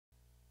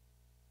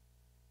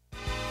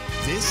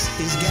This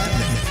is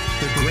Bennett,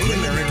 the Great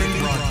American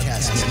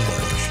Broadcast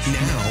Network,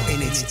 now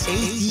in its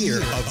 8th year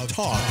of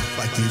talk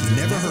like you've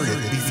never heard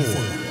it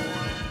before.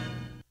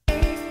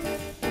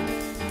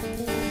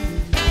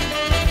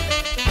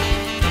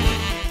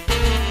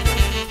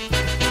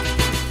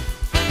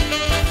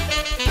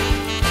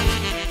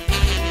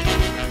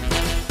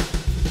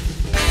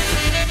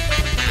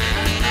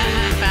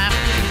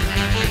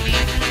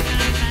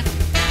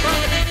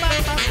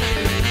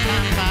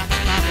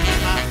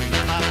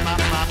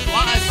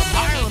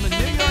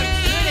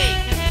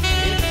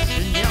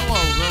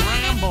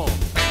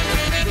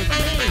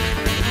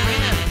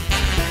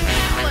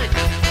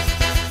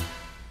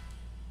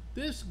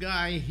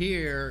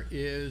 Here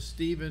is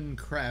Stephen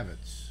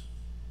Kravitz.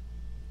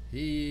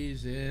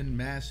 He's in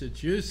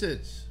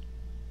Massachusetts.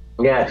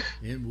 Yes.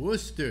 In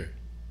Worcester.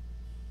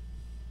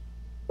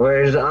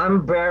 Where it's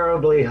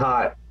unbearably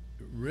hot.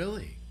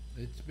 Really?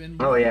 It's been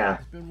warm. Oh yeah.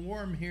 It's been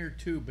warm here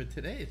too, but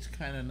today it's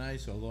kind of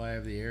nice, although I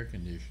have the air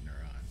conditioner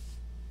on.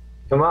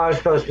 Tomorrow's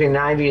supposed to be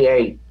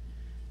 98.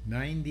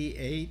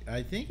 98?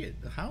 I think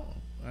it's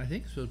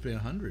supposed to be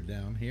 100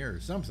 down here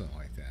or something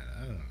like that.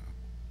 I don't know.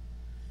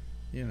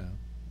 You know.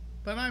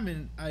 But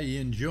are you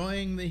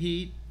enjoying the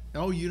heat?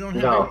 Oh, you don't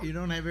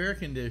have air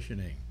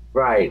conditioning.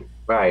 Right.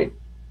 I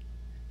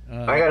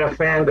got a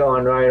fan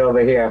going right over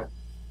here.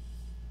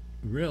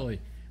 Really?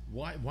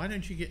 Why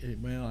don't you get?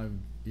 Well,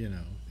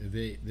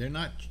 they're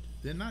not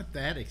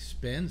that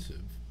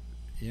expensive.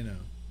 You know,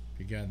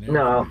 if you got an air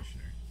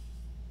conditioner.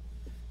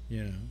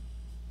 You know.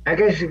 I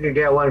guess you could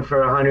get one for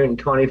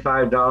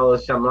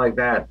 $125, something like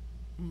that.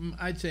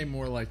 I'd say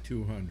more like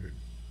 $200.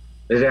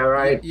 Is that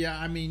right? Yeah,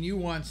 I mean, you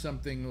want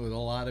something with a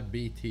lot of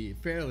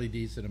fairly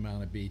decent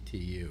amount of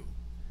BTU.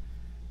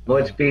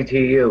 What's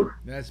BTU?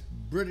 That's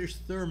British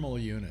thermal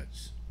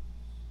units.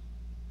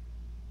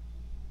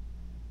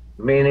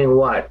 Meaning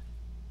what?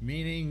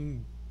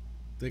 Meaning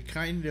the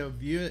kind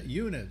of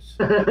units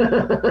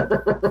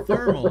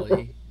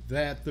thermally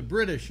that the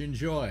British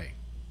enjoy.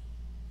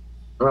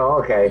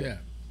 Oh, okay. Yeah,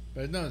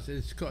 but no,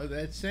 it's called,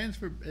 that stands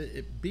for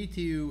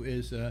BTU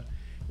is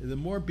the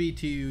more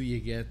BTU you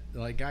get,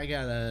 like I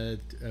got a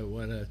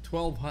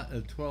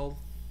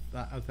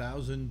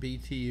 12,000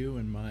 BTU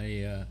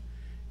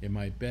in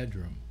my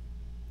bedroom.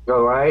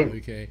 All right.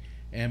 Okay,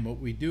 and what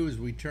we do is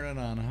we turn it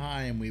on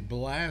high and we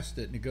blast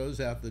it, and it goes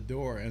out the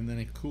door, and then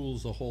it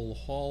cools the whole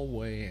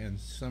hallway and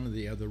some of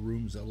the other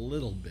rooms a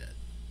little bit.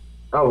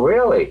 Oh,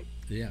 really?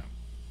 Yeah.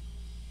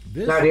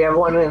 Now, do you have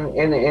one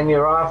in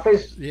your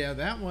office? Yeah,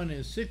 that one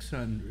is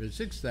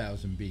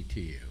 6,000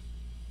 BTU.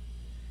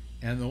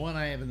 And the one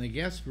I have in the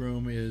guest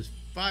room is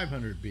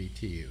 500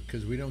 BTU,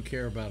 because we don't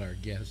care about our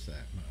guests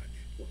that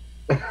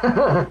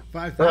much.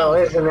 5,000. Well,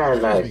 isn't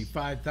that nice?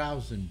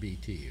 5,000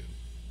 BTU.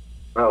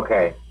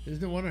 Okay.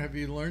 Isn't it wonderful? Have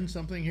you learned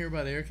something here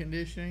about air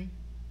conditioning?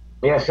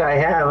 Yes, I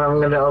have.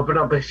 I'm going to open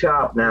up a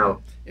shop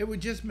now. It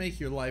would just make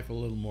your life a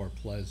little more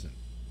pleasant,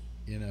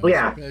 you know,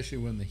 yeah. Especially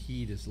when the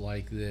heat is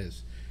like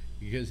this.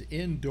 Because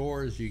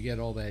indoors you get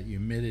all that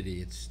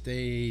humidity. It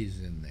stays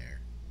in there.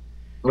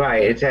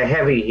 Right, it's a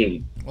heavy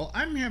heat. Well,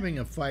 I'm having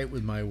a fight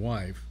with my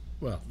wife.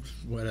 Well,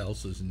 what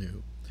else is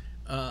new?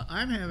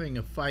 I'm having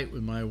a fight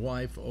with my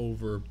wife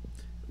over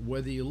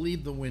whether you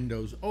leave the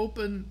windows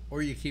open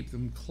or you keep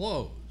them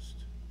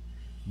closed.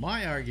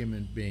 My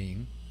argument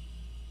being,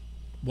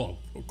 well,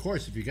 of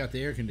course, if you got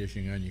the air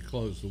conditioning on, you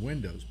close the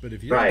windows. But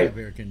if you don't have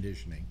air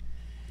conditioning,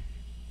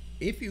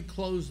 if you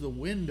close the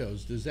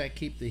windows, does that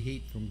keep the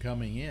heat from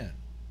coming in?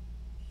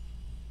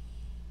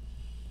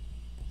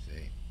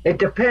 It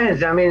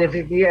depends. I mean, if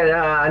you get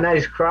a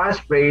nice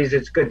cross breeze,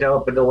 it's good to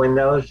open the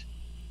windows.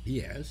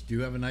 Yes. Do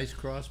you have a nice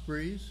cross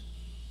breeze?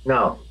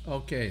 No.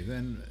 Okay,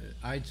 then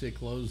I'd say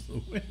close the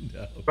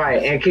window.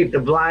 Right, and keep the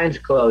blinds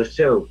closed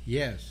too.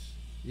 Yes.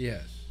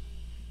 Yeah.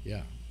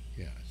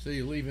 So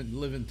you live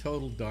in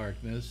total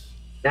darkness.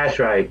 That's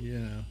right. You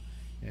know.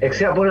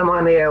 Except when I'm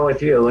on the air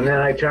with you, and then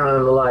I turn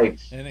on the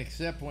lights. And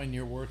except when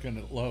you're working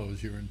at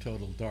Lowe's, you're in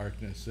total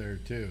darkness there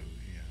too.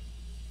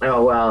 Yeah.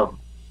 Oh well.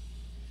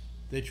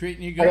 They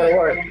treating you good?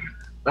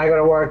 I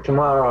gotta work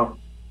tomorrow.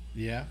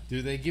 Yeah.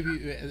 Do they give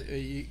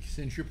you,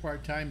 since you're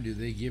part-time, do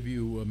they give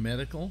you a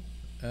medical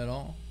at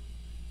all?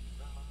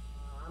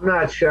 I'm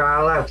not sure.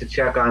 I'll have to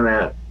check on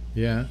that.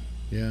 Yeah.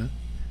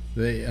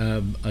 They,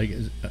 I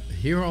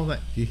hear all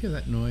that. Do you hear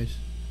that noise?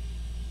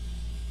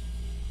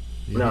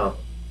 No.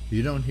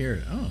 You don't hear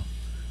it? Oh,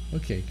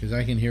 okay, because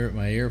I can hear it in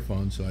my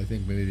earphones, so I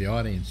think maybe the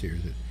audience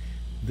hears it.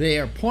 They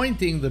are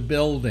pointing the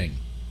building.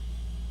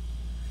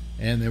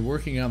 And they're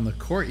working on the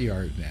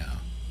courtyard now.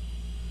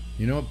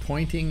 You know what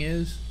pointing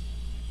is?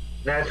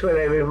 That's where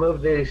they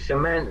remove the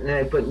cement and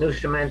they put new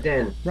cement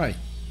in. Right,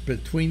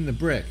 between the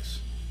bricks.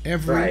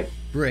 Every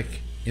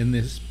brick in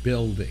this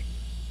building.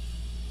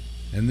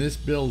 And this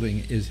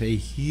building is a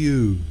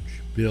huge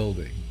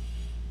building.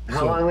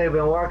 How long have they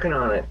been working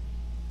on it?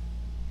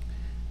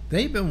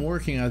 They've been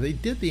working on it. They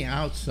did the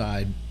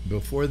outside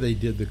before they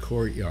did the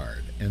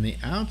courtyard. And the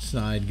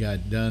outside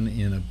got done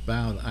in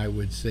about, I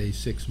would say,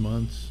 6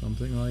 months,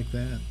 something like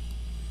that.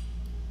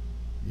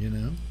 You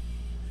know?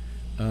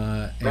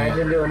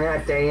 imagine doing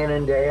that day in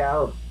and day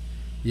out.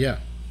 Yeah,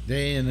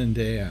 day in and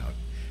day out.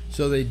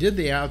 So they did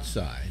the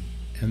outside,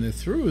 and they're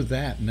through with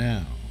that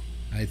now,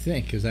 I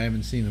think, because I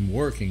haven't seen them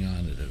working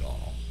on it at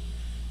all.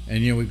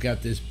 And, we've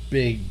got this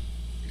big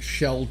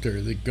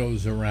shelter that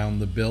goes around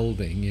the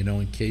building,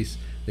 in case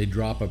they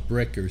drop a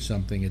brick or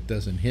something, it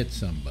doesn't hit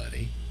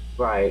somebody.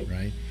 Right.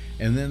 Right?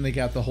 And then they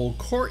got the whole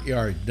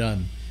courtyard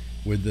done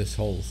with this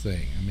whole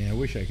thing. I mean, I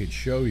wish I could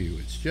show you.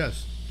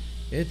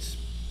 It's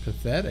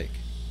pathetic,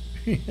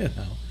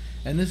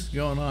 And this is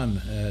going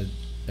on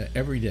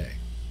every day.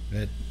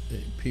 That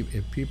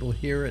if people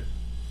hear it,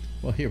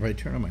 well, here, if I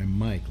turn on my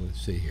mic,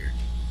 let's see here.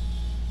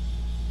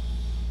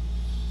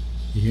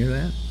 You hear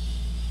that?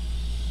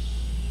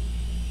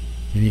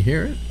 Can you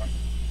hear it?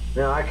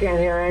 No, I can't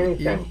hear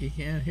anything. You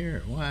can't hear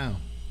it. Wow,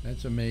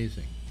 that's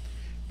amazing.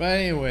 But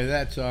anyway,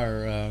 that's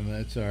our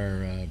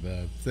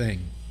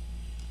thing.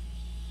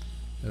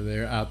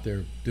 They're out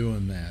there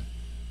doing that,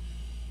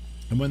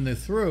 and when they're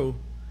through,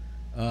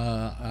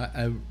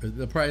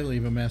 they'll probably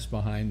leave a mess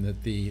behind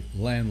that the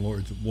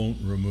landlords won't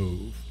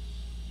remove.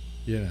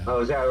 Oh,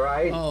 is that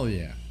right? Oh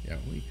yeah.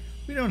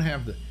 We don't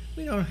have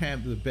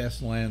the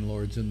best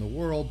landlords in the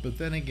world, but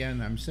then again,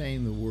 I'm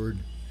saying the word.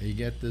 You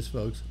get this,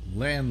 folks?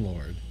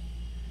 Landlord,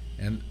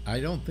 and I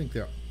don't think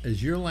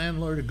is your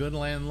landlord a good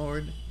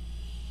landlord?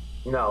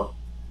 No.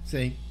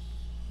 See,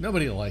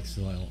 nobody likes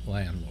the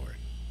landlord.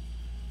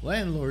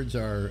 Landlords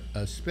are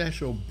a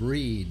special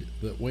breed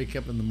that wake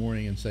up in the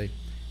morning and say,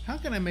 how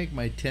can I make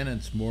my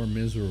tenants more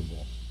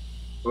miserable?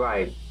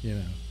 Right.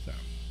 So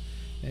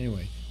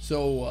anyway,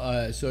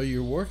 so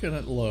you're working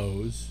at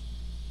Lowe's.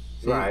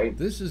 See, right.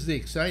 This is the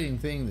exciting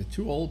thing that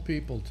two old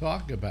people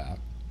talk about.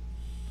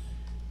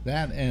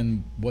 That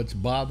and what's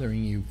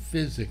bothering you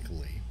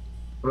physically.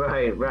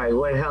 Right.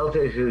 What health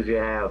issues you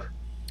have?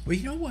 Well,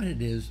 you know what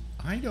it is?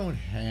 I don't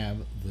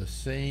have the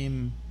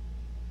same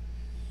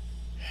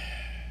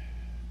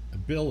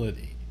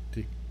ability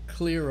to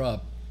clear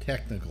up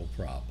technical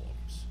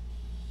problems.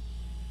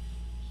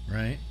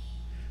 Right?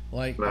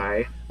 Like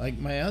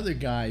my other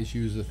guys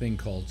use a thing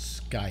called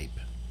Skype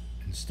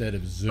instead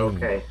of Zoom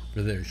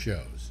for their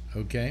shows.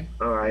 Okay?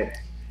 All right.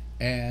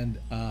 And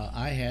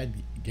I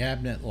had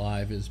Gabnet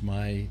Live as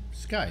my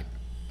Skype.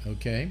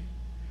 Okay?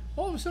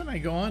 All of a sudden I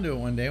go onto it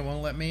one day, it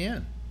won't let me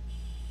in.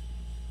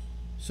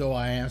 So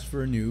I asked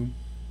for a new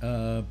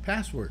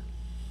password.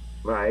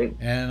 Right.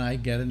 And I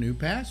get a new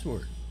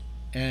password.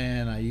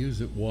 And I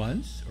use it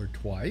once or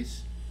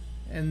twice.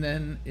 And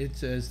then it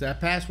says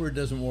that password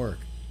doesn't work.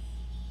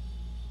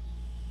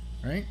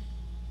 Right?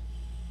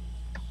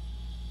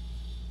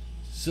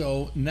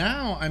 So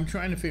now I'm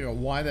trying to figure out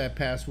why that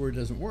password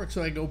doesn't work.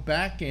 So I go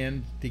back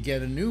in to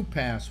get a new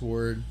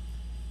password.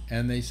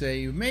 And they say,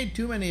 you've made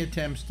too many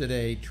attempts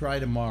today. Try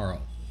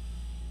tomorrow.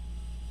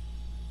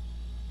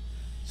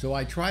 So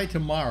I try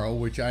tomorrow,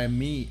 which I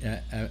imagine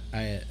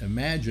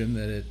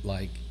that at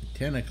like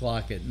 10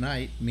 o'clock at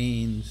night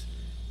means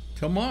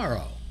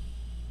tomorrow.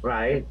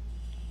 Right.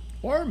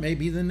 Or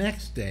maybe the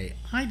next day.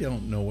 I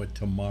don't know what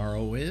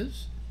tomorrow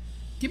is.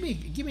 Give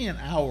me an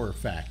hour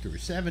factor,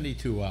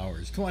 72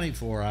 hours,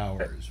 24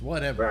 hours,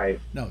 whatever. Right.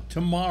 No,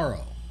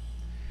 tomorrow.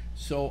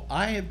 So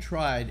I have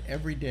tried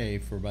every day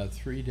for about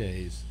 3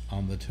 days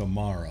on the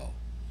tomorrow.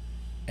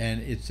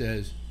 And it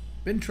says,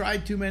 been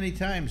tried too many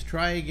times,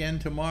 try again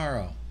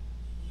tomorrow.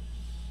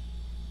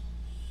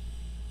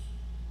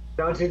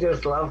 Don't you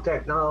just love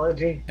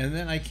technology? And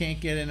then I can't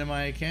get into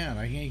my account.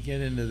 I can't get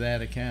into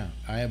that account.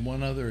 I have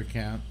one other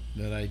account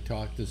that I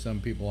talk to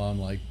some people on,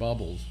 like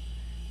Bubbles,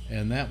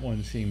 and that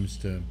one seems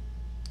to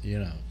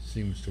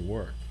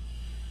work.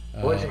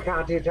 Which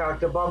account do you talk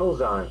to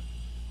Bubbles on?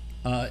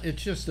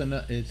 It's just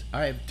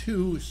I have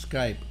two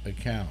Skype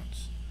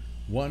accounts.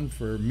 One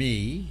for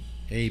me,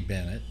 A.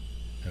 Bennett,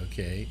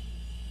 okay.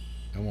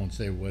 I won't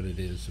say what it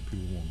is so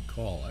people won't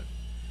call it.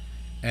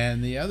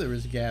 And the other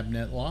is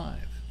Gabnet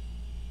Live.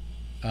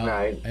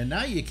 Right. And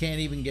now you can't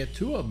even get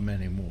two of them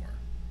anymore.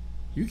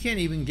 You can't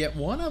even get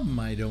one of them,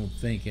 I don't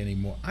think,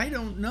 anymore. I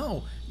don't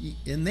know.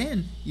 And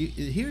then,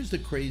 here's the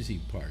crazy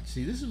part.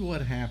 See, this is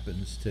what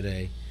happens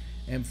today.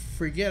 And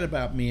forget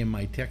about me and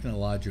my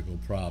technological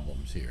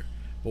problems here.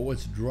 But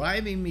what's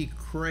driving me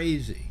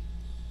crazy,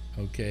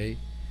 okay,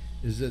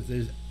 is that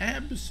there's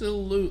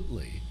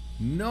absolutely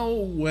no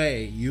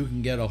way you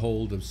can get a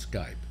hold of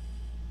Skype.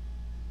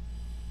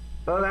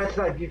 Oh, that's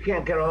like you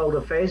can't get a hold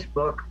of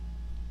Facebook.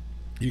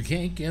 You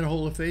can't get a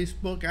hold of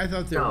Facebook? I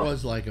thought there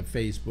was like a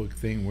Facebook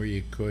thing where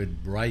you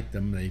could write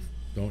them. They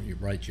don't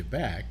write you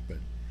back, but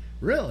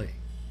really?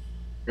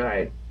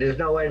 Right. There's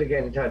no way to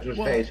get in touch with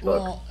Facebook.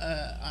 Well,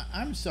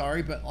 I'm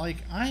sorry, but like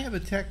I have a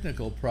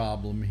technical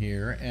problem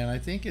here, and I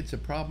think it's a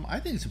problem.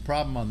 I think it's a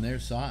problem on their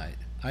side.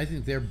 I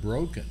think they're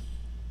broken.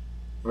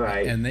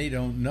 Right. And they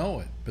don't know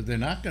it, but they're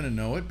not going to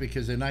know it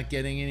because they're not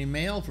getting any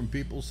mail from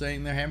people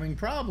saying they're having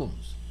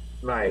problems.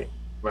 Right.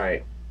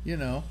 You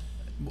know,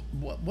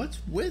 what's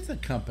with a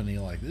company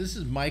like this? This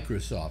is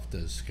Microsoft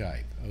does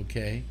Skype,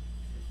 okay?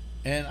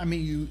 And I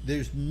mean,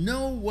 there's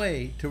no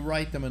way to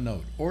write them a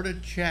note or to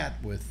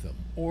chat with them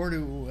or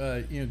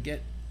to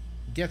get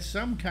get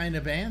some kind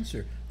of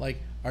answer.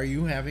 Like, are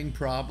you having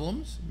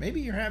problems?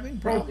 Maybe you're having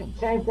problems.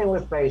 Same thing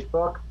with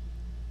Facebook.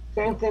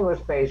 Same thing with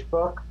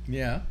Facebook.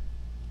 Yeah.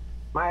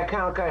 My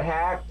account got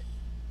hacked,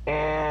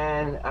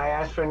 and I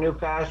asked for a new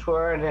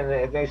password,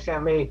 and they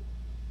sent me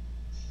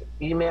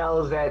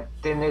emails that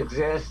didn't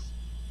exist,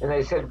 and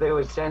they said they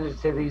would send it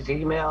to these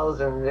emails,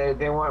 and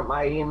they weren't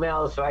my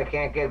emails, so I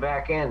can't get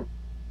back in.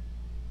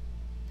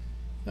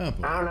 Oh,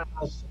 boy. I don't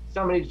know.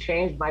 Somebody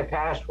changed my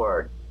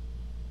password.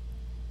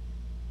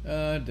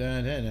 Da,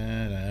 da, da,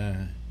 da.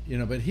 You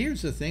know, but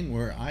here's the thing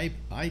where I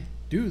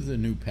do the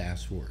new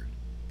password.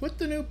 Put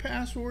the new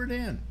password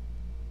in.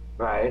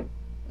 Right.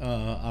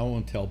 I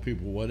won't tell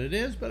people what it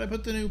is, but I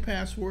put the new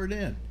password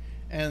in.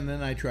 And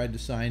then I tried to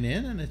sign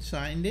in, and it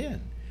signed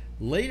in.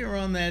 Later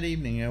on that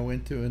evening, I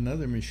went to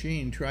another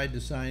machine, tried to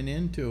sign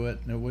into it,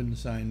 and it wouldn't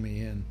sign me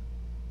in.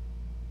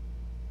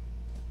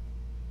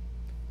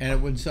 And it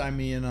wouldn't sign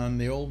me in on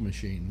the old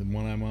machine, the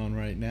one I'm on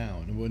right now.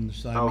 And it wouldn't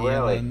sign me in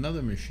on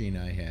another machine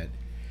I had.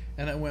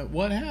 And I went,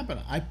 what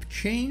happened? I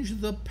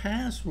changed the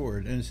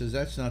password. And it says,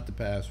 that's not the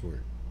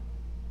password.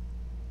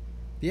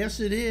 Yes,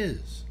 it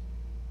is.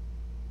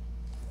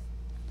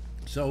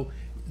 So,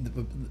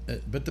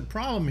 but the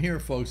problem here,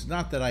 folks, is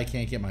not that I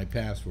can't get my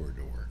password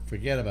to work.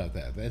 Forget about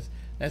that.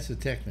 That's a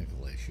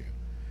technical issue.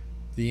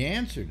 The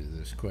answer to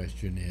this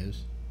question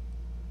is,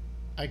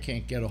 I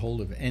can't get a hold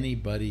of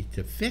anybody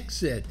to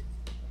fix it.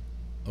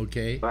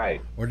 Okay?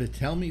 Right. Or to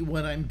tell me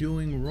what I'm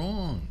doing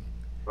wrong.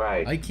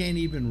 Right. I can't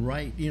even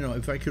write, you know,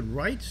 if I could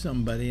write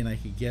somebody and I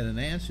could get an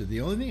answer.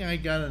 The only thing I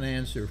got an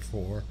answer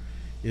for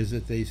is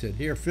that they said,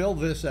 here, fill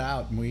this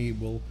out, and we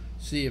will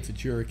see if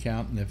it's your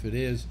account, and if it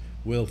is,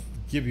 we'll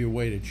give you a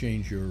way to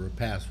change your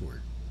password,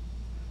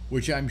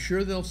 which I'm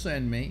sure they'll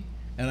send me,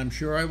 and I'm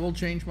sure I will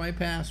change my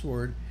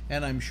password,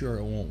 and I'm sure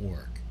it won't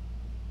work.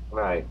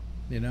 Right.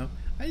 You know,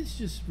 it's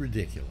just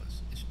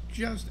ridiculous. It's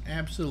just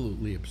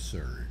absolutely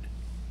absurd.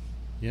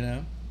 You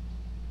know,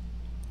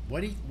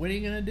 what are you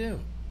going to do?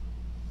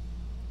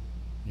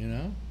 You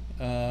know,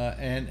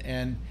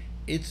 and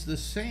it's the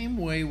same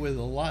way with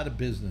a lot of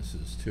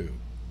businesses too.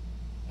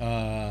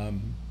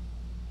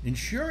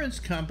 Insurance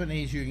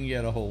companies you can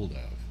get a hold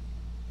of.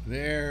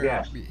 They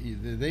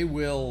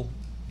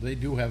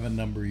do have a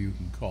number you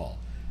can call.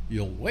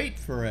 You'll wait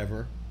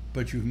forever,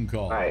 but you can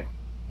call. Right.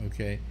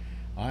 Okay.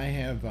 I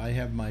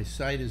have my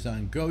site is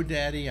on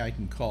GoDaddy. I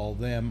can call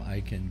them. I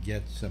can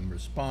get some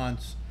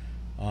response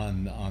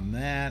on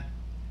that.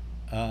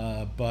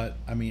 But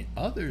I mean,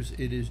 others,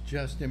 it is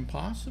just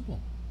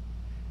impossible.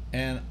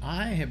 And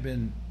I have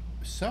been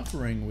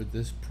suffering with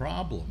this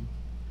problem,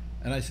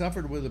 and I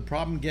suffered with a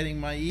problem getting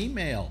my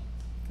email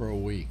for a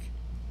week,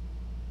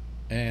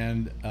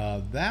 and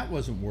that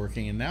wasn't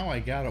working, and now I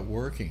got it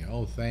working.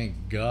 Oh,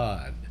 thank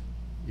God.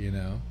 You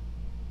know.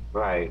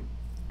 Right.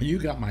 You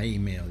got my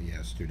email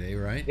yesterday,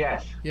 right?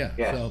 Yes. Yeah.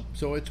 Yes.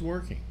 So it's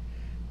working,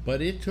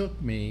 but it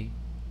took me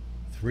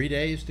 3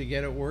 days to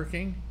get it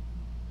working.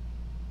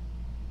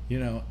 You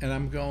know, and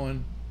I'm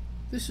going,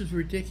 this is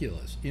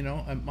ridiculous. You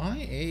know, at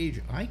my age,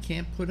 I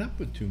can't put up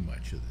with too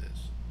much of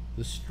this.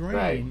 The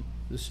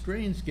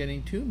strain's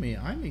getting to me.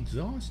 I'm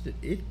exhausted.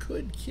 It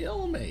could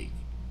kill me.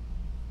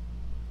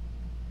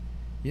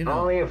 You know,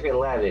 only if you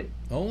let it.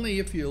 Only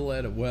if you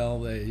let it.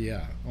 Well,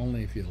 yeah,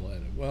 only if you let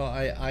it. Well,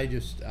 I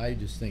just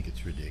think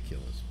it's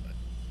ridiculous. But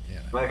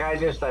yeah. Like I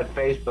just let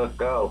Facebook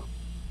go.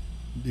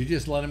 You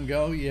just let him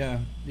go? Yeah,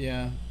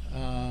 yeah.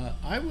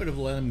 I would have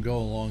let them go a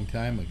long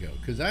time ago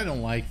because I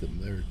don't like them.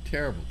 They're a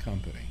terrible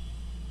company.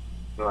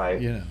 Right.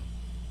 You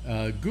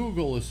know,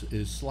 Google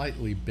is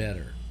slightly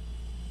better.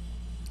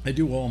 I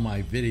do all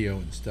my video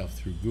and stuff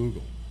through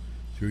Google.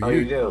 Through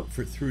you do?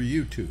 Through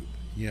YouTube,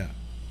 yeah.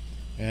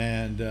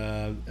 And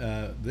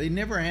they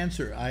never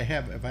answer.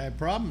 If I have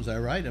problems, I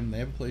write them. They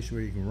have a place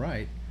where you can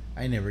write.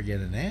 I never get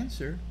an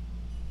answer,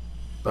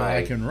 but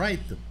I can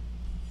write them.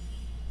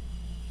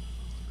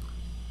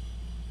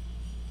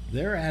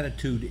 Their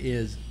attitude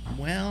is,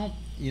 well,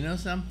 you know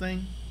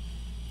something?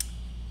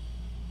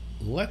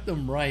 Let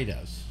them write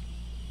us,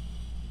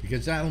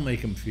 because that'll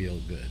make them feel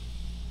good.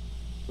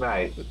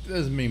 Right. But it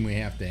doesn't mean we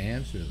have to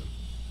answer them.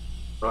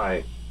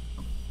 Right.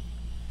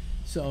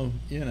 So,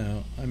 you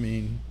know, I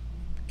mean,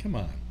 come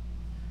on.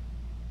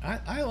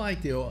 I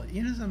like the old,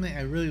 you know something?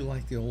 I really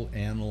like the old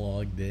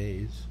analog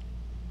days.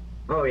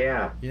 Oh,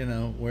 yeah. You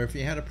know, where if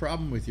you had a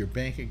problem with your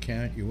bank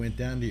account, you went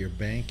down to your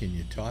bank and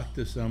you talked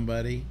to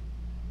somebody,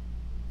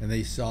 and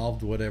they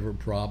solved whatever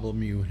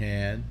problem you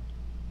had.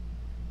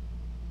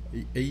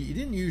 You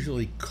didn't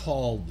usually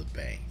call the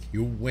bank.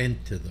 You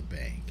went to the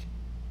bank.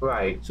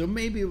 Right. So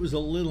maybe it was a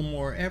little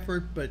more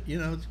effort, but, you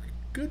know, it's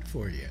good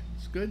for you.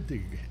 It's good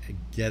to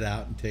get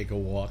out and take a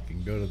walk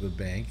and go to the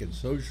bank and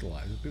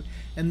socialize with people.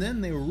 And then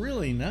they were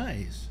really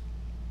nice.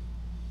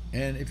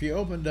 And if you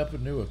opened up a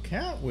new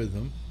account with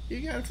them,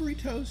 you got a free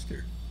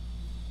toaster.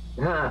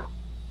 Huh.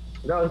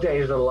 Those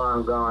days are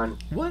long gone.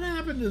 What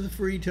happened to the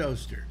free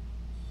toaster?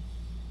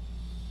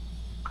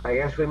 I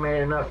guess we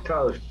made enough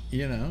toast.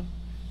 You know,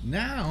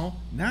 now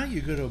you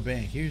go to a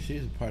bank. Here's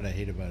the part I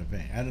hate about a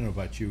bank. I don't know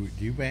about you.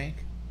 Do you bank?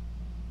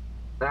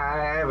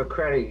 I have a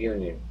credit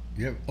union.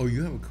 You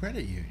have a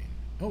credit union.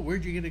 Oh,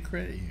 where'd you get a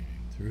credit union?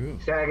 Through who?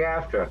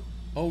 SAG-AFTRA.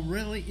 Oh,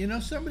 really? You know,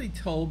 somebody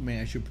told me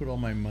I should put all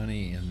my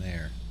money in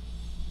there.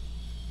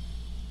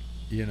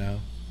 You know,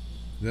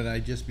 that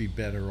I'd just be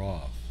better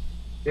off.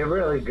 They're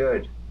really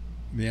good.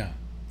 Yeah.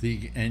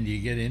 And do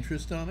you get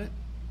interest on it?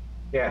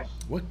 Yes.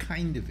 What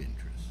kind of interest?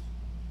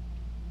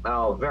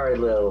 Oh, very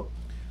little.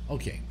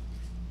 Okay.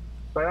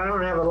 But I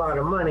don't have a lot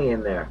of money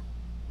in there.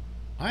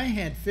 I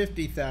had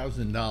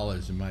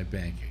 $50,000 in my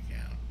bank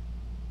account.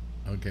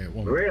 Okay,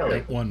 Really?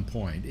 at one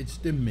point. It's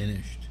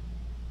diminished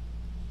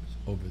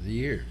over the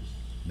years.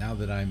 Now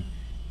that I'm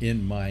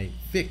in my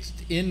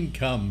fixed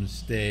income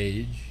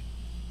stage,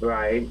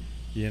 Right.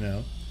 you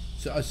know,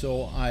 so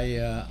I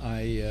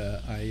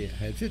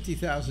had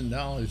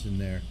 $50,000 in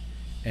there,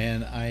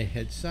 and I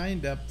had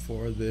signed up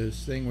for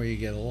this thing where you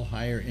get a little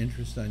higher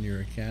interest on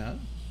your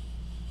account,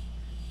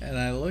 and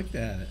I looked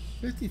at it,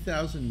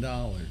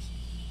 $50,000.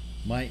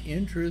 My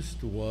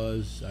interest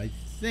was, I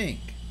think,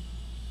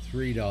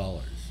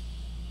 $3.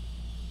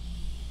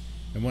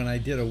 And when I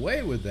did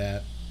away with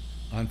that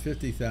on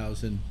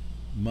 50,000,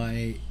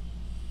 my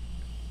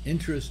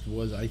interest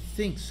was, I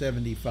think,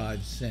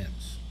 75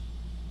 cents.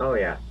 Oh,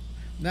 yeah.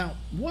 Now,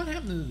 what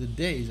happened to the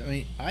days? I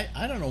mean,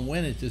 I don't know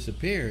when it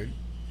disappeared,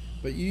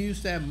 but you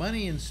used to have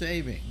money in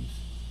savings,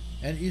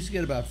 and it used to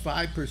get about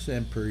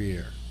 5% per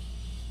year.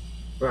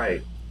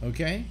 Right.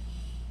 Okay?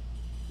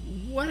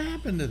 What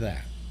happened to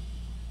that?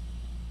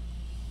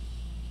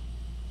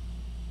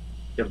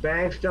 The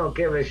banks don't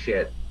give a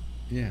shit.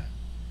 Yeah.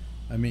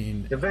 I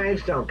mean, The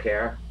banks don't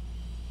care.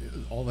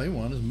 all they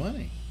want is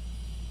money.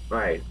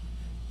 Right.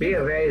 B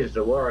of A is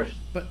the worst.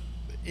 But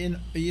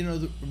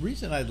the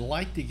reason I'd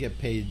like to get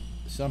paid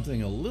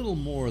something a little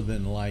more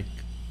than like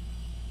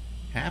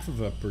half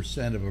of a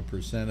percent of a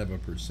percent of a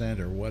percent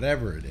or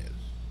whatever it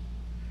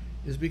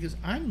is because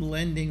I'm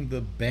lending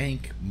the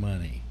bank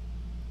money.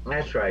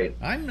 That's right.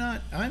 I'm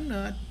not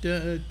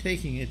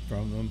taking it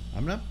from them.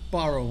 I'm not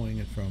borrowing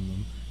it from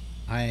them.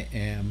 I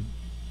am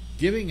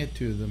giving it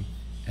to them,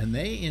 and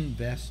they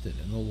invest it.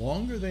 And the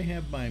longer they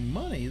have my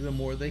money, the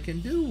more they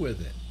can do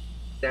with it.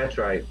 That's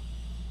right.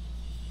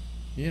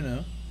 You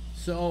know,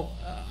 so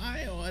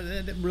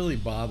it really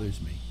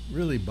bothers me.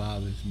 Really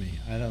bothers me.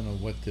 I don't know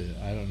what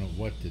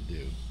to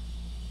do.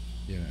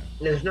 You know.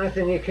 There's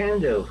nothing you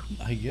can do.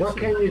 I guess. What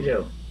can you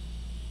do?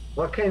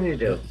 What can you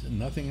do? There's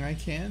nothing I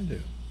can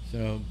do.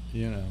 So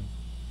you know.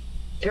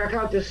 Check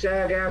out the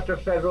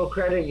SAG-AFTRA Federal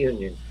Credit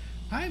Union.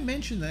 I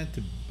mentioned that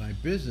to my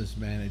business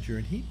manager,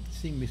 and he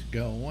seemed to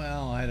go,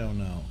 "Well, I don't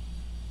know,"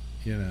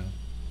 you know.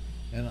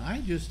 And I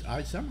just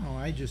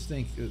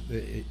think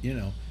that, you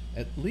know,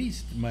 at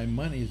least my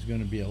money is going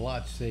to be a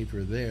lot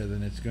safer there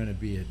than it's going to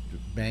be at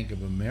Bank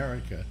of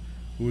America,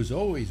 who is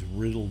always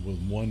riddled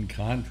with one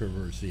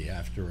controversy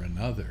after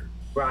another.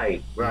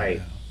 Right,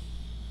 right.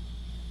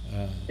 You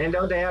know? And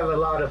don't they have a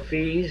lot of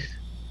fees,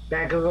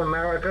 Bank of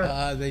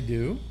America? They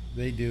do.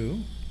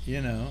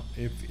 You know,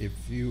 if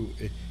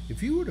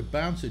you were to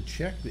bounce a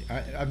check,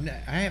 I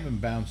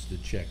haven't bounced a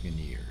check in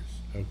years.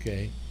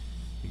 Okay.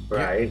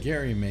 Right.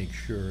 Gary makes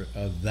sure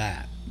of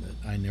that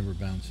I never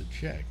bounce a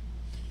check.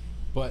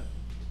 But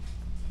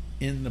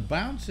in the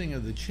bouncing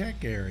of the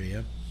check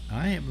area,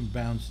 I haven't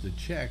bounced a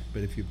check,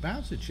 but if you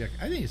bounce a check,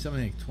 I think it's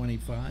something like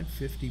 25,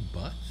 50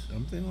 bucks,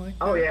 something like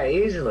that. Oh yeah,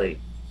 easily.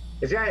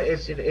 It's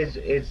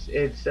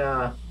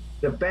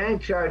the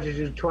bank charges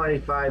you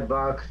 25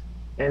 bucks,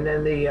 and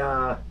then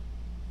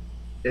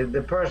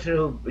the person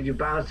who you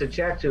bounce the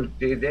check to,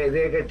 they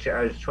get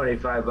charged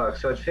 25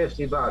 bucks, so it's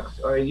 50 bucks,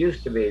 or it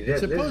used to be.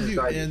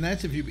 And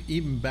that's if you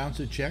even bounce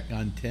a check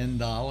on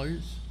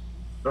 $10.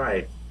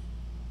 Right.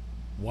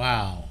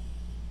 Wow,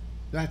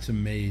 that's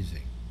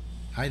amazing.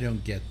 I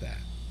don't get that.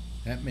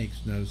 That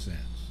makes no sense.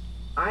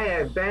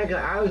 I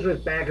was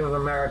with Bank of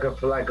America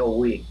for like a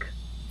week.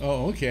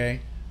 Oh,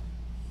 okay.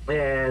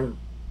 And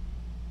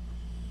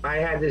I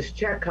had this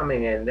check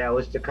coming in that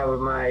was to cover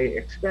my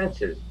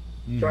expenses.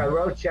 So I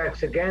wrote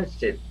checks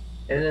against it.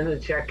 And then the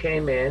check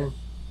came in,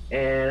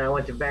 and I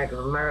went to Bank of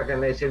America,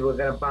 and they said, we're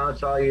going to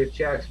bounce all your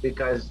checks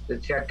because the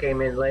check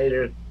came in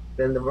later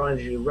than the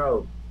ones you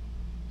wrote.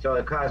 So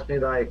it cost me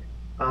like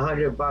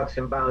 $100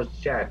 in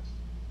bounced checks.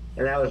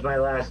 And that was my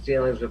last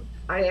dealings with.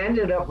 I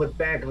ended up with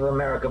Bank of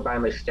America by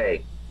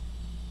mistake.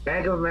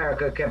 Bank of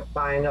America kept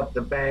buying up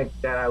the bank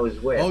that I was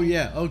with. Oh,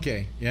 yeah,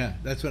 okay. Yeah,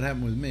 that's what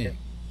happened with me.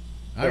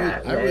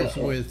 I was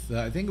with,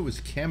 I think it was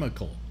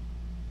Chemical.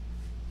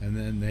 And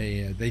then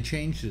they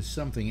changed to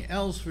something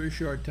else for a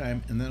short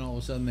time, and then all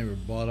of a sudden they were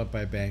bought up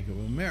by Bank of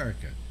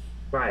America.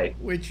 Right.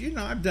 Which, you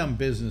know, I've done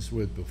business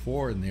with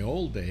before in the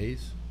old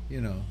days, you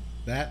know,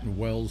 that and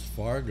Wells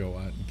Fargo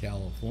out in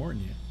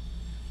California,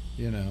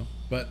 you know.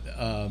 But,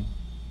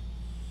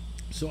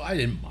 so I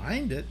didn't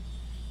mind it,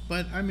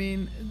 but, I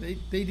mean,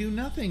 they do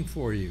nothing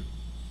for you.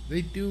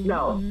 They do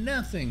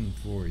nothing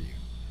for you.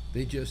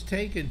 They just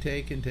take and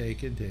take and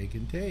take and take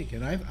and take.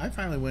 And I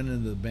finally went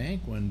into the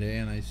bank one day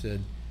and I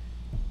said,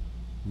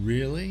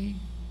 really?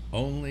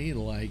 Only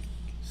like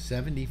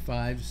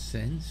 75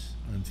 cents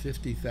on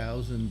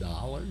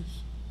 $50,000?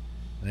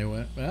 And they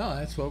went, well,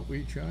 that's what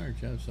we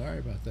charge. I'm sorry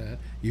about that.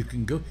 You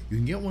can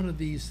get one of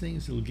these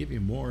things that'll give you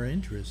more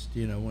interest.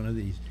 You know, one of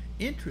these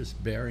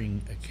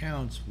interest-bearing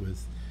accounts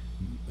with,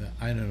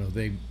 I don't know,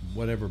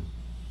 whatever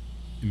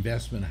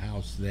investment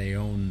house they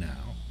own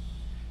now.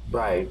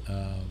 Right.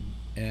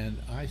 And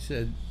I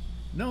said,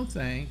 no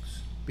thanks,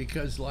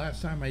 because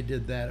last time I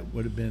did that, it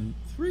would have been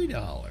 $3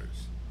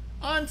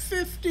 on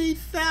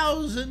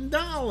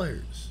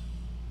 $50,000.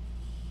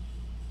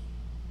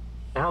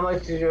 How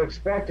much did you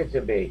expect it to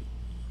be?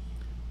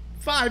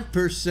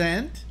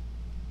 5%.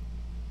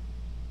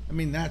 I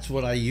mean, that's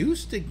what I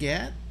used to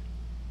get.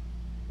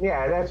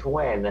 Yeah, that's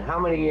when. How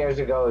many years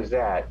ago is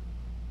that?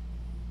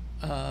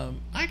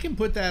 I can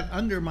put that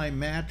under my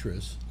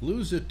mattress,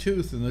 lose a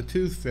tooth, and the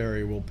tooth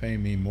fairy will pay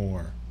me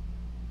more.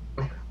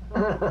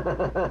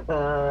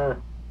 How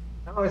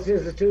much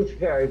does the tooth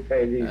fairy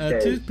pay these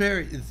days? The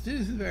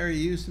tooth fairy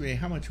used to be,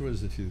 how much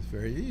was the tooth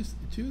fairy? The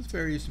tooth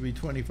fairy used to be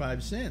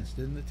 25 cents,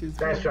 didn't the tooth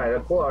fairy? That's right,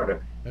 a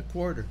quarter. A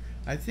quarter.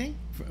 I think,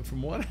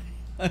 from what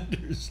I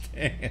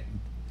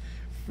understand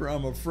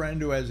from a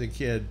friend who has a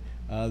kid,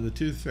 the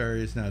tooth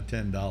fairy is now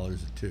 $10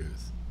 a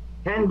tooth.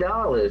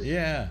 $10?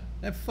 Yeah,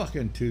 that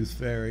fucking tooth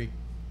fairy.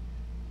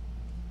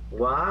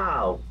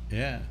 Wow.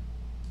 Yeah.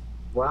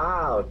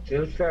 Wow,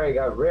 tooth fairy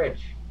got rich.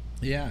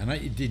 Yeah,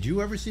 and did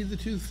you ever see the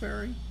tooth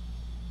fairy?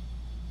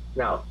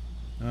 No.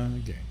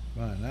 Okay,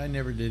 fine. I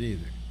never did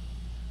either.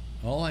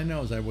 All I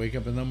know is I wake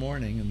up in the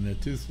morning and the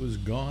tooth was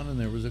gone and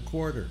there was a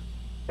quarter.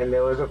 And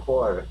there was a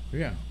quarter.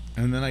 Yeah.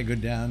 And then I go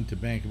down to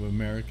Bank of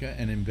America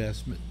and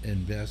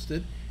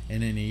invested,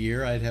 and in a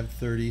year I'd have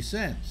 30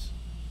 cents.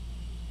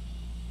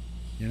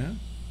 You know?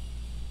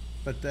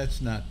 But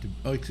that's not,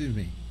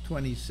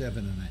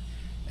 27 and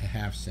a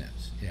half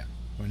cents. Yeah,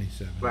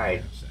 27 right. and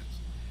a half cents.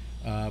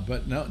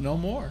 But no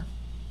more.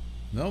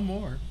 No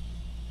more.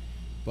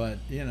 But,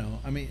 you know,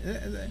 I mean,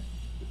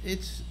 it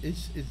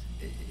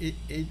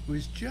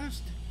was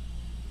just,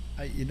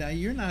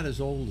 you're not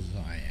as old as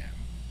I am.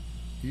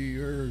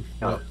 You're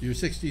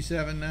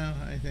 67 now,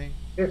 I think?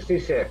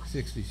 66.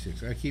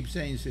 66. I keep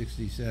saying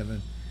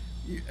 67.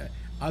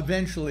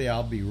 Eventually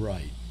I'll be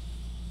right.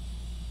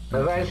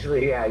 Okay.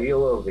 Eventually, yeah, you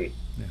will be.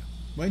 Yeah.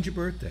 When's your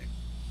birthday?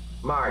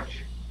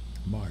 March.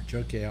 March.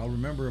 Okay, I'll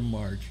remember in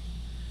March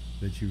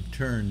that you've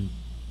turned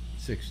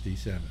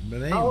 67. But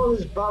anyway, how old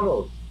is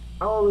Bubbles?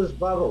 How old is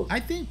Bubbles? I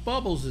think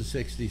Bubbles is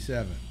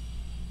 67.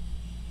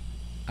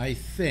 I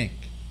think.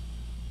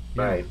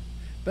 Right. Yeah.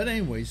 But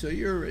anyway, so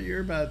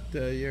you're about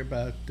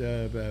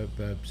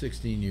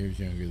 16 years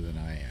younger than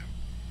I am.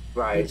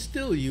 Right. But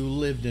still, you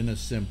lived in a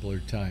simpler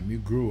time. You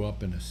grew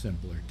up in a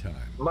simpler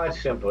time.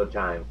 Much simpler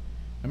time.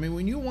 I mean,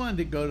 when you wanted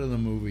to go to the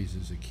movies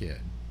as a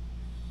kid,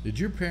 did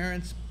your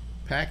parents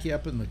pack you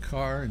up in the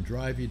car and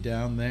drive you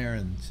down there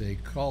and say,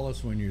 call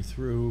us when you're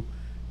through,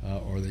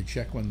 or they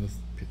check when the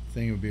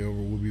thing would be over,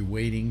 we'll be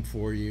waiting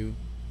for you?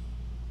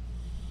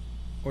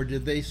 Or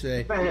did they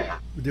say,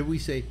 did we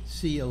say,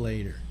 see you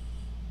later?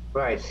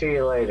 Right, see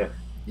you later.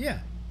 Yeah.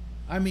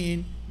 I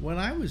mean, when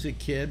I was a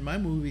kid, my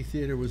movie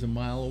theater was a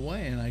mile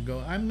away, and I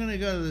go, I'm going to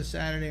go to the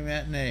Saturday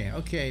matinee.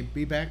 Okay,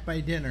 be back by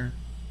dinner.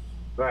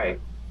 Right.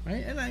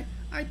 Right? And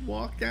I'd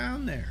walk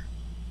down there.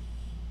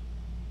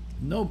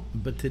 No,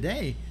 but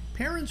today,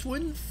 parents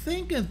wouldn't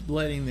think of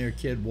letting their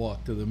kid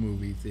walk to the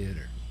movie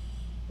theater.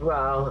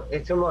 Well,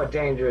 it's a more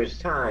dangerous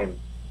time.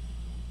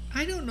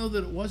 I don't know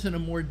that it wasn't a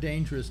more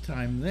dangerous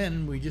time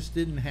then. We just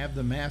didn't have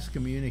the mass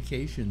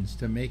communications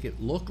to make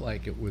it look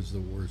like it was the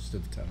worst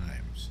of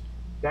times.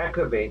 That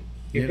could be.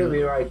 You could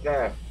be right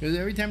there. Because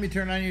every time you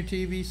turn on your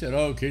TV, said,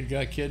 "Oh, kid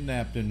got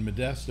kidnapped in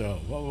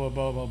Modesto." Blah blah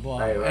blah blah blah.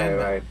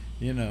 Right.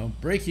 You know,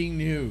 breaking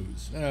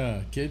news: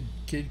 kid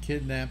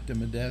kidnapped in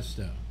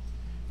Modesto.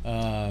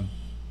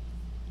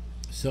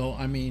 So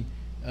I mean,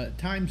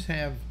 times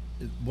have.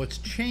 What's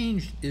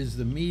changed is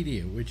the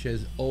media, which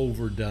has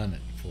overdone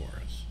it for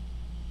us.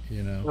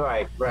 You know.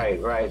 Right.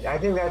 I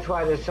think that's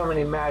why there's so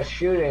many mass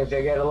shootings.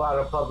 They get a lot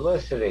of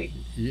publicity.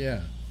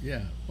 Yeah.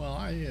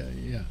 Well,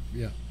 yeah.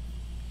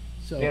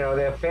 So, you know,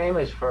 they're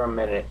famous for a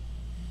minute.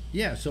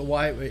 Yeah, so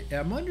why?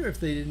 I wonder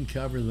if they didn't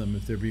cover them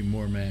if there'd be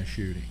more mass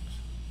shootings.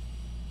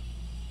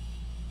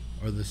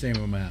 Or the same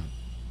amount.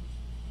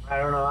 I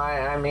don't know.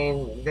 I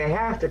mean, they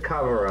have to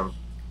cover them.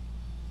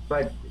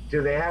 But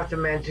do they have to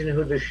mention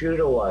who the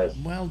shooter was?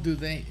 Well, do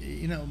they?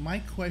 You know, my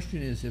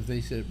question is if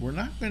they said, we're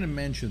not going to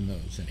mention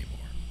those anymore.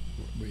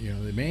 You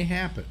know, they may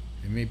happen.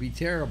 It may be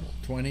terrible.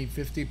 20,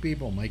 50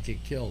 people might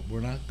get killed.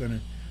 We're not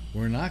going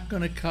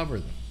to cover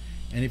them.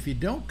 And if you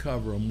don't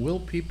cover them, will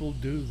people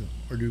do them?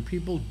 Or do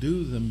people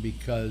do them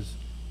because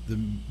the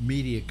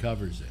media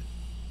covers it?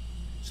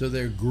 So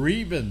their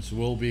grievance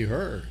will be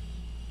heard,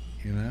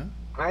 you know?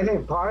 I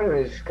think part of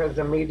it is because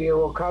the media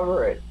will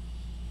cover it.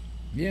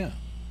 Yeah.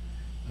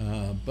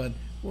 But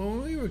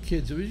when we were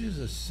kids, it was just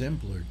a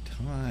simpler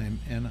time.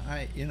 And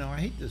I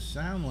hate to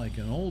sound like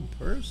an old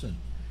person,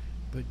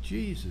 but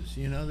Jesus,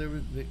 you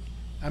know,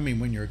 I mean,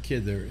 when you're a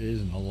kid, there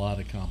isn't a lot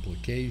of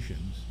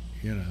complications,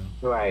 you know?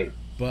 Right.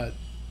 But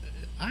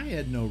I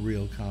had no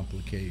real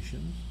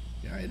complications.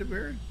 I had a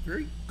very,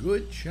 very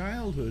good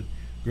childhood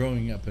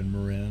growing up in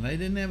Marin, and I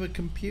didn't have a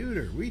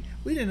computer. We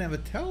didn't have a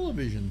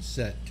television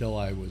set till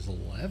I was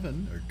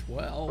 11 or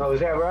 12. Oh, is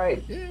that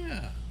right?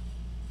 Yeah,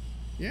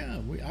 yeah.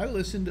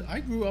 I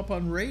grew up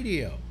on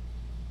radio.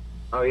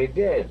 Oh, you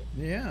did?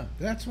 Yeah,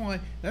 that's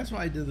why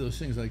I did those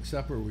things like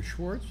Supper with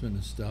Schwartzman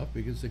and stuff,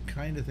 because the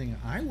kind of thing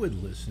I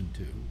would listen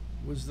to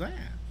was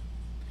that.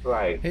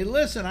 Right. Hey,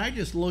 listen, I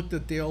just looked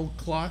at the old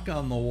clock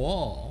on the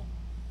wall,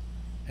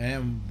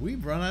 and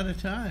we've run out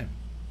of time.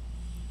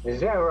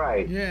 Is that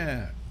right?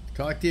 Yeah.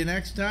 Talk to you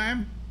next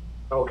time.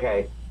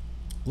 Okay.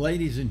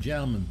 Ladies and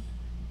gentlemen,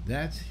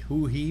 that's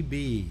who he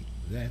be.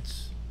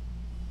 That's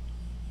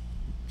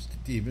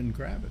Stephen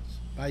Kravitz.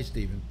 Bye,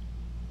 Stephen.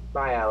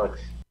 Bye, Alex.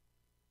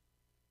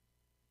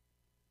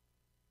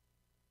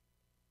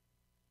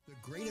 The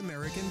Great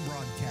American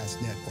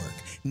Broadcast Network,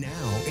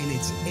 now in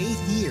its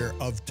 8th year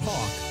of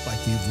talk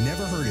like you've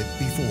never heard it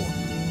before.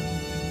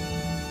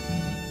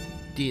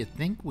 Do you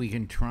think we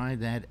can try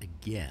that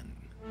again?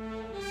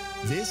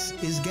 This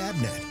is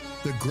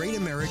GabNet, the Great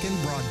American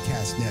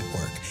Broadcast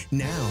Network,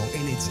 now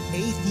in its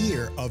 8th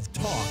year of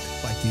talk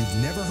like you've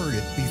never heard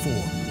it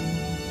before.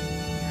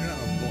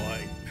 Oh,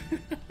 boy.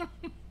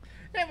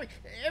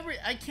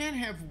 I can't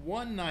have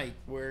one night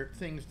where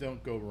things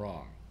don't go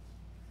wrong.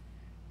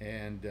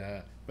 And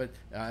but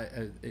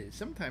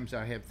sometimes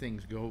I have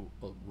things go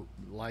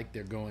like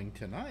they're going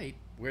tonight,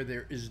 where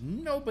there is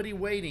nobody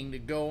waiting to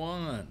go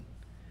on.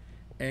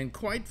 And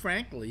quite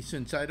frankly,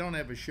 since I don't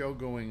have a show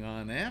going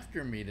on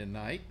after me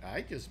tonight,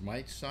 I just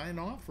might sign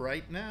off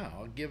right now.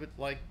 I'll give it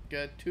like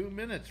 2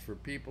 minutes for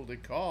people to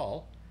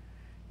call,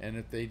 and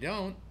if they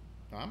don't,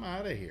 I'm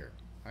out of here.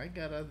 I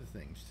got other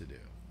things to do.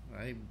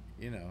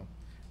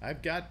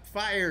 I've got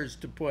fires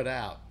to put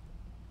out.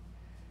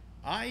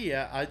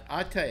 I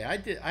tell you,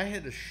 I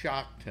had a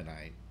shock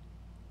tonight.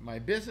 My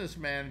business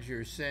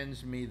manager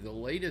sends me the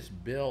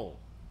latest bill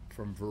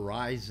from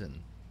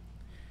Verizon,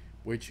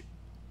 which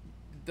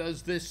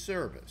does this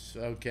service.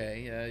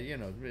 Okay,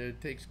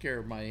 it takes care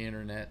of my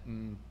internet,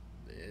 and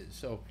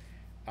so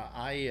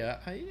I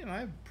have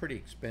a pretty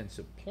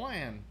expensive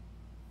plan.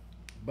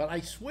 But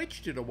I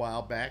switched it a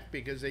while back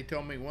because they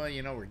told me, well,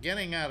 we're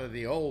getting out of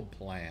the old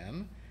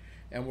plan,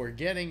 and we're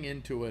getting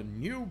into a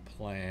new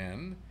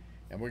plan.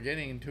 And we're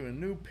getting into a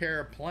new pair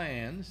of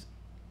plans,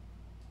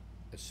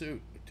 a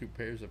suit with 2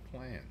 pairs of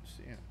plans.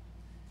 Yeah.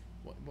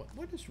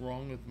 What is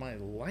wrong with my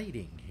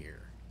lighting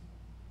here?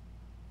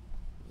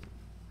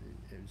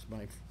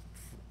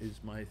 Is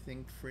my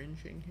thing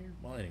fringing here?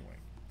 Well, anyway.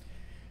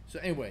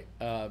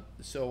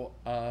 So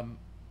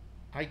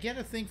I get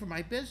a thing from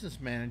my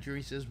business manager.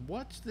 He says,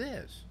 "What's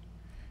this?"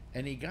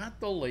 And he got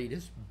the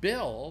latest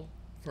bill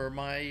for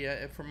my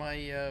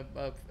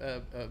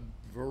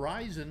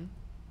Verizon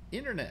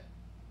internet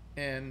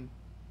and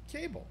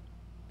cable,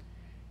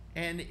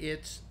 and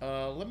it's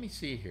let me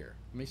see here.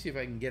 Let me see if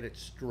I can get it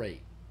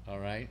straight. All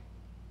right,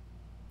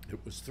 it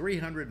was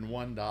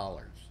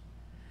 $301.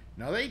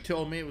 Now they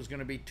told me it was going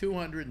to be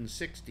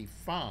 $265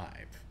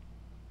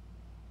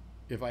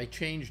 if I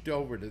changed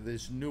over to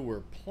this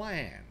newer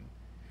plan,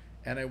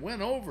 and I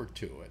went over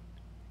to it,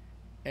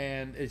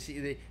 and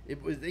they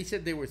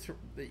said they were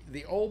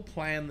the old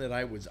plan that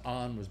I was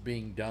on was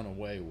being done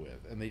away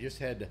with, and they just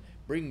had to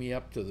bring me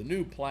up to the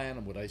new plan.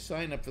 And would I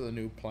sign up for the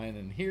new plan?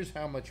 And here's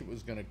how much it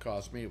was going to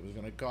cost me. It was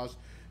going to cost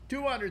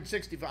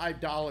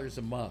 $265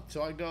 a month.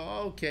 So I go,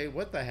 okay,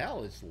 what the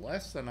hell? It's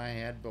less than I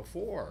had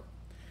before.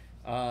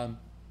 Then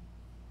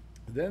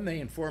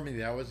they informed me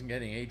that I wasn't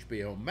getting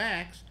HBO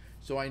Max.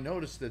 So I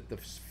noticed that the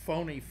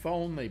phony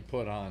phone they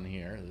put on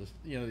here,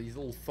 these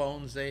little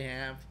phones they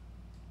have,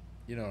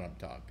 you know what I'm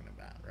talking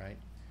about, right?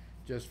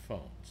 Just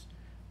phones.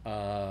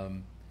 That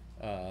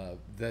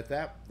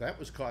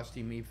was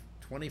costing me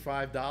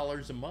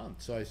 $25 a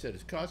month. So I said,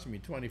 it's costing me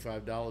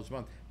 $25 a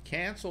month.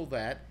 Cancel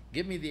that.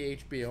 Give me the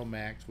HBO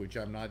Max, which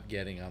I'm not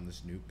getting on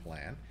this new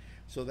plan.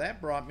 So that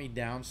brought me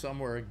down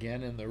somewhere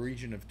again in the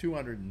region of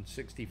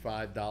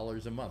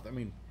 $265 a month. I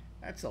mean,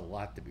 that's a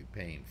lot to be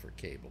paying for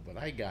cable, but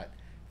I got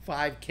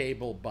 5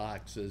 cable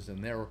boxes,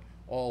 and they're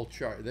all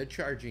they're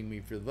charging me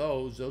for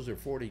those. Those are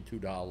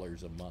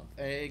 $42 a month.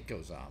 It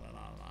goes on and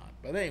on and on.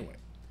 But anyway,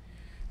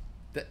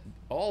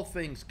 all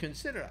things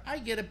considered, I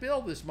get a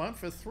bill this month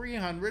for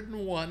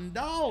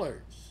 $301.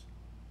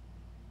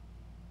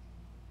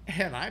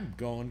 And I'm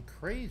going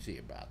crazy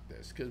about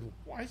this, because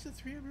why is it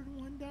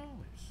 $301?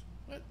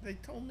 What? They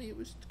told me it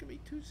was going to be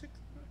 $265.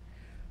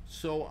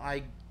 So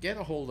I get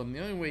a hold of them.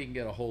 The only way you can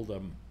get a hold of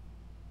them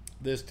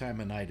this time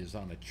of night is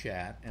on a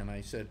chat. And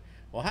I said,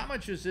 well, how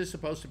much is this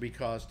supposed to be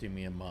costing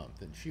me a month?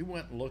 And she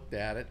went and looked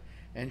at it,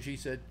 and she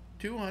said,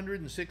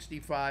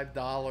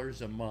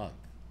 $265 a month.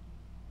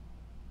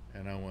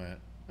 And I went,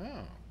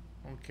 oh,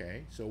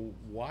 okay, so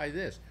why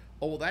this?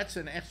 Oh, well, that's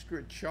an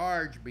extra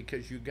charge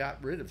because you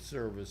got rid of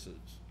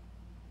services.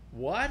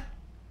 What?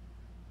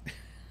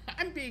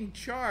 I'm being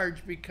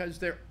charged because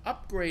they're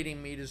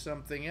upgrading me to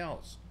something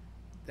else.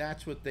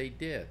 That's what they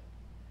did.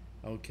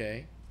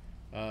 Okay?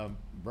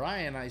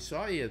 Brian, I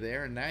saw you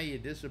there, and now you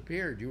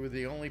disappeared. You were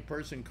the only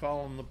person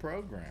calling the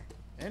program.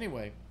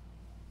 Anyway,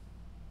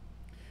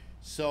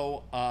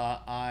 so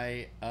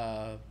I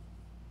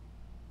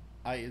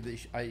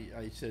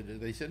said,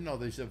 they said no.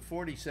 They said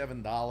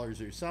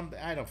 $47 or something.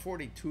 I don't know,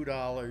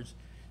 $42.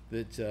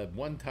 That's a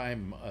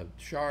one-time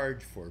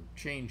charge for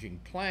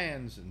changing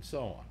plans and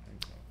so on.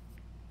 And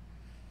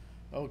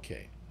so,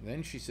 okay.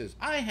 Then she says,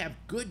 I have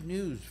good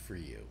news for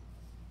you.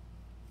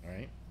 All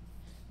right.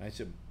 And I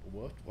said,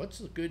 what's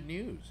the good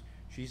news?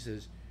 She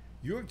says,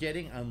 you're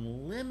getting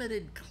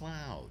unlimited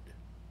cloud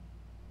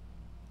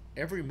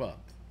every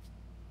month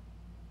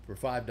for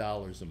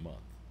 $5 a month.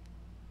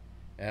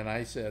 And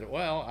I said,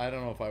 well, I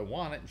don't know if I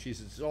want it. And she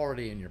says, it's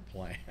already in your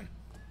plan.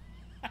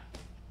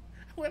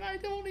 When I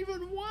don't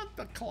even want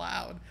the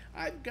cloud.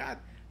 I've got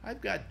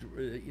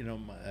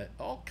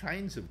all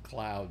kinds of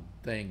cloud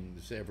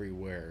things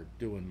everywhere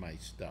doing my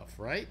stuff,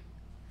 right?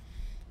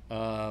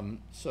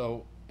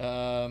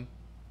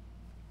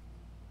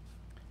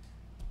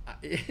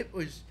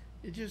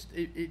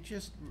 It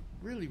just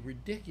really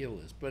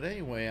ridiculous. But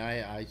anyway,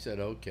 I said,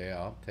 okay,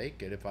 I'll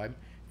take it. If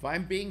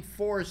I'm being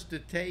forced to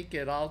take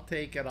it, I'll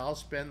take it. I'll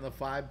spend the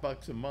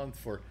 $5 a month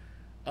for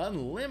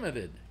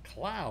unlimited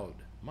cloud.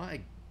 My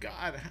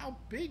God, how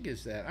big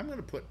is that? I'm going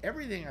to put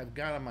everything I've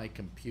got on my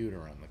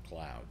computer on the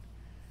cloud,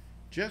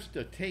 just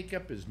to take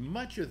up as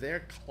much of their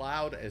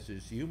cloud as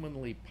is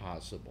humanly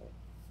possible.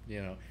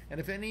 And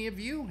if any of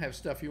you have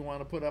stuff you want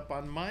to put up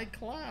on my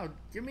cloud,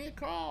 give me a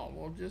call.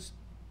 We'll just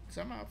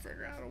somehow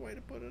figure out a way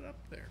to put it up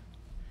there.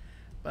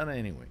 But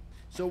anyway,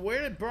 so where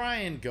did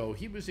Brian go?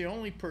 He was the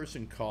only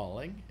person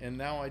calling, and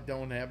now I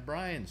don't have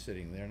Brian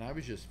sitting there. And I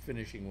was just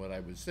finishing what I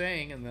was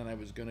saying, and then I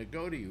was going to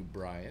go to you,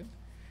 Brian.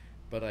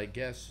 But I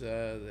guess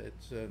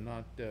it's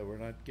not. We're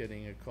not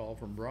getting a call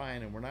from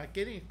Brian, and we're not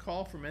getting a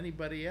call from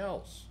anybody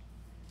else.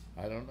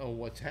 I don't know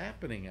what's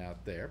happening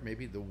out there.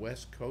 Maybe the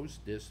West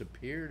Coast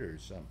disappeared or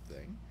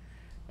something.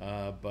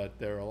 But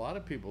there are a lot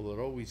of people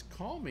that always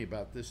call me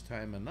about this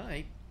time of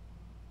night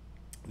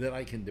that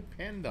I can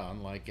depend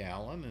on, like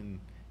Alan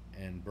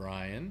and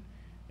Brian,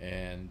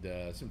 and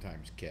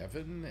sometimes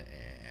Kevin,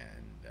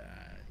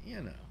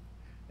 and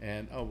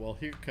And oh well,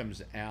 here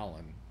comes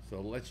Alan. So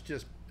let's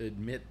just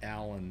admit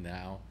Alan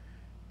now,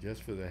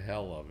 just for the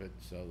hell of it,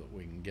 so that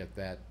we can get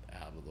that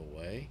out of the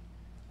way.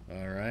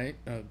 All right.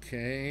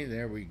 Okay.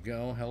 There we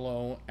go.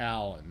 Hello,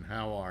 Alan.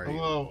 How are you?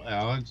 Hello,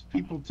 Alex.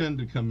 People tend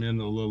to come in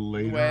a little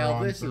later. Well,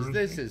 on this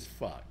Thursday. is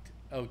fucked.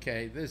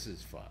 Okay, this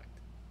is fucked.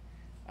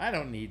 I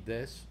don't need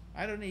this.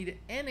 I don't need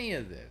any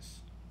of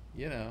this.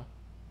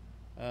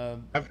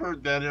 I've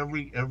heard that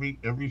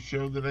every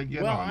show that I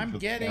get Well, on. I'm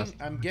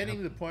getting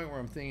to the point where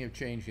I'm thinking of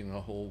changing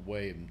the whole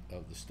way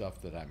of the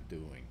stuff that I'm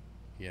doing.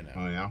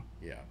 Oh yeah.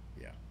 Yeah.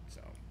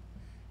 So,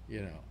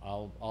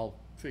 I'll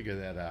figure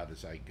that out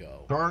as I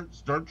go.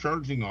 Start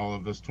charging all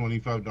of us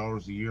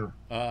 $25 a year.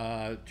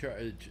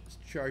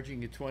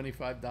 Charging you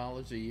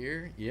 $25 a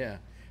year. Yeah.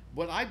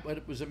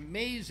 What was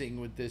amazing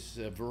with this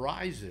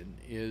Verizon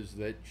is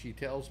that she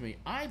tells me,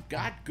 I've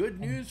got good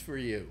news for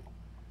you.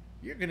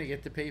 You're going to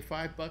get to pay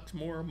 $5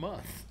 more a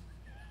month.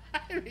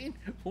 I mean,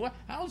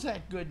 how's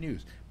that good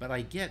news? But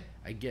I get,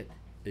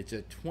 it's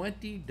a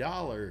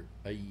 $20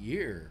 a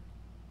year,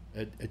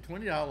 a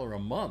 $20 a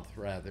month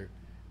rather,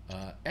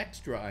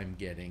 extra I'm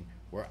getting,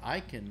 where I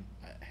can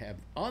have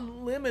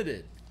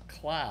unlimited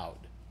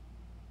cloud.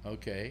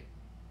 Okay.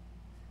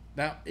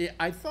 Now,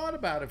 I thought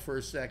about it for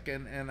a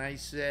second, and I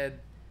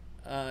said,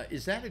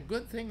 is that a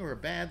good thing or a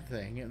bad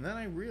thing? And then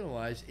I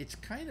realized it's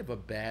kind of a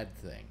bad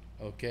thing,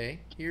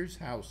 okay? Here's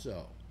how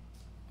so.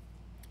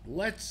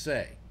 Let's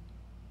say,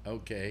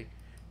 okay,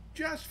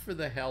 just for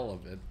the hell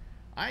of it,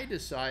 I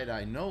decide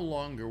I no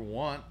longer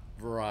want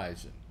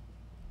Verizon.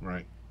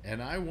 Right.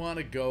 And I want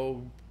to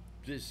go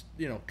just,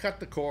 cut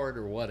the cord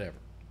or whatever.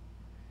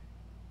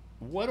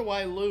 What do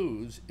I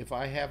lose if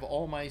I have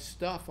all my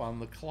stuff on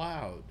the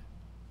cloud?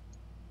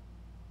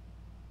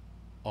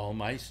 All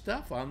my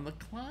stuff on the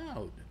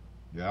cloud.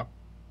 Yep.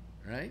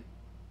 Right?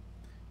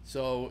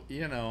 So,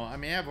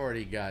 I've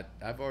already got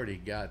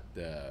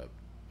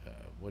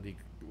what do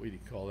you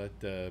call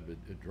it? A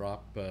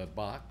drop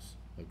box,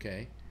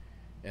 okay?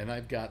 And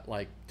I've got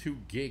like 2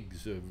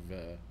 gigs of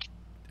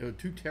 2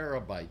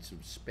 terabytes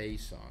of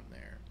space on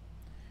there.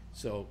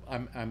 So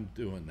I'm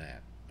doing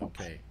that.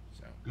 Okay.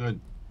 So good.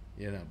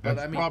 But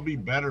that's probably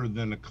better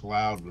than a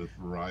cloud with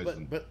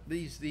Verizon. But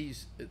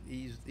these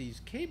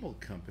cable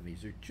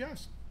companies are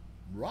just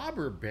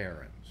robber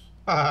barons.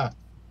 I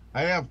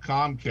have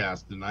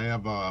Comcast, and I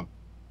have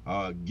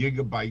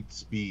gigabyte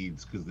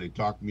speeds because they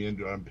talked me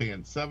into it. I'm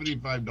paying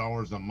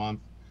 $75 a month.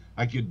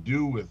 I could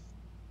do with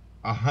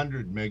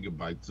 100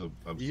 megabytes of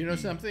You know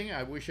speed. something?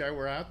 I wish I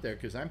were out there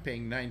because I'm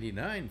paying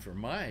 $99 for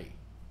my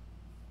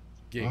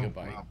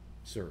gigabyte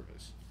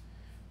service.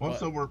 Well,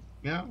 so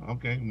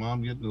okay. Well,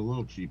 I'm getting a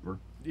little cheaper.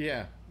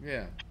 Yeah.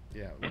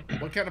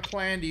 What kind of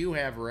plan do you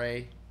have,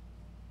 Ray?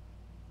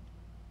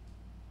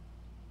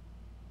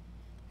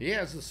 He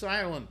has the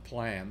silent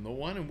plan, the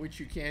one in which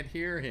you can't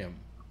hear him.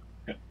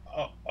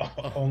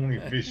 Only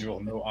visual,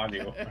 no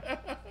audio.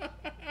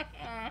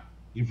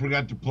 You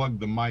forgot to plug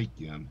the mic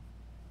in.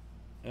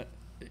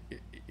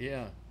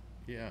 Yeah,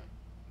 yeah.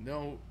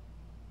 No,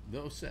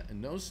 no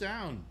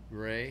sound,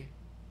 Ray.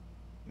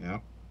 Yeah.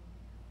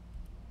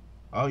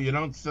 Oh, you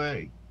don't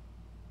say.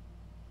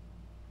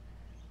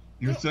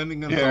 You're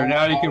sending us Here,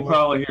 now you can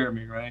probably hear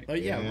me, right? Oh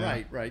yeah,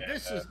 Yeah. right.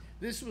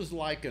 This was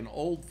like an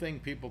old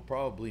thing people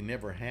probably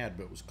never had,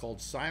 but it was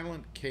called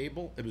silent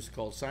cable. It was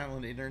called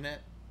silent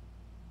internet,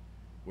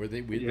 where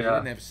they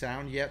didn't have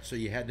sound yet, so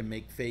you had to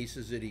make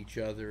faces at each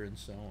other and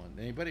so on.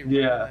 Anybody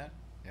remember that?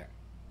 Yeah.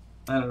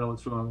 I don't know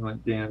what's wrong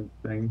with that damn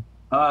thing.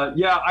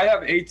 Yeah, I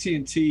have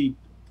AT&T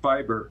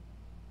fiber.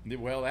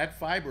 Well, that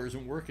fiber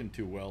isn't working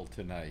too well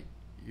tonight.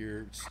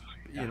 You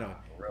know.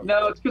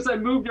 No, it's because I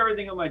moved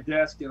everything on my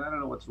desk, and I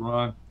don't know what's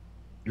wrong.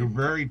 You're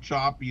very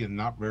choppy and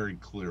not very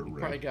clear, Ray.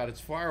 Probably got as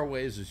far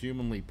away as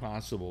humanly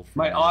possible. From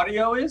My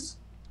audio is?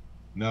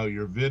 No,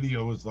 your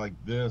video is like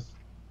this,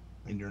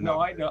 and you're No,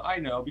 not. I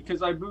know,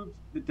 because I moved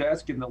the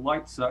desk and the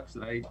light sucks,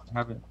 and I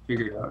haven't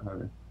figured out how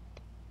to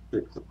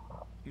fix it.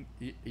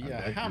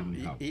 Yeah,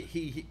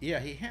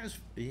 he has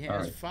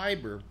right.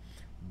 fiber,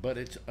 but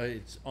it's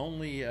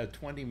only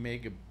 20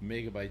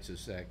 megabytes a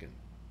second.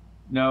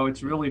 No,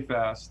 it's really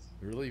fast.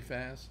 Really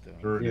fast.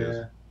 Sure it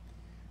is.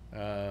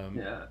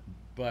 Yeah.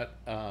 But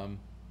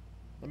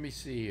let me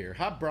see here.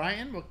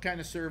 Brian, what kind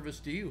of service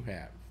do you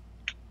have?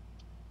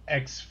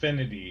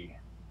 Xfinity.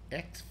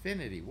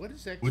 Xfinity. What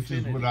is Xfinity? Which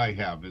is what I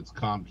have. It's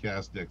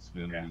Comcast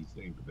Xfinity,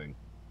 same thing.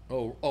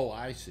 Oh,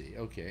 I see.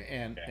 Okay,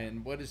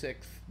 and what is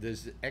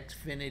does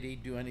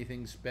Xfinity do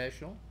anything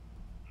special?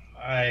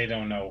 I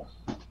don't know.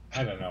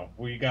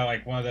 We got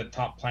like one of the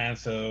top plans,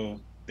 so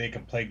they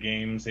can play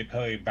games. They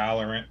play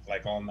Valorant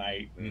like all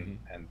night and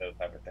those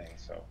type of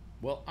things. So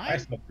well, I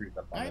still freeze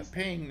up on I'm this.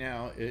 paying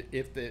now,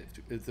 if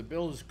the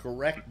bill is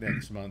correct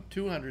next month,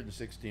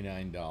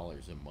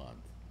 $269 a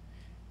month.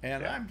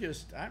 And I'm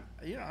just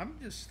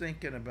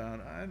thinking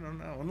about, I don't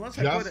know, unless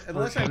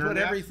I put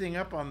everything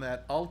up on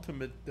that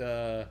ultimate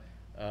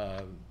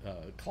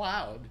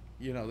cloud,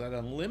 that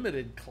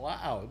unlimited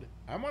cloud.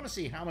 I want to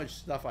see how much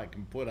stuff I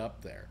can put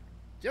up there,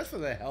 just for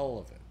the hell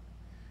of it.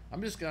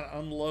 I'm just gonna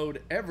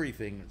unload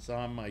everything that's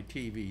on my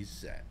TV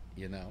set,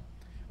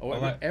 Oh,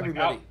 Well,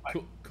 everybody,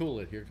 cool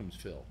it. Here comes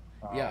Phil.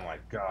 Oh Yeah. my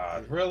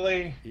God,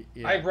 really?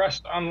 Yeah. I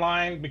rushed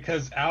online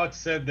because Alex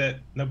said that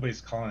nobody's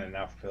calling and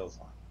now Phil's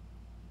on.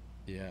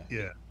 Yeah.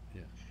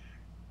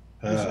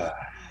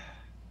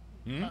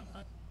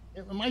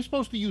 Am I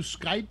supposed to use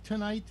Skype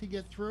tonight to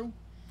get through?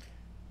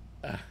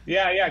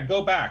 Yeah,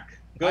 go back.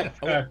 I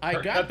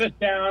got cut this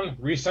down,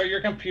 restart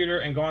your computer,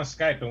 and go on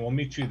Skype, and we'll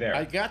meet you there.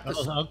 I got the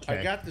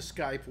okay.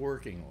 Skype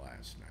working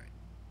last night.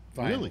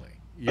 Finally. Really?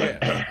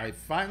 Yeah. I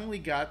finally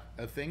got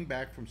a thing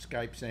back from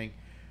Skype saying,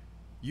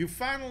 you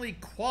finally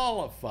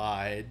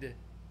qualified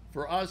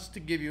for us to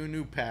give you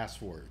new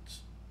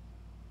passwords.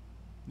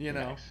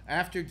 Nice.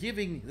 After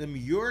giving them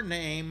your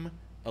name,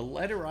 a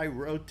letter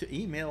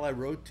email I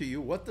wrote to you,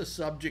 what the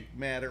subject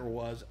matter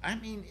was. I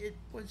mean, it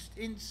was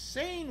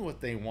insane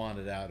what they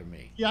wanted out of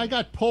me. Yeah, I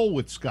got pulled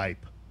with Skype.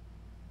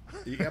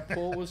 You got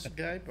pulled with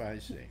Skype? I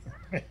see.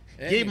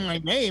 Gave my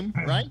name,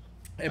 right?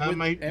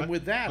 And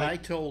with that, I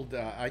told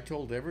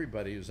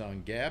everybody who's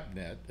on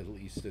GabNet, at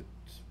least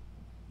it's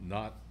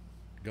not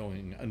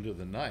going under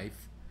the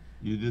knife.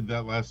 You did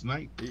that last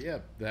night. Yeah,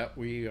 that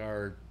we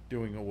are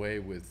doing away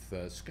with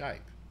Skype,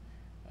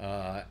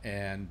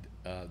 and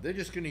they're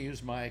just going to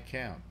use my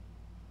account,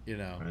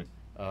 Right.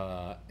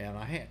 And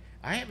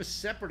I have a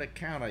separate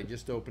account I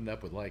just opened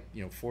up with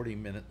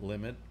 40-minute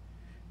limit,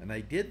 and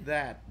I did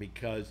that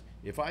because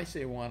if I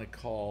say want to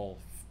call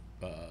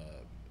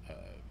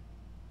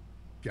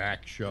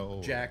Jack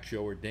Show.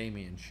 or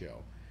Damien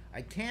Show,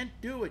 I can't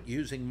do it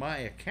using my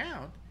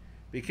account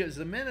because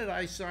the minute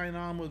I sign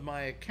on with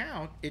my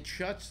account, it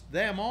shuts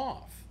them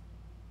off.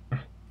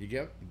 You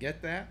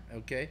get that?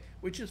 Okay,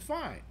 which is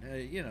fine.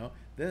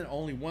 Then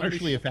only one.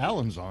 Especially if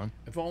Alan's on.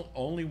 If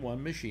only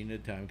one machine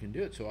at a time can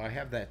do it. So I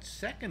have that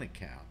second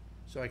account,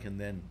 so I can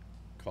then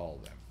call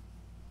them.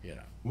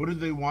 What do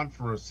they want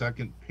for a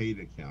second paid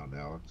account,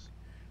 Alex?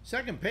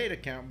 Second paid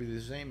account would be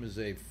the same as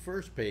a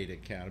first paid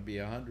account. It'd be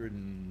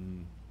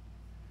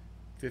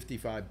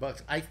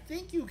 $155. I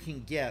think you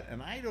can get,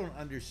 and I don't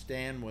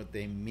understand what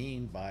they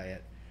mean by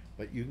it,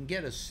 but you can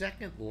get a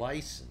second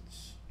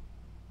license.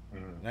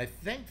 And I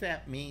think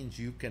that means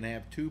you can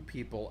have two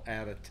people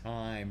at a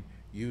time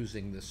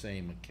using the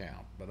same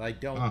account, but I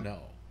don't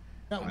know.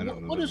 Now, I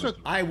don't know what that is much.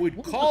 I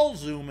would call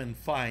Zoom and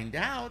find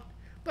out,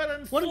 but What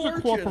unfortunately, does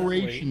a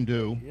corporation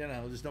do?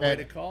 There's no way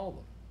to call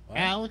them. What?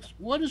 Alex,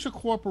 what does a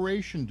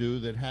corporation do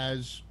that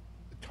has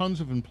tons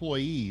of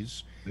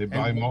employees? They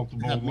buy and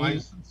multiple have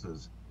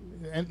licenses.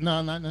 And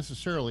no, not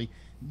necessarily.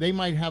 They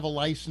might have a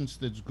license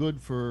that's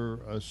good for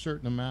a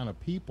certain amount of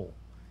people.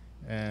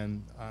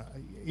 And,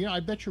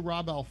 I bet you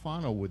Rob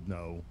Alfano would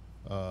know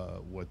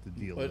what the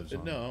deal is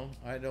on No,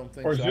 I don't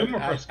think For so. Zoom or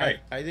for Skype?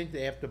 I think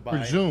they have to buy.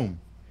 For Zoom.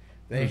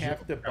 They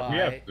have to Yeah, we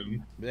have buy.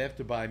 Zoom. They have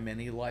to buy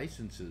many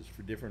licenses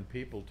for different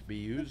people to be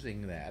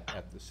using that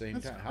at the same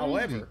That's time.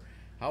 crazy.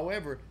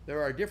 However,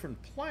 there are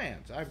different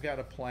plans. I've got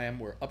a plan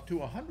where up to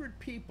 100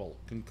 people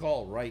can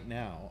call right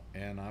now,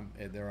 and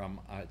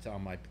it's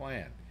on my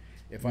plan.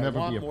 If I Never be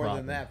want a more than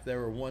problem. that, there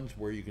are ones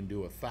where you can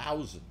do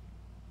 1,000.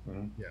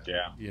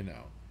 Yeah. You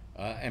know,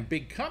 and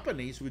big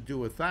companies would do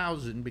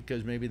 1,000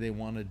 because maybe they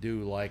want to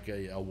do like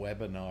a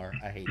webinar.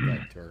 I hate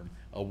that term.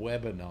 A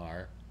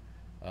webinar.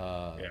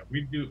 Yeah,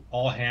 we do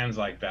all hands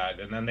like that,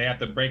 and then they have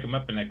to break them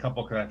up in a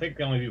couple because I think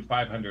they only do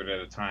 500 at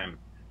a time.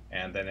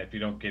 And then if you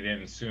don't get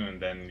in soon,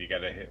 then you got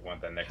to hit one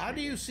the next. How do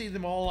meeting. you see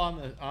them all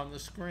on the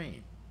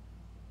screen?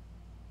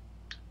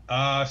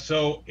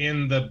 So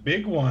in the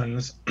big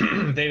ones,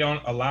 they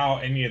don't allow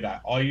any of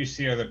that. All you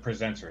see are the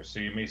presenters. So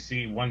you may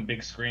see one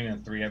big screen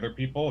and 3 other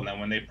people, and then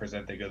when they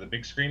present, they go to the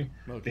big screen.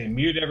 Okay. They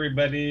mute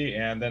everybody,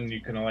 and then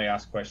you can only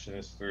ask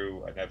questions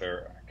through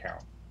another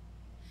account.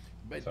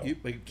 But So-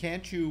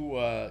 can't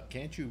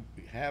you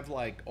have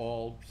like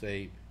all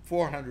say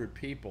 400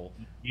 people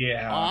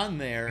Yeah. on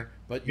there?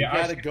 But you Yeah, I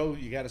got to see. go.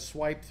 You got to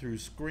swipe through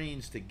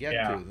screens to get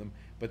Yeah. to them.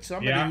 But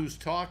somebody Yeah. who's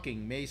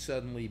talking may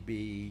suddenly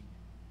be.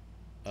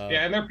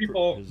 Yeah, and there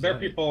are presenting.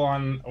 people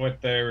on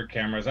with their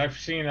cameras. I've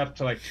seen up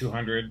to like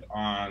 200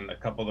 on a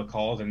couple of the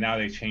calls, and now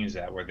they changed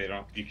that where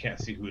you can't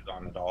see who's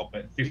on at all.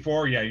 But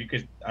before, yeah,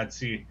 I'd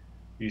see,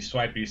 you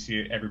swipe, you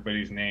see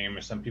everybody's name,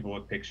 or some people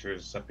with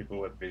pictures, some people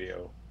with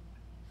video.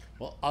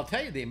 Well, I'll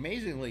tell you, the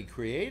amazingly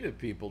creative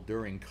people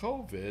during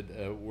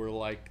COVID were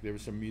like there were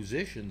some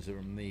musicians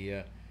from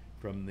the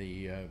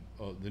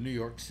New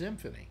York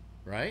Symphony,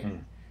 right?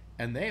 Mm.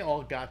 And they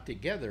all got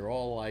together,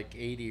 all like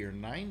 80 or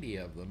 90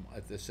 of them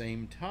at the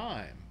same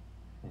time,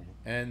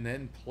 and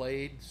then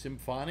played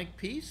symphonic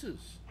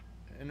pieces.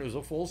 And it was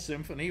a full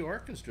symphony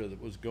orchestra that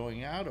was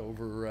going out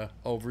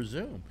over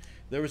Zoom.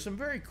 There were some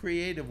very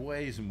creative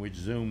ways in which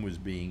Zoom was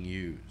being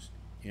used,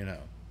 you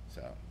know.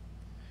 So,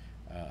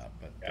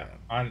 Yeah.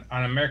 On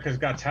America's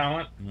Got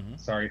Talent, Mhm.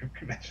 sorry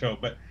that show,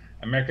 but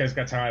America's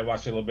Got Talent, I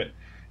watched it a little bit.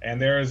 And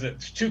there's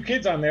 2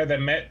 kids on there that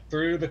met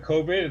through the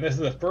COVID, and this is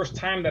the first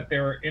time that they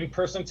were in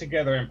person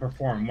together and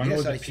performed. One Yes,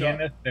 was I a saw-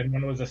 pianist, and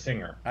one was a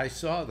singer. I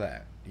saw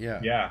that. Yeah.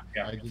 Yeah.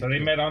 I did So they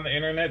too. met on the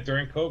internet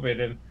during COVID,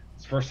 and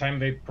it's the first time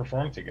they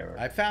performed together.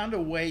 I found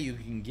a way you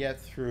can get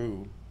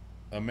through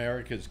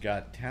America's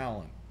Got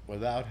Talent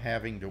without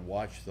having to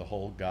watch the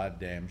whole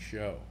goddamn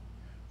show.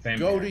 Same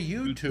Go here.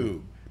 to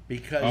YouTube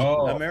because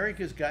Oh.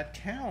 America's Got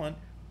Talent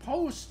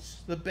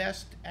posts the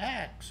best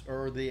acts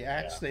or the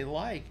acts they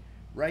like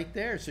right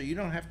there, so you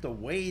don't have to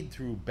wade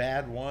through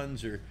bad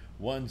ones or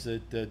ones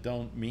that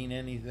don't mean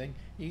anything.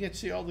 You get to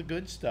see all the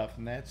good stuff,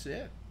 and that's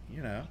it.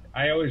 You know.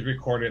 I always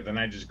record it, then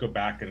I just go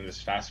back and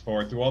just fast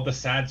forward through all the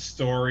sad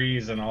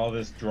stories and all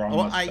this drama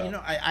Well,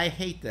 stuff. I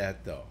hate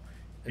that though.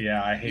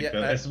 Yeah, I hate Yeah,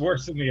 that. It's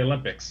worse than the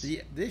Olympics.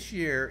 This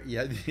year,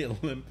 the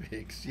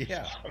Olympics,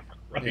 yeah.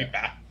 Really Yeah.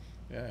 bad.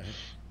 Yeah.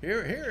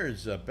 Here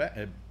is a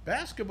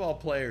basketball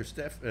player,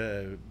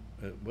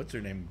 what's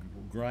her name?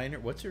 Griner.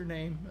 What's her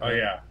name? Oh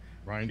yeah,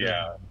 Grinder.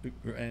 yeah.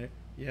 Griner.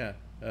 Yeah.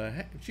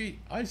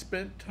 I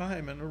spent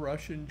time in a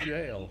Russian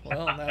jail.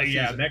 Well, now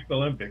Yeah, she's, next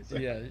Olympics.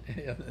 yeah,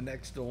 the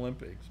next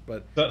Olympics.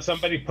 But So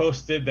somebody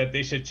posted that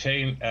they should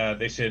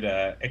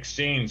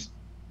exchange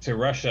to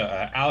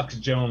Russia Alex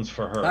Jones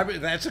for her. I mean,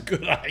 that's a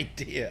good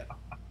idea.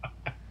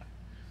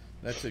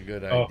 That's a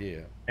good Oh.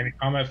 idea. Any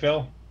comment,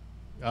 Phil?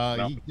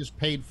 No. He just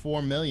paid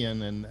 $4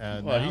 million, and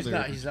Well,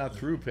 now he's not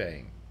through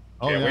paying.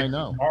 Oh Yeah, yeah, wait I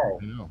know. tomorrow.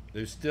 I know.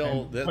 There's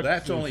still And what-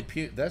 that's only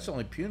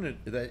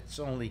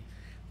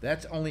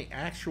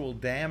actual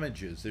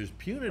damages. There's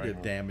punitive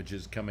Right.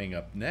 damages coming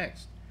up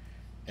next.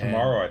 And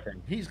Tomorrow, I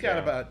think. He's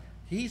got Yeah.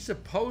 he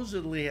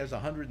supposedly has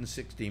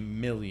 $160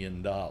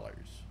 million.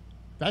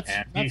 That's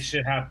And he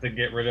should have to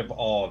get rid of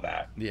all of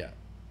that. Yeah.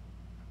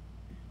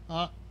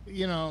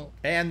 you know.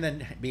 And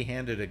then be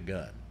handed a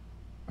gun.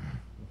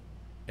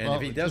 And Well,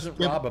 if he just doesn't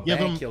give- rob a give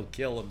bank, him- he'll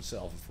kill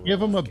himself. For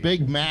Give all him a he can.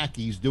 Big Mac.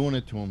 He's doing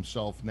it to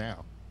himself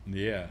now.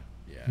 Yeah,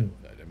 yeah.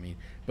 I mean,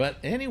 but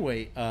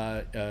anyway,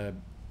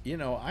 you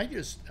know, I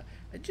just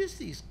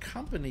these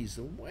companies,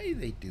 the way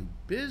they do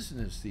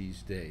business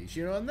these days,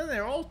 you know, and then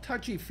they're all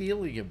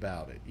touchy-feely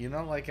about it. You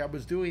know, like I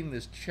was doing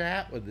this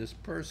chat with this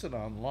person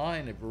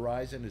online at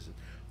Verizon and said,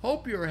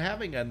 "Hope you're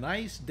having a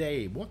nice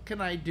day. What can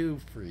I do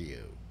for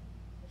you?"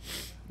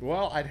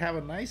 Well, I'd have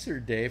a nicer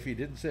day if you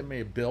didn't send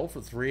me a bill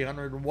for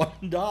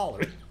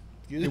 $301.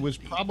 It was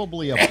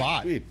probably a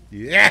bot.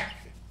 Yeah.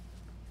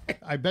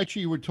 I bet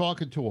you were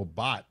talking to a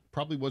bot.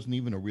 Probably wasn't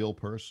even a real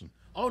person.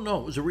 Oh, no,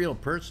 it was a real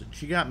person.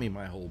 She got me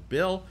my whole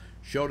bill,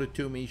 showed it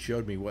to me,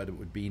 showed me what it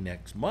would be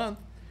next month,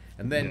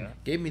 and then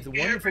gave me the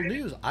wonderful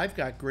news. I've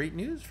got great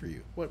news for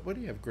you. What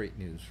do you have great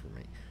news for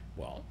me?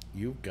 Well,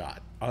 you've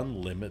got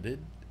unlimited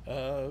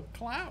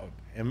cloud,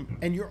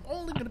 and you're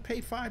only going to pay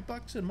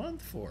 $5 a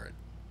month for it.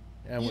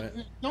 And Yeah,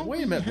 went, don't wait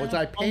we a minute, was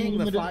have I paying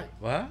the unlimited-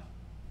 What?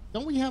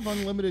 Don't we have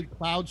unlimited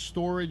cloud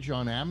storage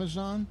on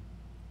Amazon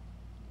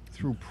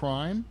through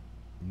Prime?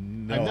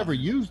 No, I've never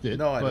used it.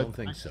 No, I but don't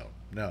think so.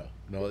 no,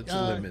 it's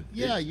limited.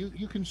 Yeah,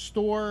 you can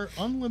store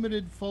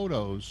unlimited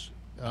photos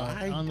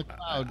on the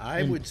cloud.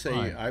 I would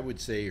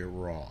say you're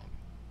wrong.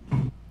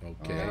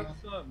 Okay.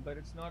 Some, but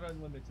it's not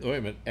unlimited. Wait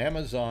a minute.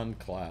 Amazon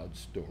Cloud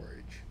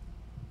Storage.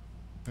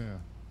 Yeah.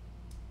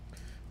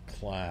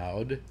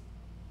 Cloud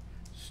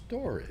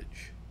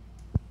storage.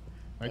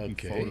 Might be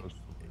Okay. photos.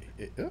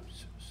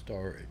 Oops.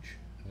 Storage.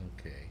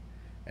 Okay.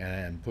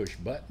 And push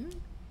button.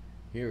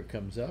 Here it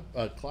comes up.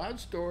 Cloud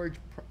storage,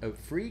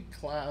 free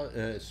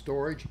cloud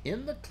storage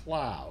in the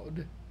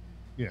cloud.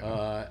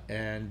 Yeah.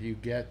 And you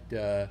get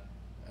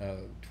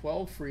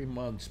 12 free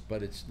months,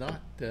 but it's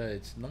not.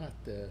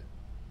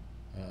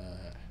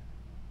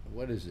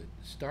 What is it?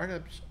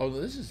 Startups. Oh,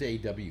 this is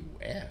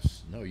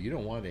AWS. No, you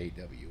don't want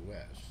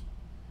AWS.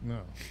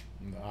 No.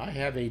 I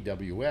have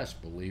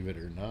AWS, believe it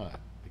or not,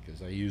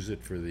 because I use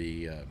it for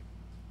the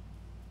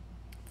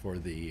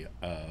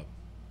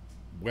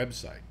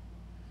website.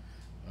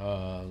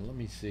 Let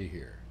me see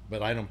here,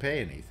 but I don't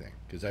pay anything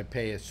because I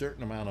pay a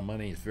certain amount of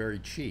money. It's very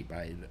cheap.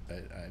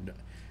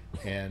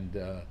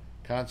 And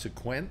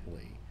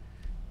consequently,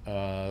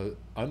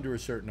 under a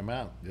certain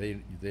amount,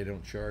 they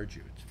don't charge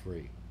you. It's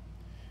free.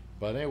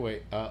 But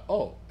anyway,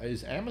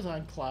 is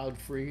Amazon Cloud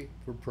free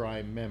for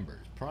Prime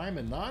members? Prime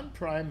and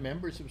non-Prime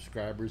member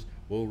subscribers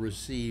will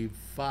receive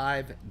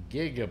 5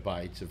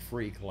 gigabytes of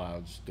free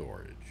cloud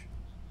storage.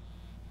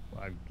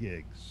 5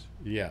 gigs.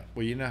 Yeah.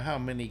 Well, you know how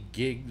many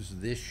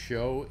gigs this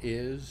show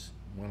is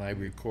when I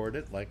record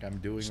it, like I'm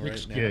doing 6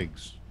 right now?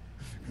 gigs.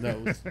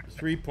 No, it's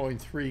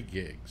 3.3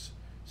 gigs.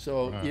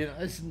 So,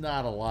 it's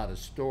not a lot of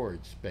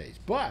storage space.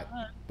 But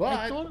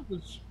I thought it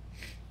was.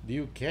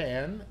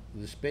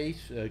 the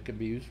space can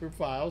be used for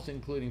files,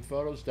 including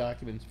photos,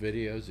 documents,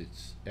 videos,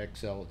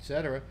 Excel,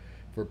 etc.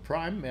 For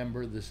Prime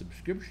member, the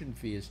subscription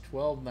fee is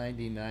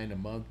 $12.99 a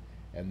month,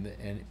 and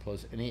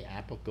plus any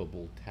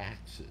applicable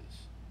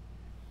taxes.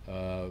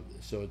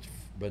 So it's,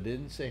 but it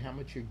didn't say how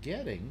much you're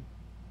getting.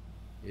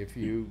 If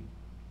you,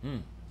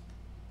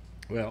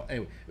 well,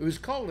 anyway, it was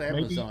called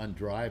Amazon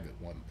Drive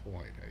at one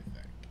point, I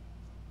think.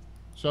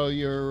 So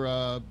your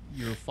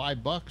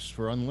 $5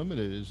 for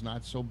unlimited is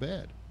not so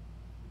bad.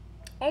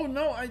 Oh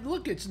no!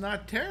 Look, it's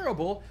not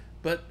terrible,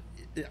 but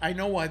I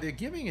know why they're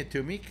giving it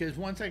to me, because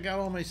once I got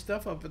all my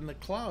stuff up in the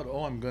cloud,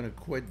 I'm going to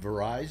quit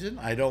Verizon?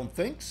 I don't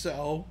think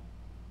so.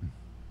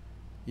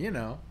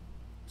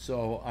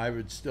 So I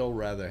would still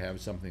rather have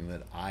something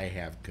that I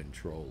have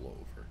control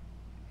over,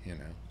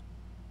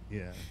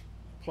 Yeah.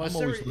 Plus,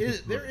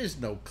 there is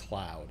no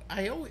cloud.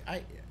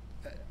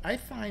 I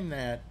find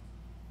that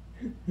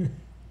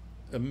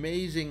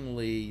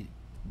amazingly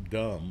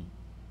dumb,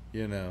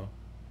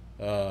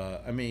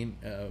 I mean,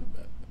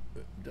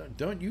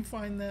 don't you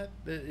find that,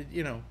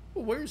 well,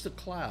 where's the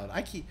cloud?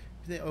 I keep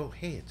saying, oh,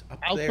 hey, it's up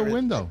out there. the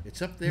window.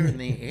 It's up there in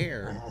the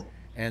air,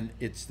 and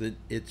it's the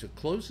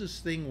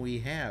closest thing we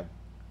have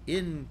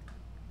in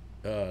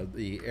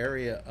the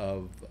area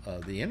of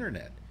the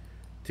internet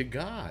to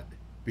God,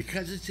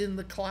 because it's in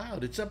the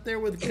cloud. It's up there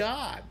with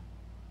God.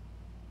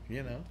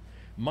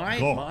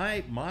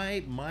 My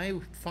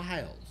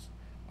files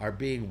are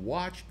being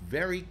watched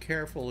very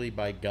carefully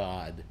by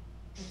God.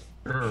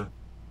 Sure.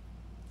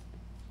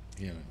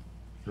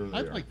 Sure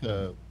I'd like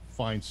to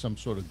find some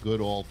sort of good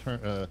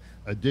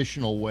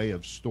additional way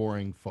of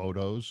storing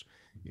photos.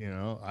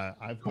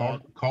 I've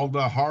called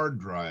a hard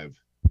drive.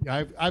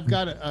 I've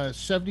got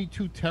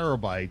 72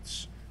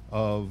 terabytes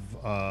of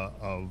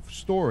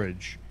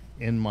storage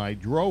in my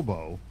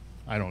Drobo.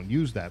 I don't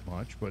use that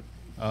much, but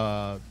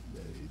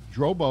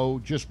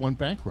Drobo just went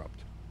bankrupt.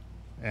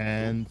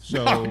 And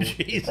so, oh,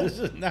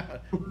 Jesus, no.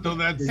 So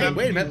that's Hey,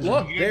 wait a minute!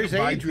 Look, there's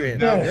Adrian.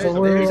 Yeah,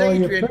 There's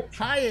Adrian.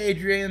 Hi,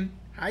 Adrian.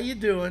 How you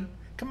doing?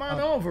 Come on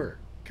over.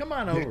 Come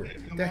on over.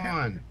 Come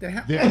on. The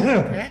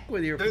heck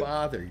with your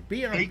father.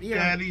 Take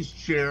Daddy's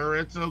chair.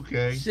 It's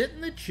okay. Sit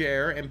in the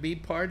chair and be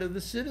part of the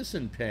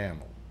citizen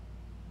panel.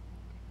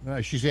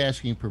 she's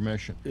asking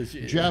permission.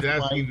 Jeff,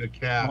 asking the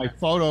cat. my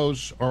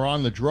photos are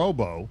on the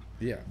Drobo.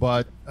 Yeah.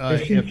 But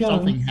Yes, you if can.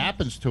 something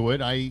happens to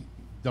it, I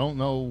don't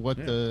know what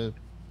whether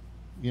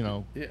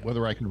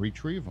I can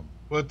retrieve them.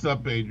 What's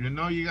up, Adrian?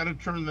 No, you got to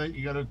turn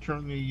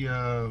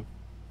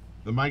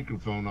the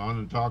microphone on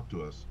and talk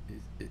to us.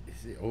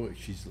 Oh,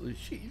 she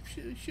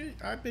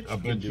I bet she I can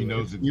bet do she it.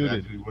 knows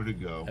exactly where to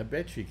go. I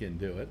bet she can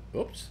do it.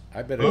 Oops,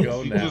 I better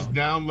go She now. just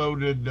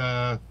downloaded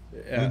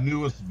the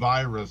newest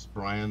virus,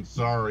 Brian.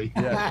 Sorry.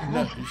 Yeah,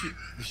 no,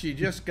 she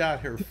just got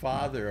her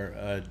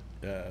father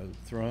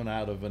thrown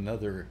out of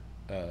another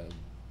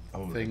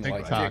thing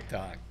like TikTok.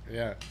 TikTok.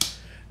 Yeah.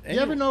 You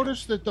ever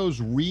notice that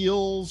those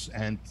reels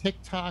and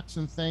TikToks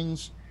and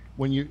things,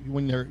 when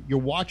you're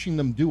watching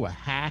them do a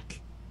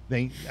hack,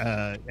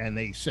 and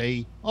they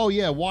say, "Oh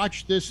yeah,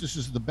 watch this. This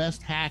is the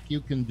best hack you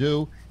can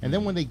do." And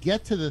then when they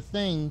get to the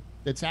thing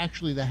that's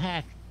actually the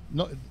hack,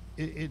 no,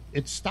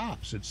 it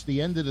stops. It's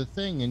the end of the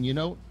thing, and you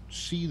don't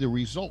see the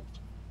result.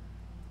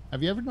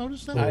 Have you ever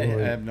noticed that? I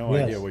have no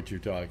Yes. idea what you're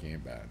talking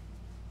about.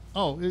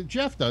 Oh,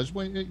 Jeff does.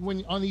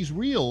 When on these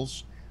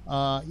reels,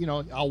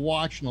 I'll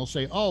watch and they'll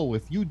say, "Oh,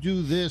 if you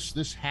do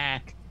this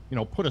hack,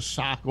 put a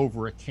sock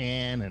over a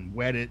can and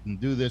wet it and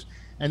do this,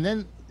 and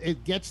then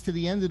it gets to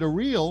the end of the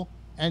reel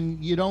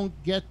and you don't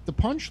get the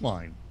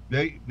punchline.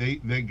 They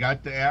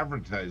got to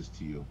advertise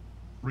to you,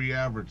 free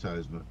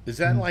advertisement. Is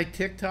that like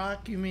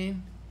TikTok? You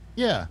mean?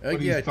 Yeah.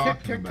 Yeah.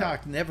 talking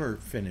TikTok about. never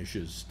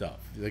finishes stuff.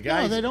 The No,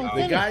 guys, they don't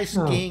the guy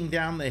finish. skiing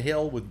down the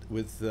hill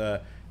with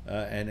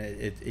and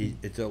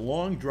it's a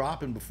long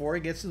drop, and before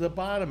it gets to the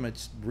bottom,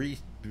 it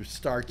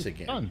restarts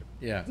again. Done.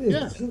 Yeah.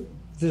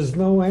 There's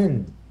no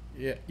end.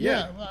 Yeah.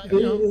 Yeah.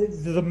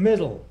 The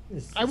middle.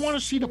 I want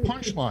to see the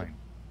punchline.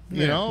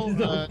 Yeah. No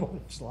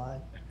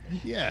punchline.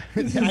 Yeah.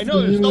 I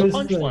know there's no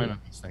punchline on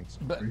these things.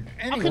 But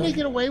How can they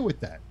get away with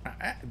that?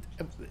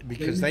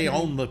 because they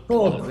own the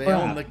Oh, they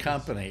crap. own the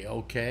company.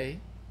 Okay.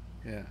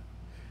 Yeah.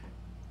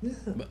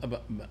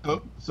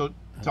 So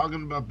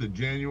talking about the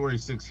January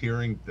 6th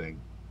hearing thing,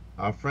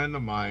 a friend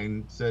of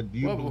mine said, "Do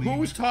you Well, believe?"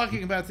 who's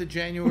talking about the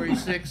January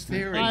 6th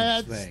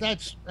hearing thing?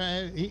 That's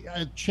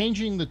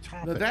changing the No,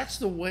 topic. that's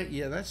the way.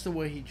 Yeah, that's the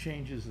way he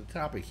changes the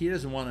topic. He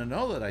doesn't want to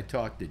know that I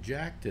talked to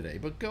Jack today.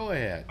 But go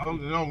ahead. Oh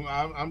no,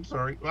 I'm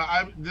sorry. Well,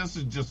 this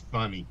is just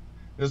funny.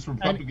 This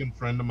Republican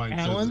friend of mine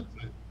Alan? says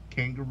it's a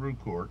kangaroo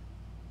court.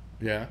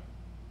 Yeah.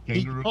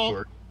 Kangaroo called-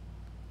 court.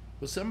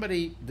 Will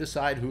somebody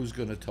decide who's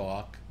going to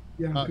talk?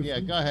 Yeah,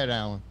 go ahead,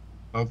 Alan.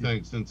 Oh,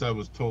 thanks. Since I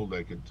was told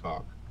I could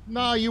talk.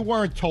 No, you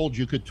weren't told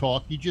you could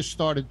talk. You just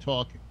started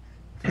talking.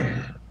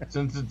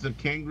 Since it's a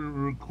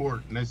kangaroo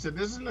court, and I said,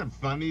 isn't it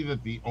funny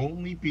that the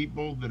only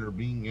people that are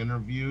being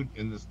interviewed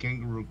in this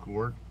kangaroo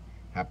court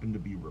happen to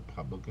be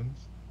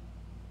Republicans?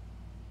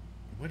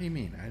 What do you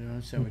mean? I don't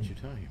understand what you're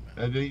talking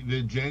about.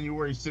 The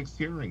January 6th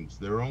hearings,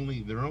 they're only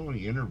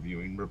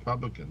interviewing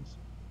Republicans.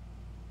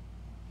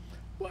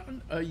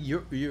 Well,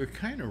 you're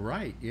kind of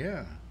right.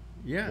 Yeah.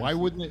 Yeah. Why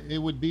wouldn't it? It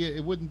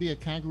wouldn't be a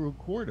kangaroo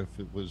court if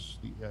it was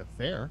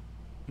fair.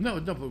 No.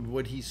 But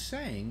what he's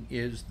saying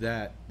is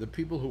that the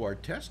people who are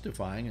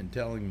testifying and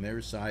telling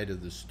their side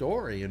of the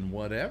story and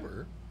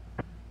whatever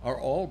are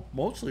all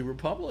mostly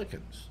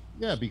Republicans.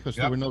 Yeah, because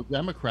there were no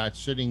Democrats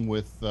sitting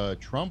with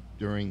Trump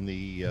during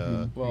the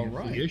Well,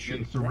 right. the issue.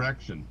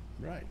 Insurrection.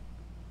 Right.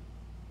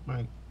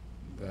 Right.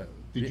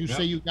 Did you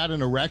say you got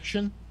an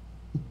erection?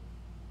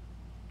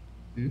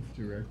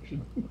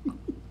 Direction.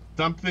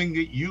 Something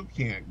that you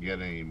can't get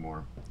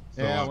anymore.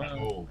 So Yeah, I'm well,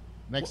 told.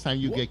 Next time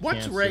you get What's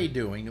cancer. Ray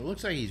doing? It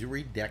looks like he's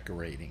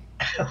redecorating.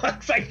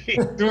 Looks like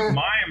he's doing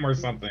mime or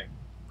something.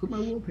 Put my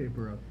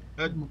wallpaper up.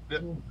 That-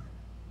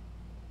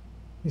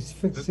 He's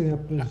fixing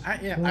up his. I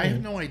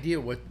have no idea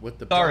what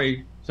the.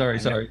 Sorry.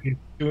 He's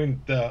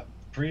doing the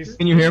priest.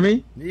 Can you hear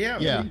me?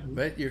 Yeah.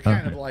 But you're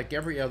kind of like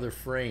every other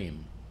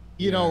frame.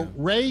 You know,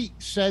 Ray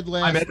said I'm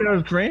last. at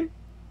the frame.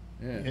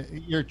 Yeah.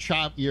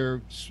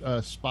 You're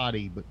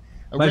spotty, but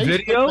My Ray said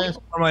video last-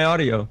 or my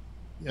audio?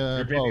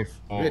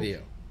 both. Oh.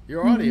 Video.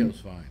 Your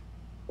audio's fine.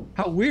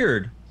 How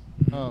weird.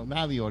 Oh,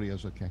 now the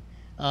audio's okay.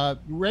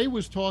 Ray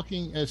was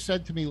talking,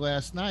 said to me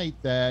last night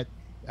that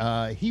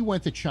he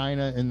went to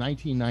China in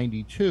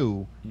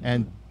 1992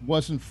 and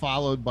wasn't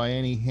followed by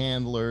any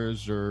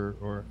handlers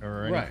or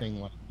anything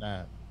like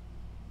that.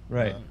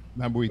 Right.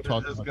 Remember we What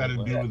talked has this about got to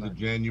that do last with the night.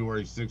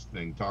 January 6th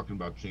thing, talking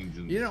about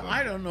changing the You know, I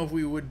subject? don't know if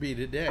we would be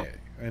today.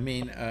 I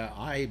mean,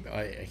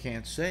 I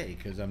can't say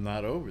because I'm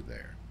not over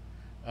there.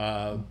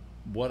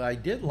 What I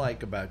did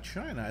like about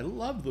China, I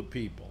love the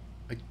people.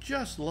 I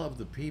just love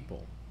the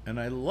people, and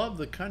I love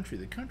the country.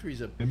 The country's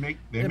They make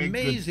good food,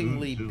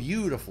 amazingly too.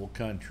 beautiful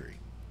country,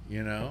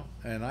 you know.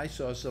 And I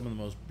saw some of the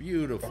most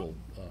beautiful,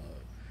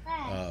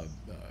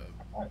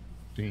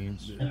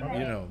 Scenes. you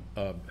know.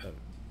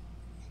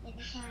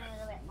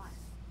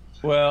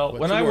 Well, What's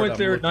when the I word went I'm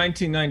there in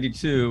looking-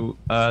 1992,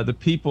 the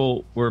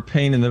people were a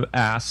pain in the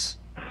ass,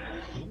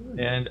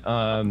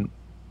 and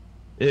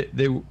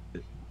it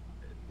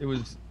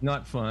was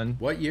not fun.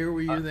 What year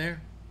were you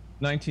there?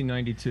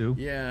 1992.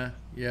 Yeah,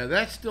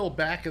 that's still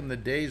back in the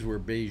days where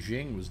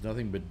Beijing was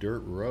nothing but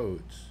dirt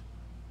roads.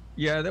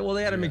 Yeah, they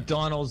had a Yeah.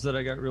 McDonald's that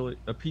I got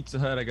a Pizza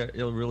Hut I got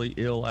really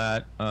ill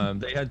at.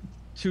 They had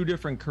two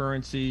different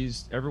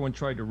currencies. Everyone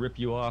tried to rip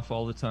you off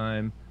all the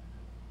time.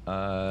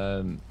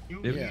 You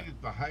it- eat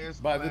at the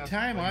highest By the class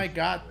time I place.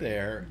 got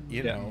there,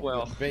 you Yeah, know,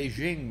 well,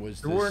 Beijing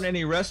was. There weren't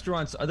any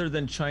restaurants other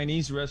than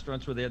Chinese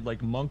restaurants where they had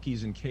like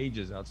monkeys in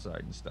cages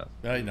outside and stuff.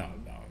 No.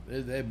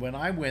 When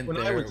I went When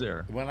I there, was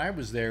there. when I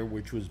was there,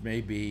 which was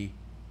maybe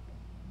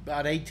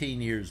about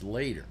 18 years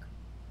later,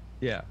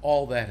 Yeah.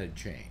 all that had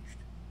changed.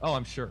 Oh,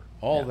 I'm sure.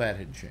 All Yeah. that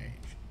had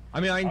changed. I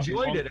mean, I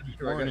enjoyed it. You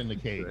after I weren't got in the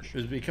used to cage. it. It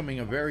was becoming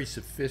a very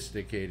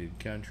sophisticated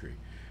country.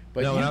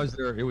 But No, when you- I was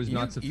there, it was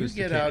not You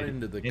sophisticated. get out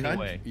into the country.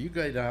 anyway. You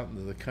get out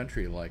into the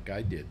country like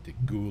I did to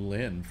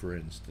Guilin, for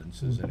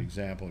instance, as an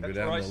example. And That's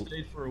go where I down the,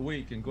 stayed for a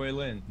week in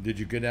Guilin. did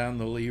you go down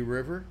the Lee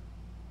River?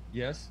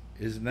 Yes.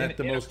 Isn't that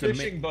the in most a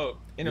fishing boat?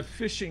 In a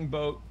fishing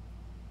boat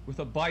with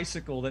a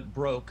bicycle that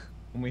broke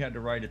and we had to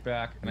ride it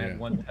back, and I Yeah. had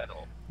one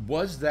pedal.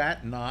 Was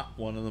that not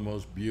one of the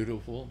most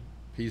beautiful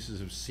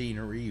pieces of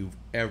scenery you've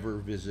ever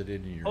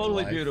visited in your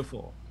Totally life?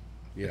 beautiful.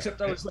 Yeah.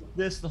 Except I was like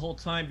this the whole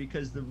time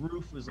because the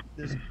roof was like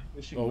this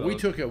fishing Well, boat.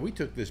 we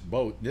took this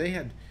boat. They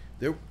had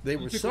There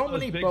were so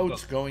many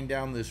boats going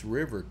down this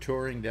river,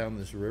 touring down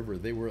this river.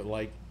 They were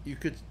like you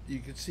could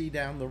see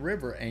down the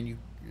river, and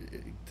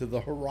to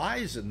the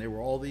horizon there were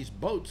all these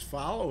boats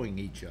following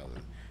each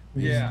other.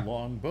 These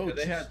long boats.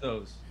 Yeah, they had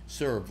those.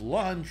 Serve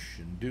lunch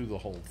and do the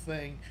whole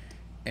thing,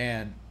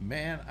 and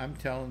man, I'm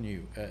telling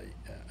you,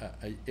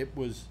 it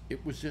was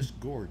just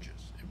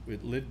gorgeous.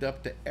 It lived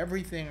up to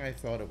everything I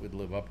thought it would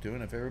live up to.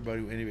 And if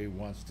anybody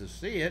wants to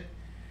see it,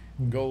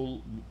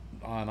 go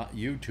on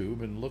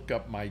YouTube and look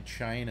up my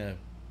China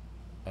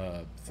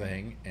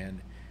thing,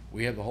 and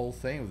we have the whole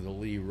thing of the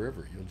Lee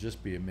River. You'll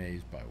just be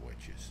amazed by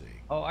what you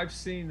see. Oh, I've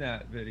seen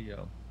that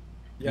video.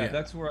 Yeah, Yeah.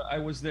 that's where I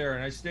was there,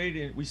 and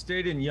we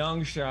stayed in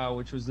Yangsha,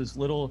 which was this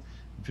little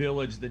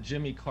village that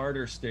Jimmy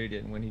Carter stayed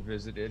in when he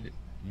visited.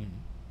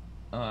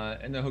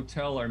 And the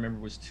hotel, I remember,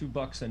 was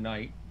 $2 a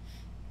night.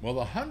 Well,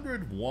 the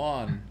 100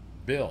 won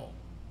bill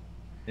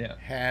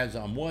has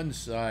on one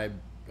side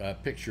a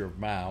picture of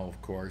Mao,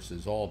 of course,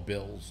 as all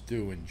bills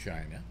do in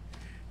China,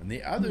 and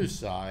the other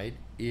side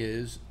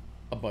is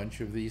a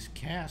bunch of these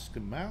casks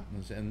of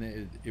mountains, and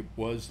it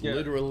was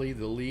literally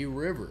the Lee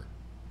River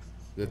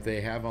that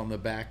they have on the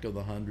back of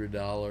the $100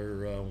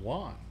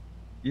 yuan.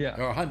 Yeah.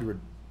 Or 100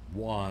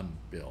 yuan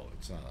bill.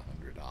 It's not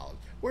 $100.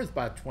 Worth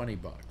about $20.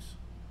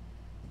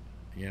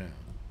 You know.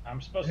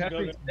 I'm supposed to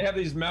go. They have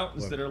these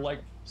mountains that are like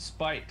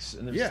spikes,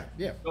 and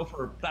they go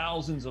for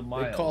thousands of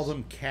miles. They call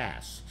them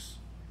casks.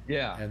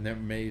 Yeah. And they're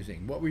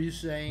amazing. What were you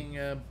saying,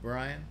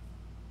 Brian?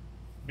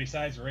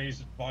 Besides,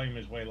 Ray's volume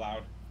is way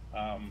loud.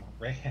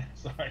 Ray,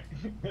 sorry.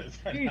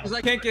 Because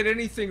I can't get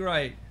anything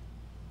right.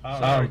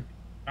 Sorry.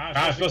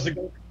 I'm supposed to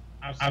go.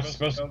 I'm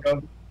supposed to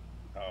go.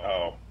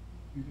 Oh.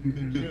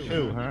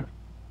 Two, huh?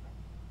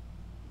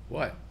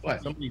 What?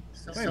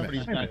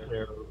 Somebody's back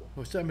there.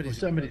 Oh,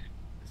 somebody's.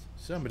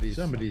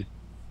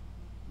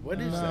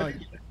 What is that?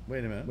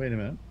 Wait a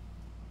minute.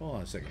 Hold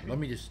on a second. Let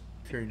me just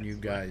turn you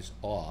guys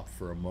off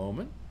for a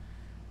moment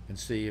and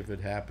see if it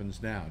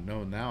happens now.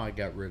 No, now I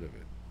got rid of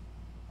it.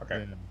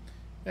 Okay.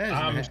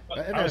 I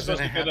was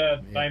supposed to go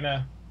to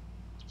China.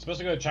 Supposed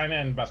to go to China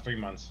in about 3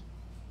 months.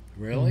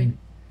 Really?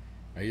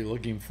 Are you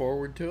looking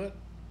forward to it?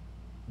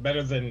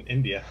 Better than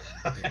India.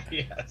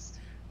 Yes.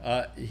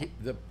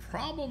 The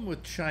problem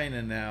with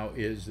China now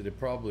is that it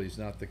probably is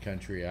not the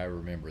country I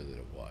remember that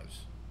it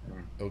was.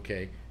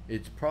 Okay,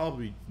 it's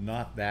probably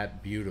not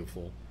that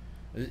beautiful.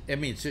 I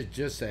mean, it's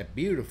just that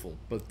beautiful,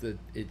 but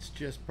it's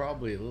just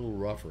probably a little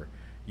rougher.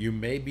 You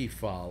may be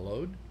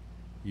followed.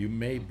 You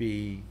may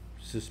be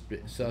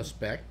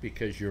suspect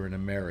because you're an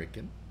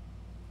American.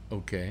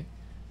 Okay,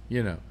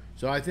 you know.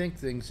 So I think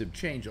things have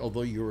changed.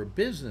 Although you're a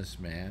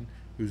businessman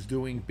who's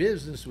doing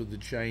business with the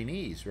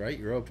Chinese, right?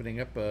 You're opening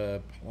up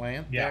a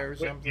plant there or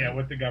something.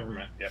 With the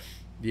government. Yep.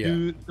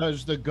 Yeah.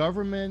 Does the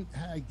government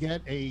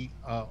get a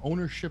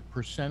ownership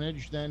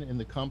percentage then in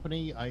the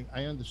company?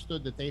 I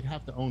understood that they'd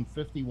have to own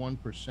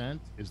 51%.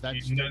 Is that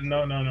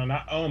no,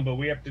 not own, but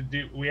we have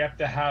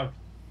to have.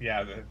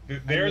 Yeah,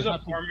 there's a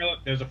formula.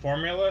 There's a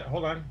formula.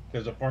 Hold on.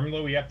 There's a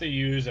formula we have to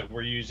use that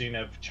we're using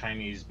of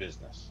Chinese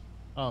business.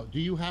 Oh, do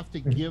you have to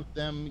give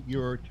them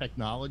your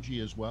technology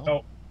as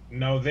well?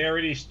 No, they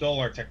already stole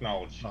our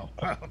technology. Oh,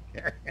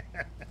 okay.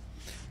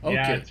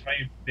 Yeah, it's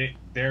funny.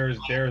 There's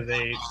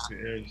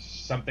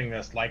something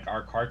that's like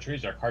our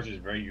cartridge. Our cartridge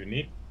is very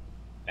unique,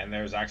 and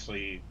there's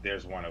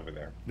one over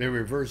there. They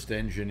reversed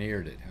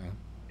engineered it, huh?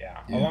 Yeah,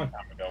 a long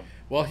time ago.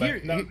 Well,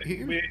 here's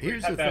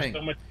the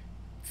thing.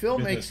 Phil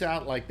makes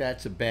out like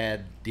that's a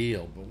bad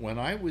deal, but when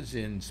I was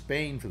in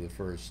Spain for the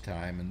first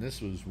time, and this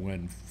was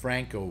when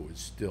Franco was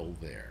still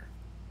there,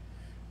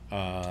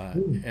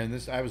 and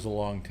I was a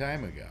long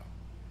time ago.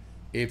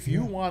 If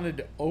you wanted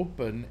to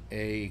open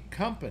a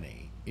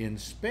company in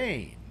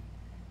Spain,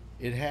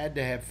 it had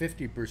to have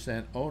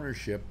 50%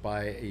 ownership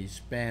by a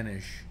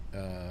Spanish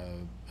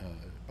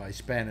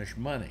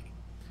money,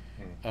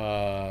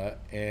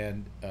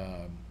 and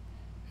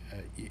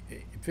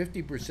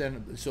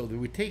 50%. So they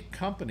would take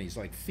companies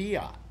like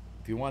Fiat.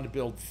 If you wanted to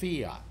build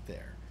Fiat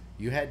there,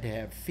 you had to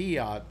have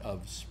Fiat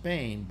of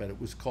Spain, but it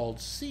was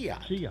called Seat.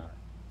 Yeah,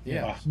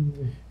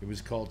 it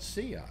was called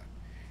Seat.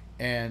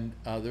 And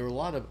there were a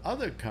lot of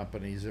other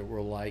companies that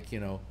were like, you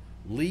know,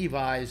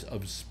 Levi's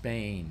of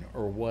Spain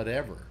or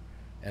whatever.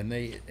 And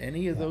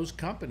any of those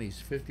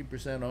companies,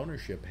 50%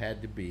 ownership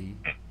had to be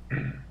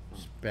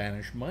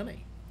Spanish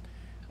money.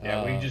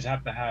 Yeah, we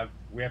have to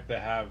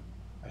have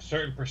a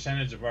certain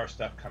percentage of our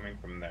stuff coming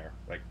from there,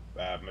 like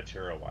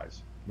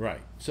material-wise.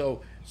 Right.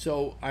 So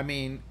I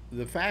mean,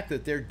 the fact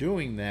that they're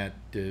doing that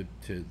to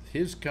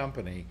his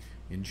company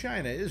in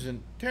China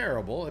isn't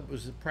terrible. It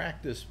was a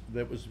practice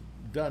that was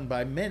done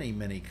by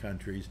many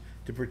countries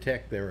to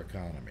protect their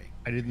economy.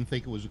 I didn't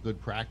think it was a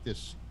good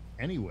practice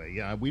anyway.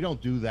 Yeah, we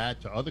don't do that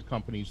to other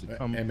companies that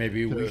come and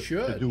maybe we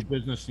should to do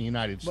business in the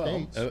United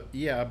States.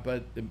 Yeah,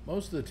 but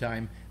most of the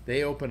time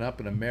they open up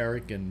an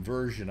American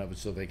version of it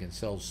so they can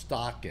sell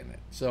stock in it.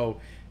 So,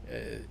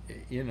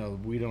 you know,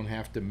 we don't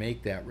have to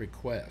make that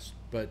request.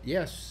 But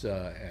yes,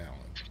 Alan.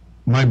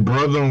 My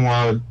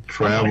brother-in-law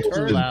traveled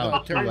Too to.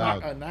 loud, too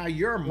loud. Now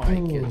your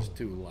mic is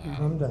too loud.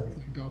 I'm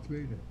done. Darth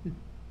Vader.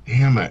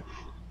 Damn it!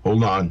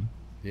 Hold on.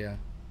 Yeah.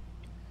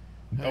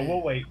 Oh,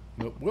 we'll wait.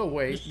 We'll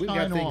wait. Just We got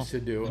sign things off. to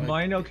do. Is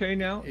mine okay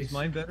now? Is it's-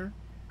 mine better?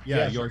 Yeah,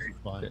 Yes. yours is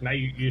fine. Now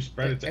you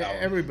spread it to Alan.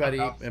 Everybody,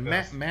 That's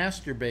best.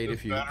 masturbate That's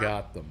if you better.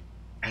 got them.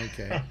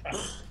 Okay.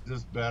 Is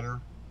this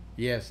better?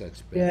 Yes,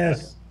 that's better.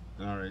 Yes.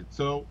 All right.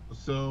 So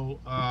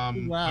my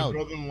loud.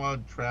 brother-in-law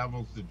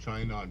travels to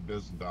China on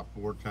business about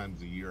 4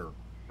 times a year,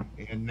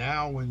 and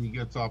now when he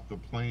gets off the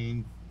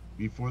plane,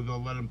 before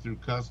they'll let him through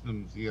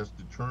customs, he has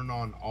to turn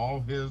on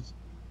all his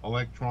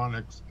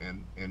electronics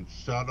and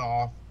shut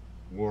off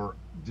or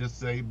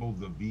disable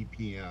the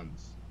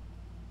VPNs,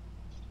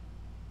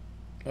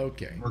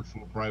 Okay.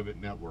 virtual private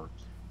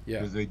networks, Yeah.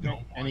 because they don't.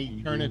 And want he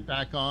you turn to- it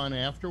back on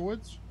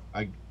afterwards?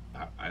 I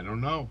don't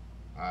know.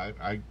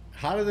 I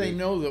How do they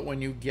know that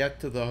when you get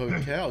to the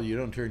hotel, you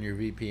don't turn your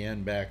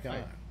VPN back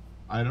on?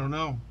 I don't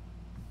know.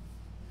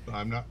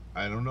 I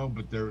don't know,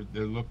 but they're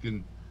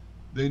looking.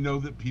 They know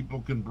that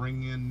people can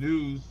bring in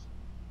news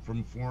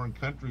from foreign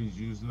countries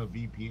using a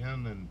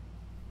VPN, and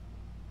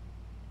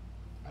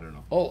I don't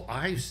know. Oh,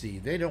 I see.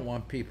 They don't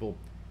want people.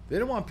 They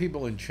don't want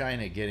people in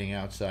China getting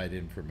outside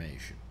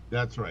information.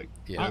 That's right.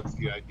 Yeah. That's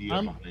the idea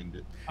I'm- behind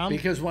it.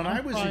 Because when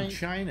I was in trying-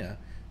 China,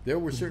 there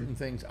were certain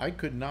things I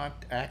could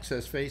not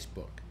access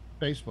Facebook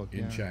Facebook,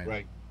 in yeah. China.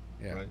 Right.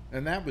 Yeah. right.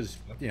 And that was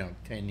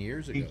 10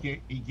 years ago.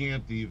 He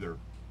can't either.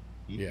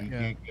 He Yeah.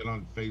 can't get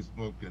on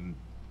Facebook and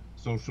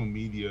social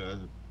media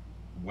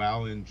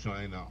while in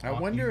China. I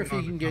wonder if Even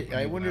he on can a get. I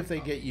company wonder if they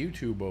laptop. get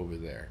YouTube over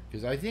there,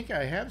 because I think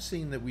I have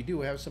seen that we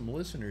do have some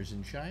listeners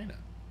in China.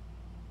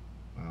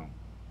 Wow.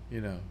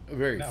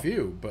 Very No.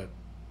 few, but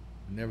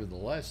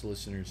nevertheless,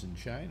 listeners in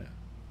China.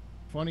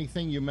 Funny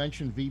thing you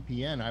mentioned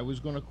VPN. I was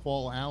going to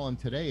call Alan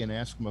today and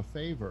ask him a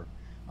favor.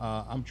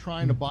 I'm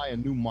trying to buy a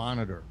new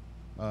monitor,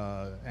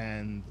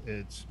 and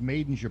it's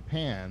made in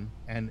Japan,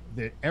 and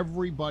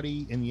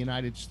everybody in the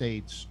United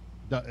States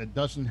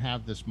doesn't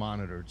have this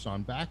monitor. It's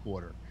on back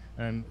order.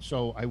 And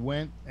so I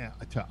went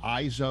to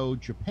ISO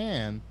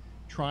Japan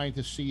trying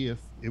to see if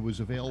it was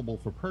available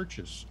for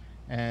purchase,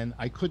 and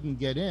I couldn't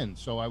get in.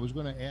 So I was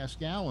going to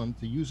ask Alan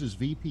to use his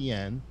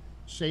VPN,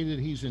 say that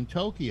he's in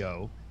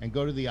Tokyo, and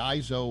go to the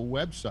ISO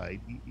website,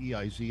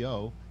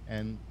 EIZO,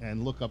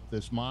 and look up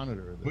this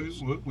monitor.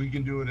 We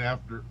can do it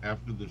after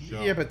the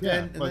show. Yeah, but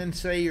Yeah, then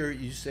say you're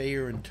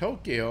in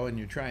Tokyo and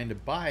you're trying to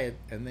buy it,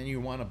 and then you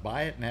want to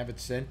buy it and have it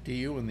sent to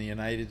you in the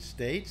United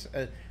States.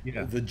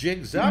 Yeah. The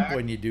jig's up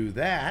when you do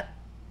that.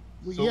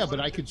 Well, So yeah, what- but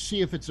I could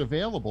see if it's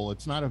available.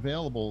 It's not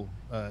available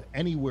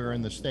anywhere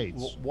in the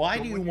States. Why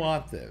So do you when you-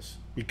 want this?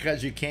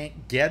 Because you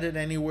can't get it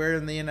anywhere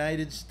in the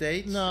United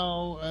States?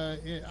 No,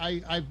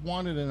 I've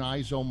wanted an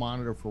ISO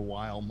monitor for a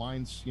while.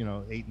 Mine's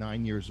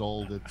 8-9 years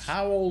old. It's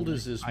How old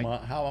is this?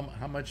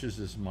 How much is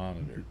this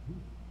monitor?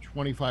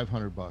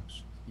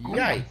 $2,500.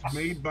 Yikes! It's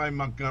made by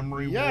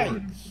Montgomery Ward.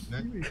 Yikes!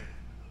 That-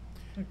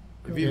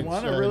 If you It's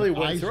want to an really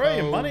throw your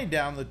ISO money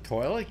down the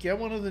toilet, get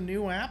one of the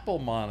new Apple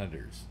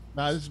monitors.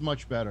 No, this is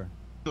much better.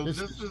 So This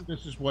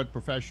is what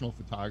professional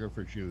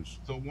photographers use.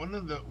 So one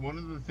of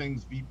the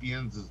things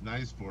VPNs is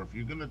nice for, if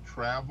you're going to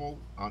travel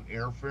on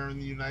airfare in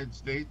the United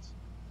States,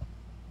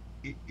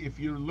 if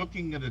you're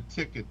looking at a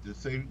ticket to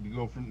say to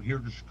go from here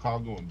to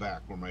Chicago and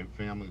back, where my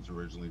family's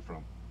originally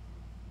from,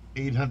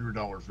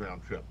 $800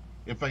 round trip.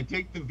 If I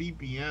take the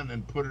VPN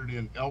and put it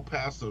in El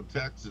Paso,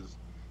 Texas,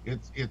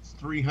 it's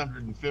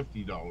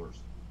 $350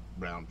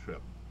 round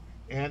trip.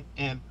 And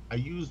I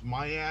use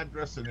my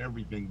address and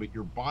everything, but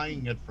you're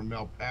buying it from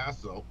El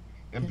Paso,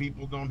 and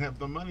people don't have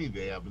the money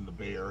they have in the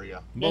Bay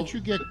Area. Don't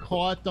you get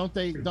caught?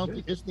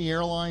 Isn't the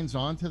airlines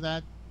onto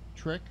that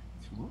trick?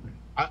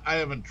 I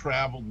haven't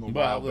traveled in a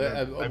while.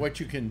 Well, but I've- what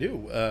you can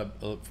do,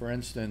 for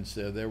instance,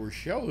 there were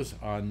shows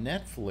on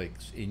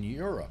Netflix in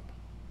Europe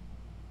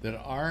that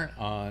aren't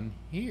on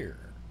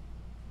here.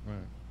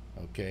 Right.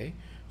 Okay,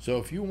 so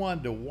if you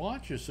wanted to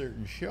watch a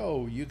certain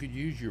show, you could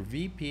use your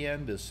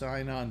VPN to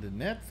sign on to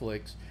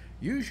Netflix.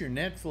 Use your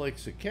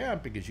Netflix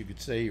account because you could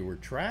say you were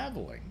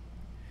traveling,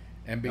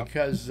 and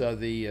because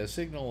the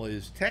signal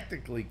is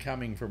technically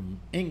coming from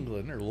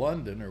England or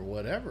London or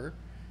whatever,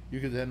 you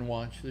could then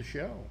watch the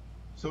show.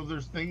 So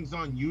there's things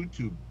on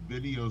YouTube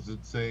videos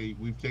that say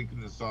we've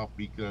taken this off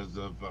because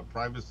of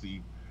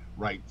privacy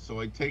rights. So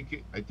I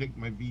take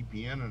my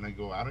VPN and I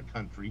go out of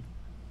country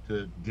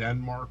to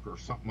Denmark or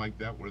something like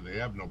that where they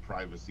have no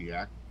privacy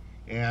act,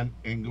 and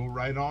go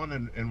right on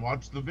and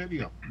watch the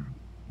video.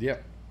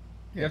 Yep.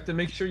 You have to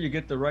make sure you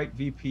get the right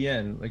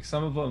VPN. Like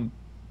some of them,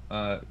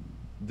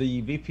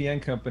 the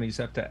VPN companies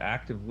have to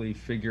actively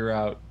figure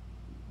out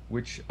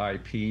which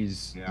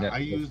IPs. Yeah, I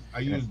use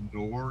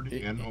Nord,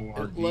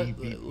 N-O-R-D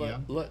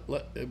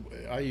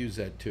VPN. I use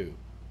that too.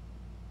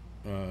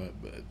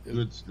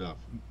 Good stuff.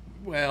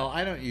 Well,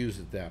 I don't use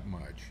it that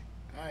much.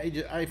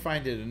 I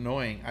find it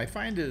annoying. I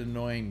find it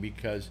annoying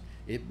because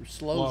it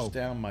slows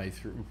down my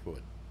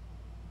throughput.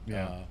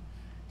 Yeah.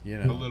 You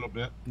A know. little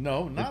bit.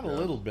 No, not a does.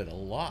 little bit, a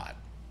lot.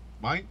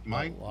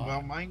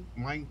 Mine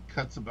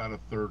cuts about a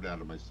third out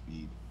of my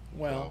speed.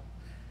 Well,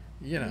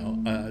 you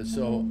know,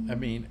 so I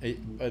mean,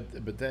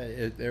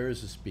 there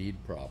is a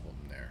speed problem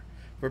there.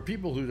 For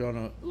people who don't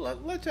know,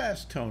 let's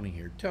ask Tony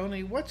here.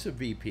 Tony, what's a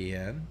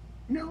VPN?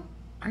 I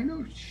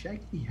know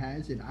Shecky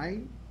has it.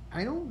 I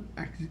don't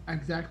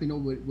exactly know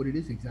what it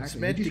is exactly. It's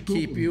meant to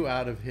keep you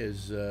out of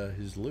his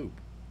loop.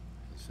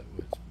 That's what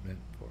it's meant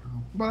for.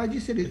 Well, I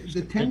just said it,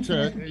 the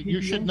 10.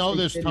 You should know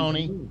this,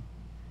 Tony.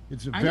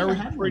 It's a very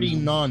pretty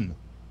nun.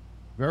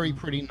 Very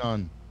pretty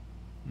nun.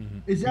 Mm-hmm.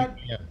 Is that,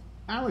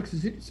 Alex,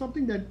 is it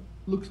something that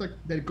looks like,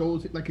 that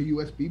goes like a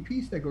USB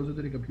piece that goes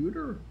into the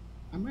computer?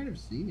 I might have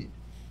seen it.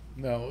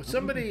 No,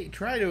 somebody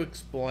try to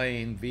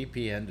explain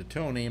VPN to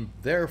Tony, and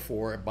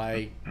therefore,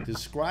 by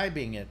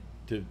describing it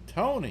to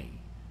Tony,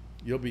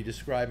 you'll be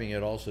describing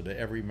it also to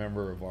every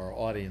member of our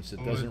audience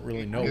that doesn't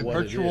really know what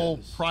it is. Virtual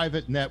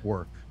private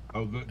network.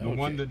 Oh, the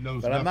one that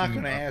knows. But I'm not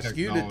going to about ask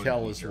you to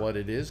tell us what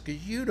it is,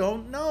 because you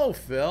don't know,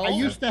 Phil. I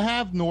used to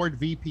have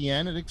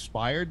NordVPN. It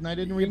expired, and I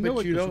didn't renew it.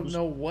 But you don't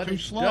know what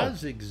it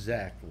does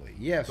exactly.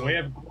 Yes. So we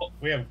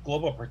have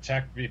Global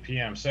Protect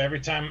VPN. So every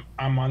time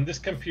I'm on this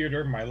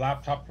computer, my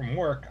laptop from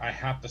work, I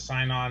have to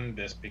sign on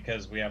this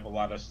because we have a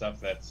lot of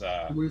stuff that's.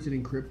 What is it,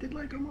 encrypted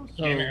like almost?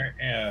 So,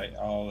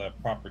 all the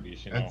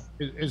properties, you know.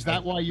 Is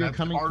that why you're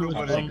coming to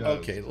it from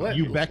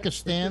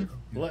Uzbekistan?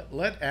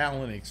 Let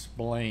Alan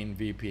explain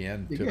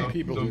VPN to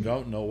people who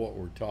don't know what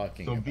we're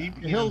talking about.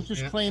 He'll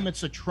just claim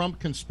it's a Trump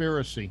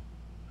conspiracy.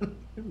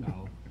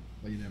 No,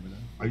 well, you never know.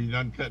 Are you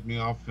done cutting me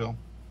off, Phil?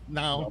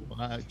 No,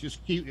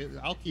 just keep.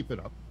 I'll keep it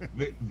up.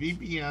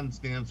 VPN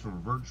stands for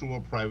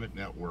Virtual Private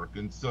Network,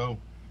 and so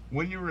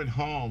when you're at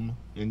home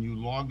and you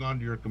log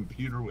onto your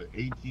computer with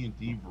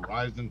AT&T,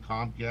 Verizon,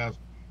 Comcast,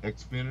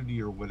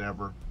 Xfinity, or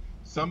whatever,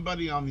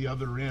 somebody on the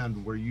other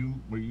end, where you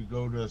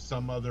go to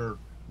some other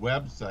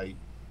website,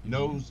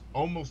 knows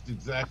almost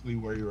exactly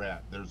where you're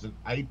at. There's an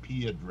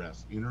IP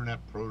address,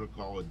 Internet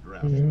Protocol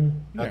address.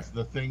 That's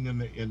the thing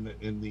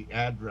in the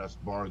address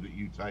bar that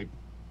you type.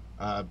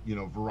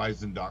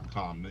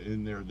 Verizon.com.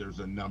 In there's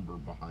a number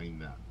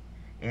behind that,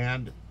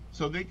 and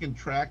so they can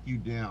track you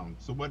down.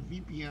 So what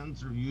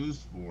VPNs are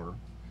used for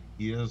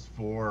is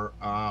for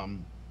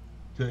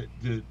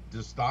to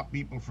stop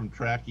people from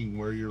tracking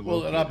where you're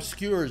located. Well, it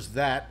obscures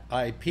that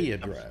IP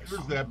address. It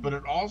obscures that, but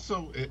it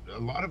also a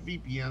lot of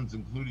VPNs,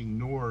 including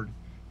Nord,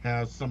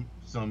 has some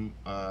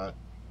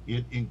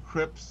it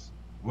encrypts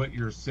what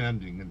you're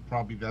sending, and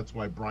probably that's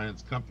why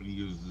Brian's company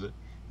uses it.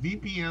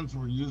 VPNs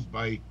were used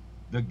by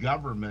the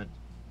government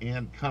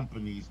and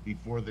companies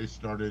before they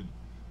started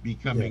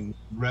becoming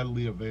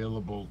readily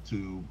available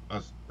to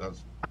us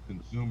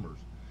consumers,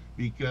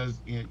 because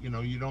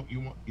you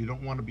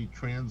don't want to be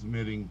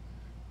transmitting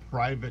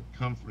private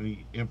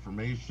company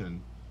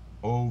information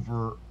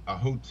over a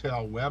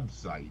hotel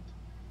website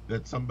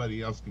that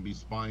somebody else can be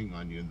spying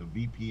on you, and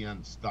the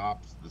VPN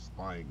stops the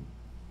spying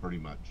pretty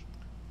much.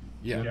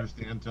 Yeah. You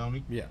understand,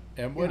 Tony? Yeah,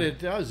 and what it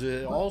does,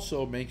 it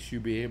also makes you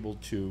be able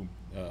to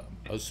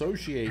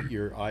associate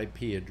your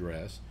IP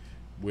address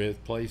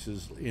with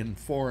places in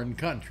foreign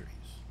countries.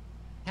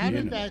 How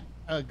did that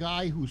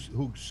guy who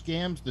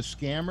scams the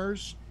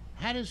scammers,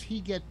 how does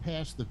he get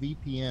past the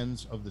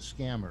VPNs of the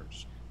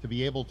scammers to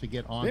be able to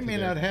get on? They may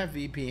not have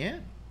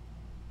VPN.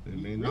 They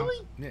may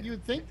really? Yeah.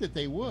 You'd think that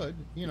they would,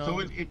 So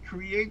it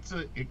creates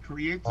a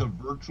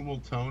virtual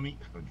Tony,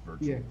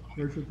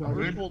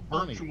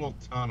 virtual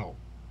tunnel.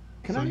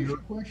 Can I ask a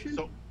question?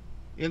 So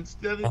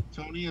instead of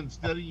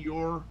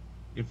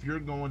if you're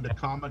going to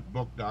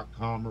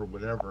comicbook.com or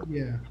whatever,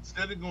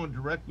 instead of going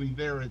directly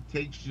there, it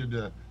takes you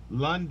to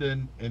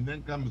London and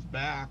then comes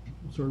back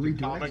to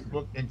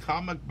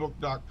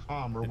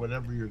comicbook.com or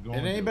whatever you're going.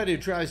 And anybody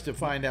who tries to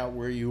find out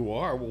where you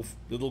are,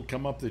 it'll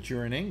come up that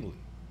you're in England.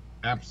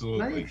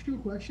 Absolutely. Can I ask you a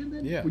question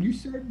then? Yeah. When you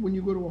said when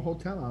you go to a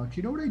hotel, Alex,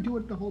 you know what I do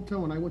at the hotel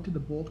when I went to the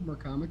Baltimore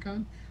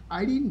Comic-Con?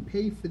 I didn't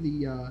pay for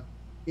the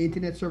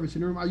internet service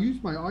in the room. I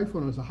used my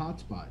iPhone as a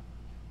hotspot.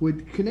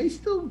 Can they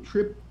still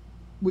trip?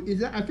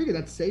 Is that? I figure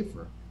that's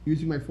safer,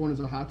 using my phone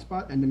as a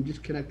hotspot and then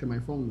just connect to my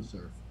phone to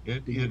surf.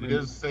 It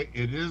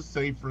is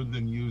safer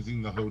than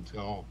using the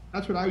hotel.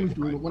 That's what I was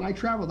doing. When I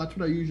travel, that's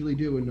what I usually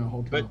do in the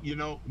hotel. But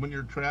when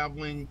you're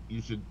traveling,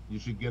 you should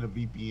get a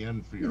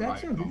VPN for your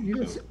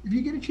iPhone. If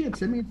you get a chance,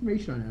 send me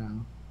information on it,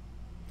 Alan.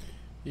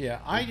 Yeah,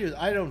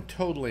 I don't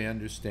totally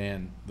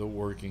understand the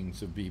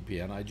workings of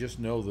VPN. I just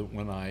know that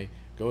when I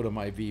go to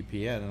my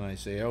VPN and I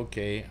say,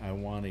 okay, I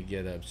want to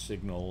get a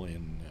signal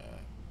in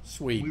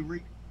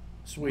Sweden.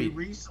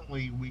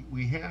 Recently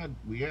we had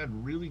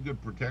really good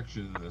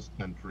protection in this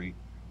country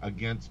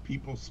against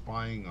people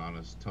spying on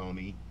us,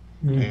 Tony,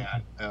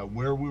 and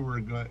where we were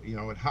going.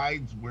 It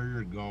hides where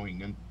you're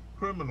going, and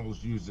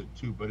criminals use it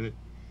too. But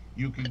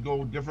you can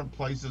go different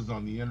places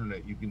on the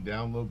internet. You can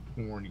download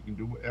porn. You can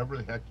do whatever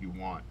the heck you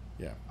want.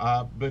 Yeah.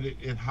 But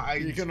it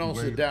hides. You can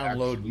also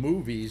download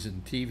movies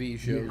and TV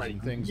shows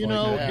and things like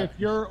that. If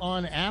you're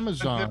on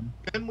Amazon.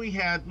 Then we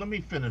had. Let me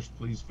finish,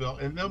 please, Phil.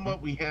 And then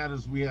what we had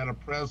is we had a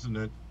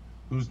president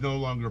who's no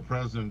longer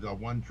president, a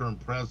one-term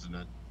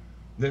president,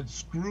 that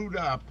screwed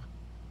up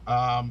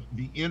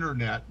the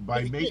internet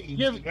by making.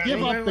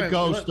 Give up the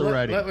ghost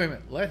already. Wait a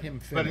minute. Let him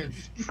But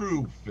finish. it's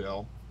true,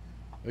 Phil.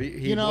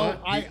 You know,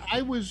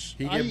 I was.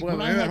 He did what?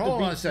 When I had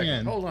Hold the on a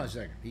second. VPN, Hold on a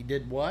second. He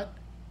did what?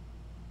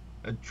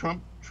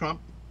 Trump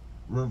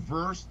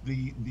reversed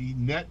the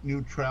net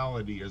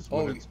neutrality is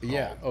what it's called.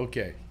 Yeah.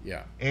 Okay.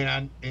 Yeah.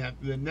 And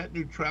the net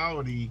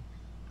neutrality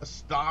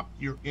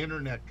stopped your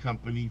internet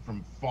company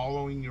from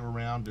following you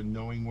around and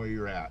knowing where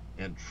you're at.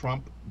 And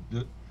Trump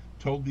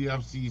told the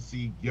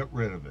FCC, get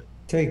rid of it.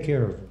 Take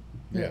care of it.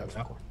 Yeah.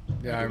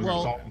 Yeah. It was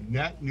called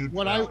net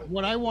neutrality.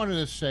 what I wanted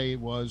to say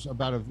was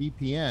about a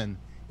VPN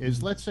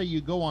is, let's say you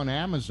go on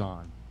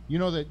Amazon. You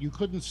know that you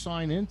couldn't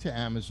sign into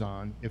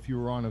Amazon if you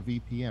were on a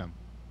VPN.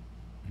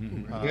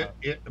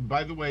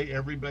 By the way,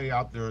 everybody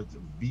out there, it's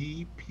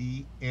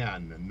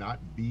VPN, not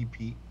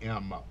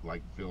VPM,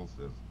 like Phil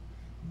says.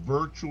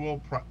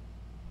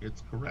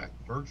 It's correct.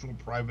 Virtual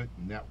private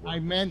network. I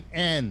meant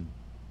N.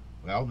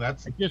 Well,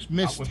 that's I just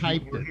not what mistyped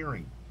people were it.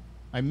 hearing.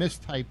 I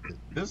mistyped it.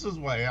 This is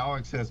why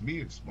Alex has me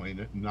explain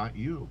it, and not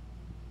you.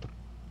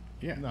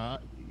 Yeah. No,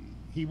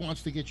 he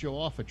wants to get you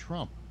off of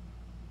Trump.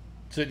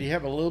 So do you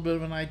have a little bit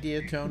of an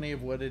idea, Tony,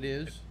 of what it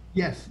is?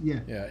 Yes,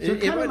 yeah. Yeah, So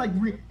it kind of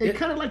would- like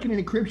kind of like an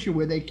encryption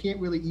where they can't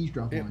really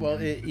eavesdrop on Well,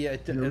 you.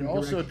 it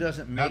also direction.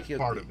 doesn't make That's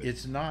part of it.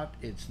 It's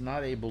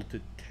not able to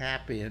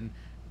tap in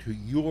to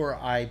your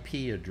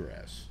IP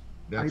address.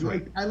 That's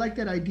right. I like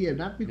that idea,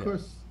 not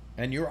because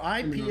And your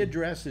IP Mhm.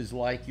 address is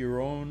like your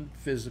own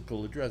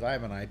physical address. I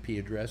have an IP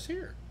address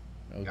here.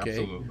 Okay.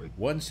 Absolutely.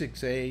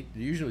 168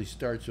 usually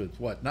starts with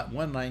what? Not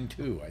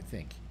 192, I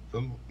think.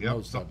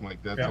 Something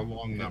like that. It's a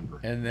long number.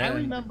 And I then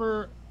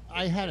remember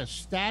I had a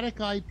static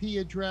IP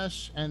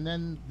address, and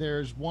then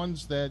there's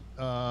ones that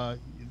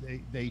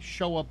they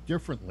show up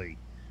differently.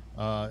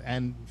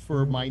 And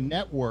for my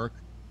network,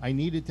 I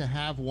needed to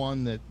have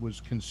one that was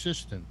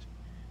consistent.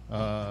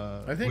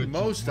 I think Which is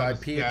most what a IP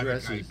static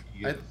addresses.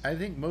 IP is. I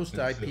think most IP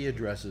Consistent.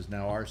 addresses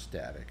now are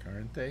static,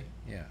 aren't they?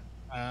 Yeah.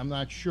 I'm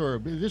not sure,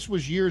 but this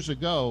was years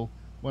ago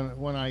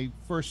when I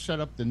first set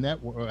up the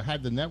network, or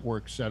had the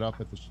network set up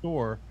at the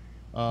store,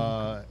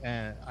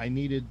 and I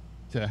needed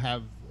to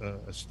have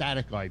a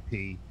static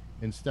IP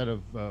instead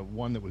of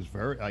one that was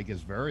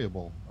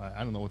variable.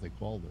 I don't know what they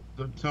called it.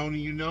 So, Tony,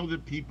 you know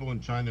that people in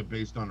China,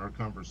 based on our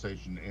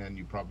conversation, and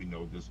you probably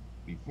know this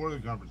before the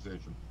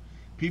conversation,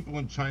 people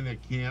in China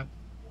can't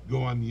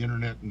go on the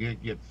internet and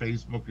get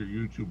Facebook or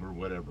YouTube or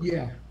whatever.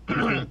 yeah.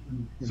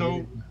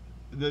 So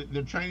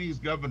the Chinese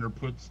governor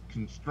puts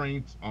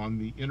constraints on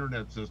the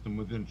internet system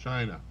within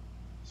China.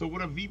 So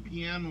what a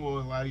VPN will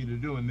allow you to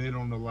do, and they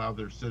don't allow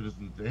their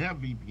citizens to have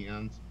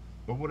VPNs,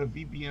 but what a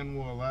VPN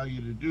will allow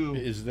you to do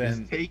Is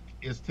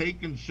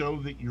take and show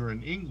that you're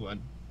in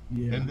England,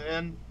 Yeah. and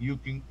then you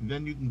can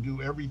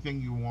do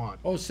everything you want.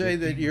 Oh, say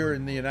that you're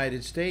in the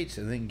United States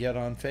and then get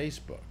on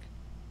Facebook.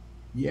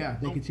 Yeah,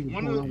 they can see what's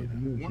One going of on the, with the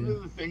news. one yeah.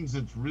 of the things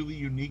that's really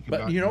unique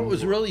about But you know what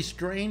was your work- really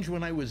strange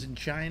when I was in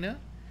China?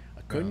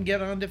 I couldn't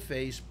get onto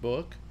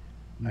Facebook.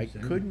 I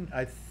couldn't.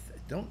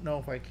 Don't know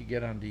if I could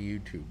get onto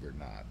YouTube or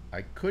not.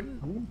 I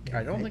couldn't.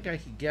 I don't think I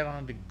could get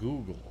onto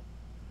Google,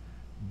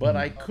 but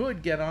I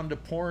could get onto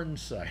porn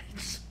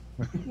sites.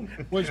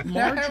 Was That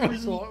Marjorie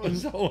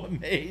was so The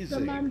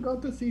amazing. man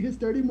got to see his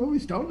dirty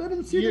movies. Don't let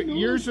him see the news.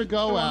 years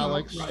ago, No, no,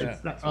 Alex?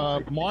 right, that's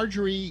right.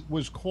 Marjorie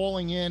was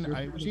calling in. You're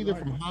It was probably either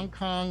right. from Hong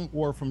Kong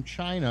or from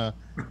China,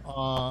 She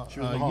was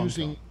in Hong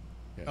using. Kong.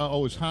 Yeah. Oh,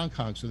 it was Hong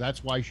Kong, so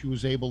that's why she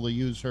was able to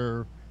use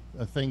her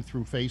thing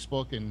through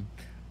Facebook. And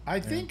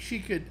I think she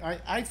could.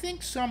 I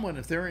think someone,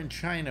 if they're in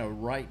China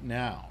right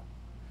now,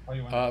 Oh,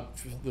 you want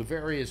the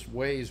various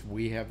ways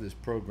we have this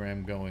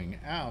program going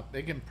out,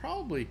 they can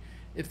probably,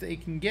 if they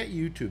can get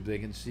YouTube, they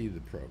can see the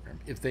program.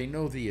 If they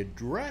know the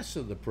address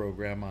of the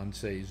program on,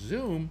 say,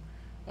 Zoom,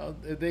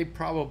 they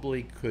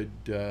probably could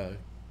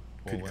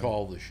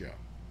call the show.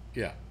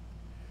 Yeah,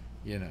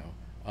 you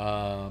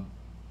know.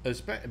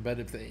 But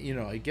if they, you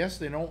know, I guess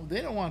they don't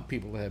want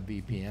people to have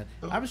VPN.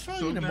 I was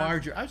talking to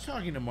Marjorie. I was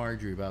talking to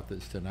Marjorie about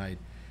this tonight,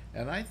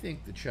 and I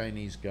think the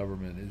Chinese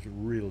government is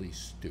really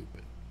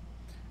stupid.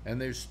 And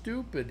they're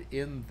stupid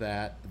in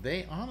that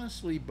they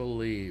honestly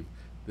believe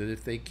that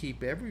if they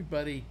keep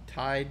everybody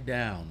tied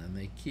down and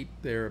they keep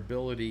their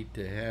ability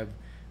to have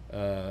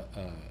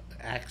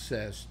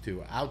access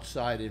to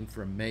outside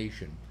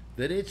information,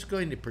 that it's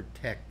going to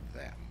protect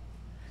them.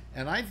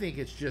 And I think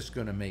it's just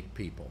going to make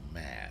people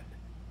mad.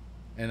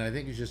 And I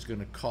think it's just going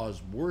to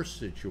cause worse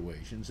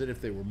situations. That if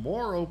they were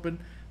more open,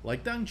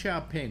 like Deng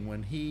Xiaoping,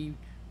 when he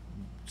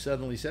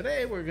suddenly said,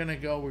 "Hey, we're going to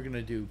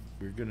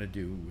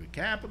do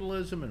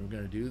capitalism, and we're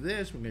going to do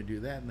this, we're going to do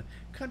that," and the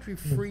country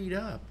freed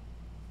up,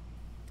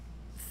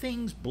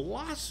 things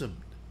blossomed.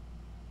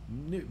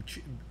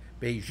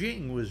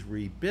 Beijing was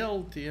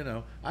rebuilt. You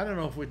know, I don't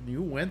know if when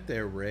you went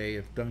there, Ray,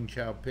 if Deng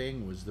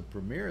Xiaoping was the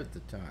premier at the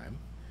time,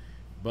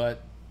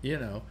 but you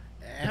know,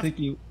 I think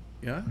you.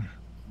 yeah.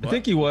 I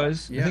think he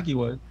was. Yeah. I think he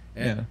was.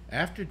 And Yeah.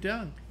 after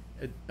Deng,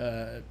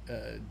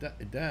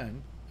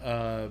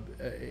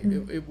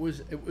 it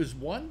was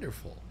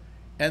wonderful,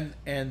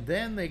 And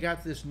then they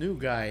got this new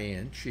guy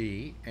in,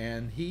 Chi,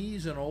 and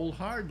he's an old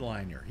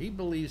hardliner. He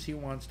believes he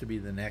wants to be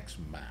the next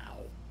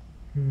Mao.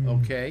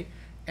 Okay?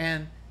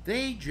 And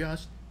they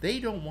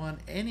don't want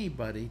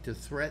anybody to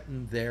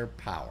threaten their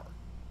power.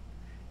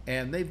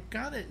 And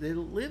they're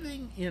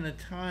living in a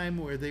time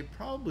where they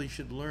probably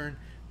should learn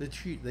that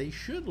they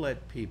should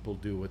let people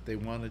do what they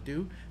want to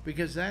do,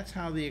 because that's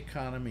how the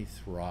economy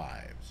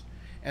thrives.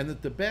 And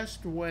that the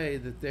best way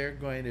that they're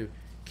going to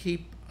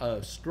keep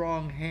a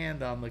strong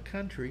hand on the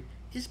country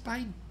is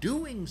by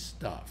doing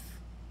stuff.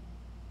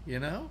 You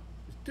know?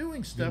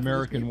 Doing stuff. The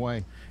American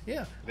way.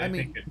 Yeah.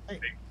 They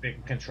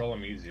can control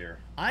them easier.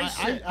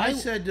 I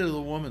said to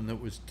the woman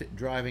that was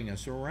driving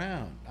us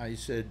around, I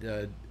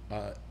said,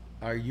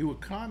 are you a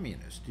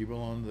communist? Do you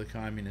belong to the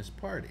Communist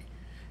Party?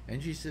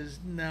 And she says,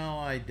 no,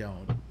 I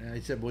don't. And I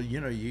said, well,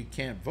 you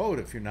can't vote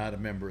if you're not a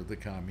member of the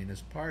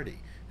Communist Party.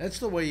 That's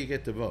the way you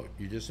get to vote.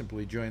 You just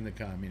simply join the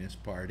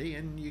Communist Party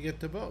and you get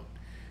to vote.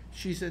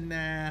 She said,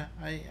 nah,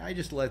 I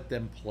just let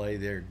them play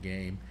their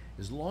game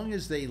as long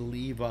as they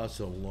leave us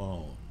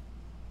alone.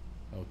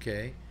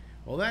 Okay?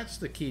 Well, that's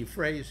the key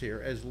phrase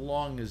here, as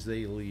long as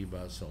they leave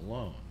us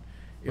alone.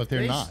 But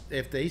they're not.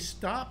 If they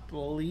stop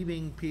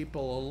leaving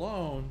people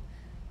alone,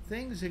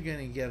 things are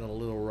going to get a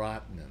little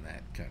rotten in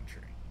that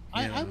country.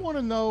 I want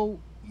to know,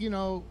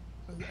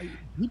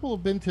 people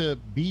have been to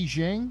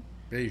Beijing.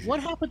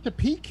 What happened to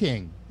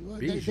Peking?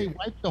 They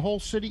wiped the whole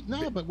city.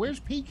 No, but where's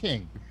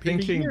Peking?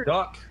 Peking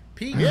duck.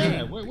 Peking.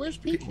 Yeah, where's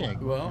Peking?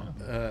 Well,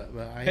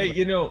 hey,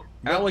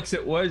 Alex,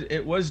 it was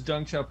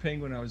Deng Xiaoping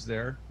when I was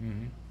there,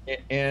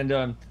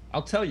 and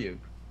I'll tell you,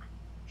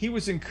 he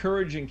was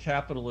encouraging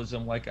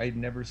capitalism like I'd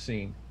never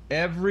seen.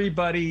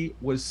 Everybody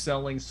was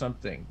selling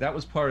something. That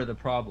was part of the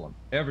problem.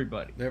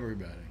 Everybody.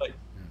 But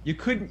you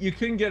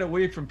couldn't get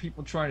away from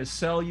people trying to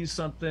sell you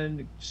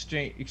something,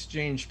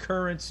 exchange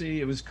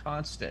currency. It was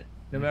constant,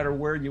 no matter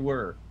where you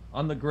were.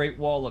 On the Great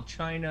Wall of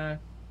China,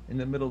 in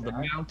the middle of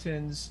the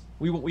mountains.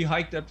 We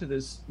hiked up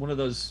to one of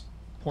those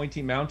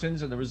pointy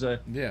mountains, and there was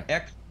a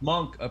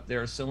ex-monk up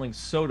there selling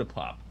soda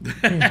pop.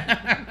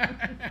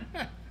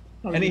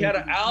 And he had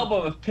an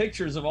album of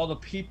pictures of all the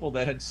people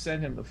that had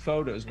sent him the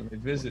photos when they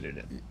visited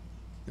him.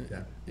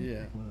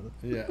 Yeah.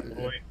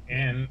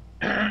 In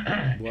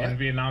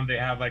Vietnam, they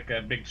have like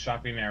a big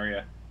shopping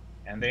area,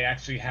 and they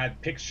actually had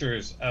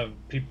pictures of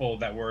people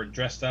that were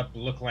dressed up,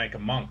 looking like a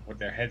monk with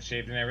their head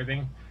shaved and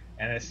everything.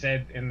 And it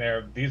said in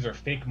there, these are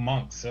fake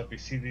monks. So if you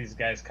see these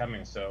guys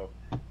coming, so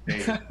they.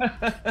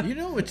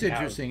 What's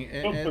interesting?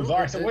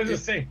 Bizarre. So what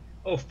does it say?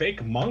 Oh,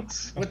 fake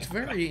monks? What's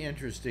very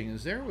interesting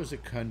is there was a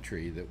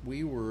country that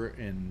we were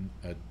in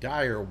a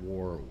dire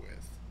war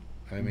with.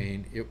 I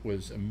mean, it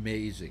was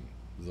amazing,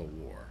 the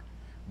war.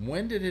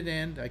 When did it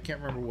end? I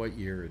can't remember what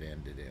year it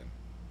ended in.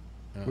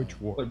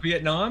 Which war?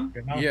 Vietnam?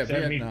 Yeah,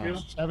 Vietnam.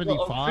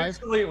 75? Well,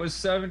 officially it was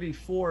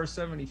 74,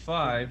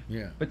 75.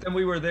 Yeah. But then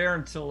we were there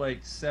until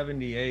like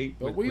 78.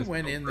 But we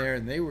went in there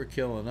and they were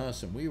killing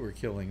us and we were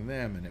killing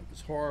them, and it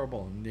was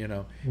horrible. And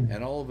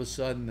and all of a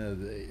sudden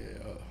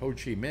Ho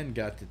Chi Minh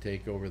got to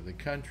take over the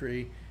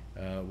country,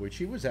 which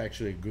he was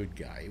actually a good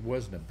guy. He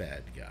wasn't a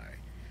bad guy.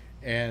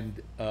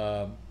 And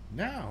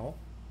now,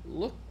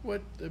 look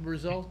what the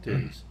result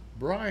is.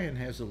 Brian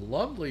has a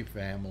lovely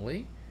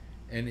family,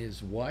 and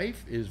his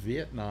wife is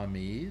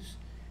Vietnamese.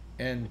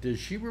 And does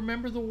she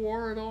remember the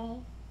war at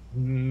all?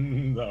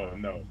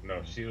 No.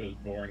 She was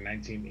born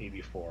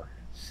 1984.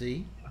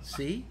 See?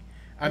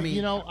 I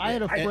mean, I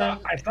had a friend.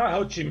 I saw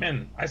Ho Chi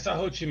Minh.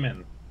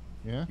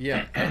 Yeah.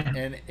 Yeah,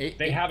 and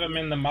they have him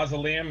in the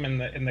mausoleum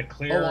in the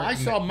clear. Oh, I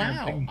saw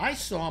Mao. I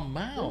saw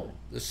Mao,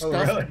 the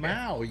stuffed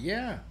Mao.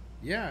 Yeah.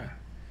 You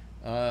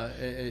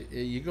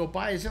go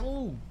by, it's a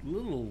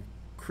little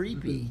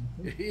creepy.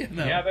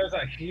 Yeah, there's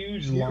a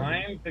huge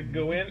line to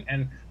go in,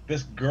 and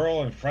this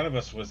girl in front of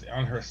us was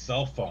on her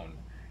cell phone,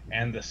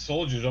 and the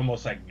soldiers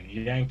almost like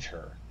yanked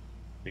her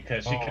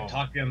because she kept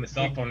talking on the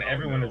cell phone.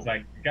 Everyone is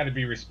like, you got to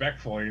be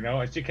respectful,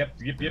 and she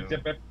kept yip.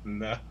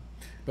 And,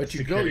 but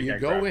you go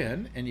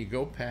in and you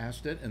go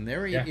past it, and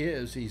there he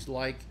is. He's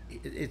like,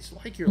 it's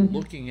like you're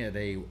looking at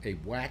a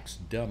wax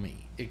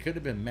dummy. It could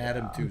have been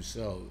Madame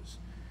Tussauds.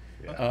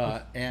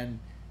 And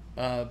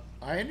I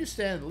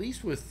understand, at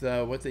least with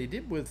what they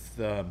did with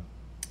in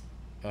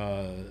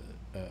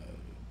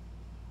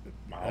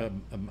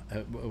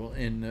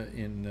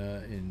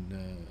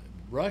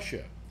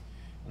Russia,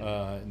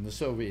 in the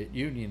Soviet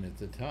Union at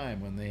the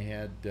time, when they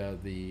had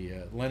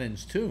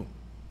Lenin's tomb.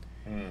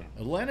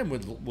 Lenin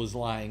was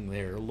lying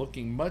there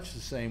looking much the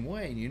same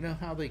way, and you know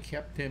how they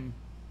kept him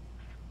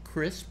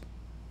crisp?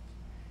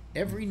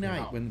 Every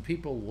night when the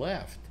people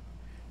left.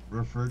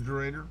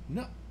 Refrigerator?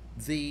 No,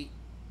 the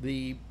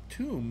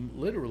tomb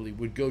literally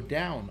would go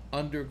down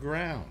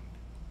underground,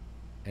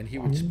 and he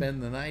would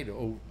spend the night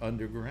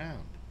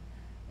underground,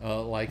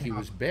 like he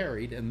was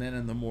buried. And then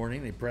in the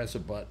morning, they press a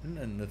button,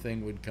 and the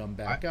thing would come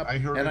back up.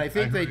 I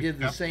think they did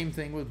the same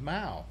thing with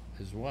Mao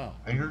as well.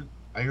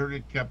 I heard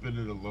it kept it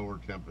at a lower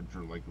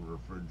temperature, like a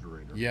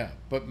refrigerator. Yeah,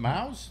 but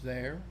Mao's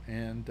there,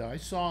 and I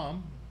saw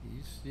him.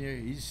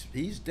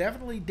 He's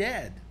definitely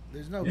dead.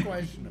 There's no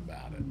question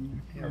about it.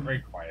 They're very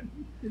quiet.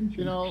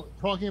 You know,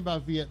 talking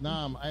about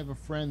Vietnam, I have a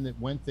friend that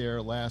went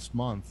there last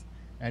month,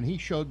 and he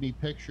showed me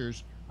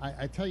pictures.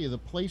 I tell you, the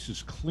place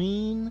is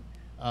clean.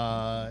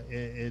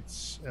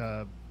 It's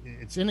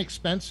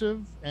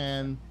inexpensive,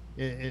 and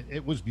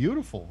it was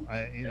beautiful.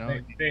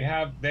 They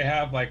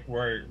have like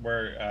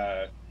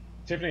where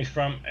Tiffany's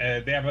from.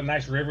 They have a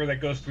nice river that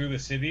goes through the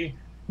city,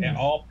 and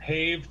all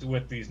paved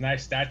with these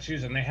nice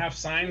statues, and they have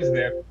signs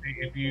there.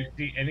 If you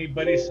see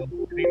anybody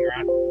soliciting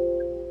around,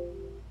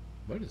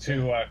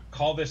 to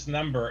call this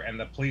number, and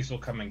the police will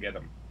come and get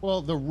them.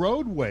 Well, the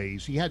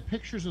roadways. He had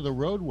pictures of the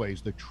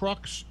roadways. The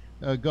trucks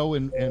go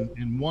in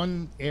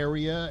one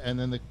area, and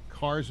then the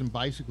cars and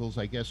bicycles,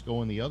 I guess,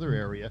 go in the other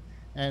area.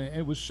 And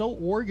it was so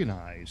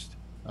organized.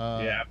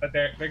 Yeah, but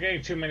they're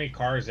getting too many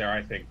cars there,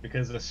 I think,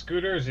 because the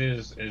scooters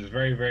is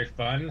very, very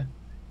fun,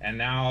 and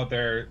now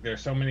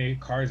there's so many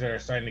cars that are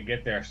starting to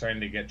get there,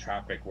 starting to get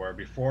traffic. Where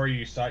before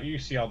you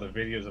see all the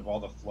videos of all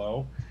the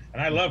flow,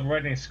 and I love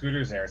riding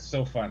scooters there. It's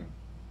so fun.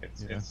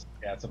 It's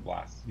a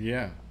blast.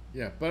 Yeah.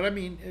 But I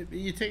mean,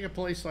 you take a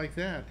place like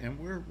that, and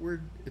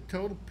we're at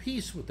total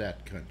peace with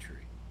that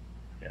country.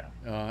 Yeah.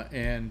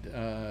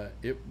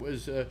 It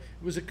was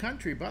a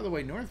country. By the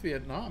way, North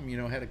Vietnam,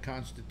 had a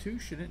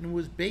constitution, and it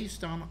was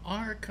based on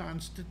our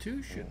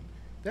constitution.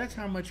 That's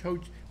how much Ho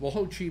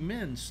Chi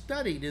Minh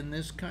studied in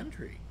this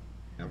country.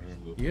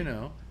 Absolutely.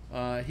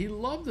 He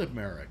loved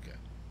America,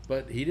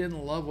 but he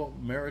didn't love what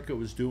America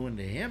was doing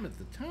to him at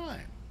the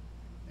time,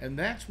 and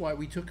that's why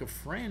we took a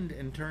friend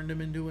and turned him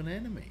into an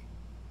enemy.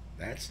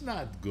 That's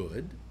not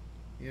good,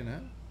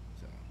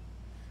 So,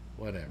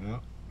 whatever.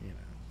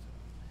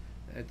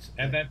 Yeah.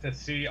 And then to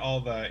see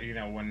all the,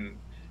 when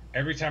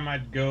every time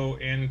I'd go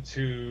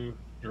into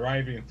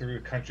driving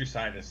through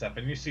countryside and stuff,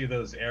 and you see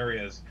those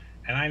areas,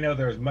 and I know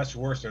there's much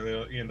worse.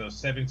 Those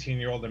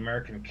 17-year-old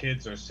American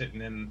kids are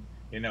sitting in,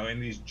 in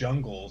these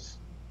jungles,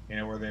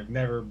 where they've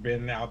never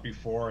been out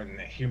before, and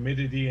the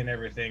humidity and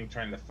everything,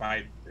 trying to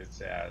fight. It's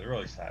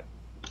really sad.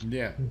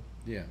 Yeah.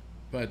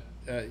 But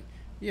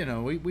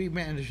we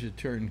managed to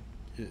turn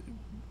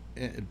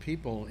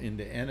people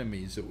into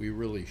enemies that we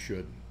really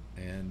shouldn't.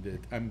 And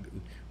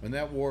when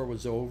that war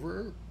was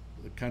over,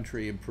 the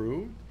country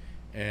improved,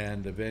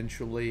 and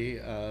eventually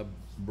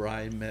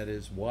Brian met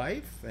his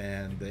wife,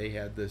 and they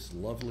had this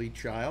lovely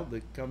child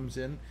that comes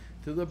in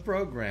to the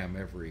program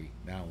every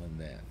now and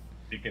then.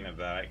 Speaking of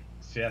that,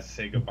 she has to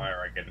say goodbye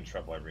or I get in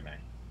trouble every night.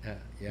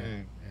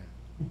 Yeah.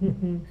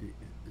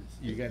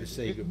 You got to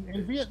say goodbye.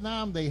 In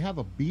Vietnam, they have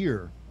a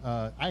beer.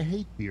 I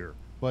hate beer,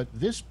 but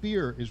this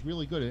beer is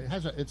really good.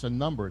 It's a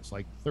number. It's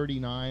like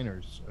 39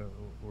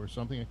 or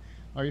something.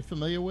 Are you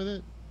familiar with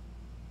it?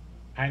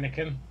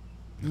 Heineken?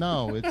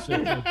 No, it's a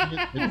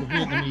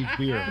Vietnamese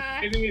beer.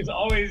 Vietnamese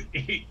always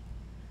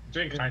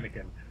drink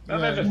Heineken. No,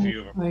 there's a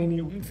few of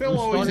them. Phil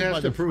always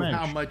has to prove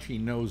how much he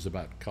knows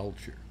about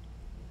culture.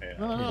 Yeah.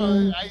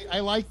 No, I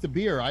like the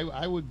beer.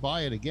 I would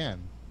buy it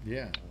again.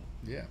 Yeah.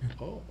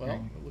 Oh,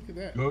 well, look at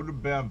that. Go to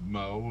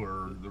Bevmo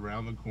or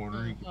around the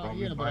corner. You can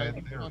probably buy it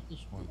there.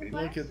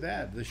 Look at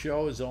that. The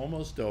show is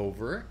almost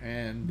over,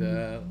 and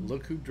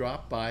look who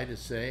dropped by to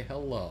say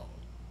hello.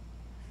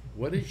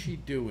 What is she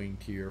doing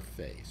to your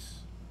face?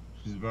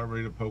 She's about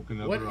ready to poke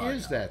another eye. What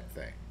is that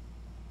thing?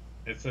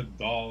 It's a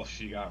doll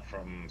she got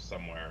from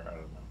somewhere. I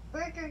don't know.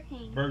 Burger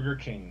King. Burger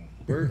King.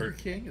 Burger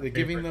King? They're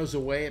giving those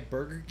away at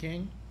Burger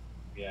King?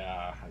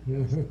 Yeah.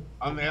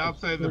 On the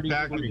outside of the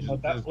package,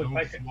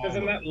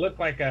 doesn't that look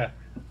like a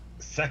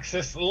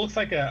sexist? It looks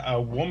like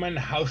a woman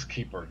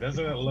housekeeper.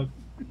 Doesn't it look?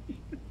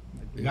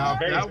 Now,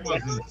 that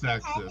wasn't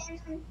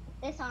sexist.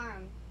 This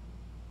arm.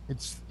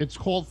 It's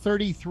called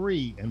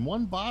 33, and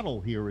one bottle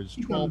here is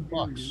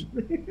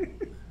 $12.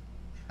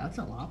 That's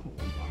a lot for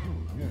one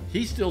bottle. Yeah.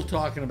 He's still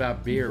talking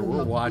about beer.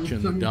 We're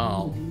watching the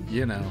doll,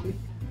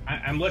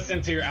 I'm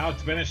listening to your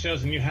Alex Bennett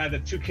shows, and you had the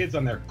two kids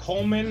on there,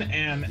 Coleman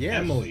and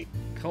Emily.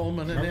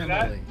 Coleman and Remember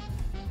Emily.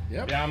 That?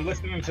 Yep. Yeah, I'm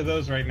listening to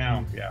those right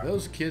now. Yeah.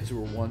 Those kids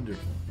were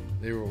wonderful.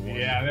 They were wonderful.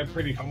 Yeah, they're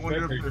pretty. I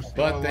wonder if they're still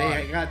But they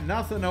alive. got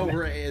nothing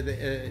over.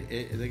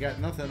 They got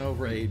nothing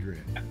over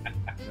Adrian.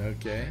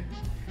 Okay.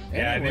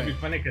 Yeah, Anyway. it'd be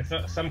funny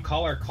because some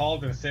caller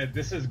called and said,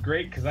 "This is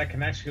great because I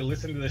can actually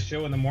listen to the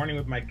show in the morning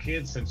with my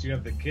kids since you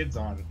have the kids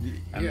on."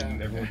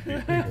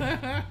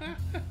 Yeah.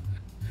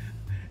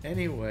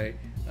 Anyway,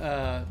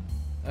 I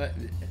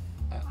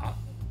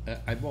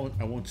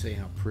won't say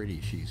how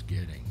pretty she's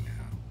getting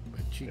now,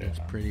 but she gets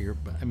prettier.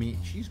 But I mean,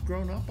 she's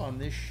grown up on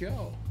this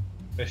show.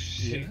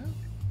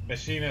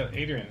 Machina,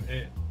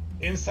 Adrian,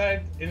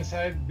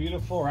 inside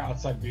beautiful or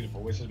outside beautiful?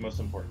 Which is most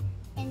important?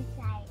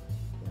 Inside.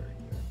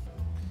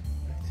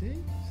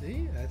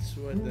 See, that's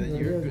what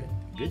you're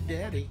good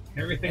daddy.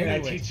 Everything I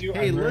teach you.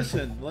 Hey,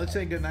 listen, let's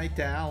say goodnight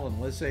to Alan.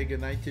 Let's say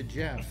goodnight to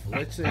Jeff.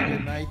 Let's say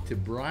goodnight to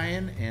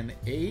Brian and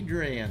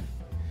Adrian.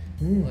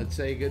 Let's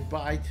say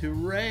goodbye to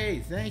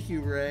Ray. Thank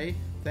you, Ray.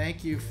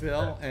 Thank you,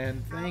 Phil.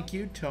 And thank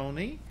you,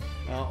 Tony.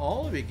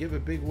 All of you, give a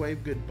big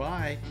wave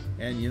goodbye.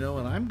 And you know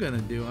what I'm going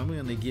to do? I'm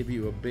going to give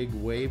you a big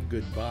wave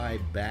goodbye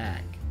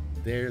back.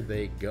 There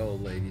they go,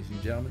 ladies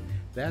and gentlemen.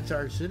 That's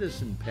our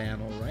citizen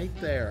panel right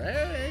there.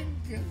 Hey,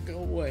 go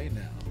away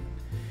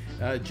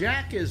now.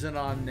 Jack isn't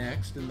on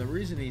next, and the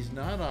reason he's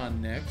not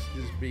on next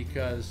is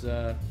because,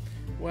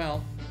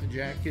 well,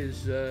 Jack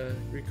is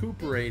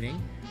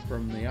recuperating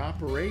from the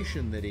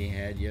operation that he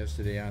had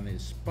yesterday on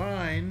his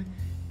spine,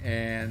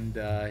 and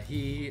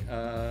he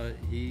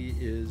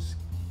is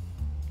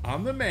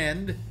on the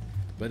mend,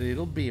 but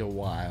it'll be a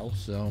while,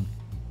 so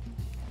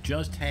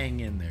just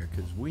hang in there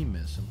because we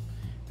miss him,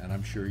 and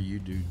I'm sure you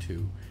do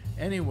too.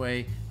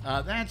 Anyway,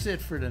 that's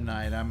it for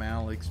tonight. I'm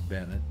Alex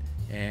Bennett,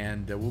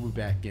 and we'll be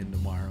back in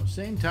tomorrow.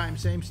 Same time,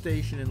 same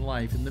station in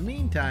life. In the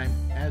meantime,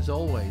 as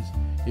always,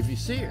 if you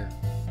see her,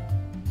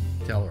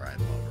 tell her I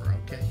love her,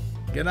 okay?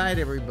 Good night,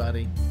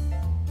 everybody.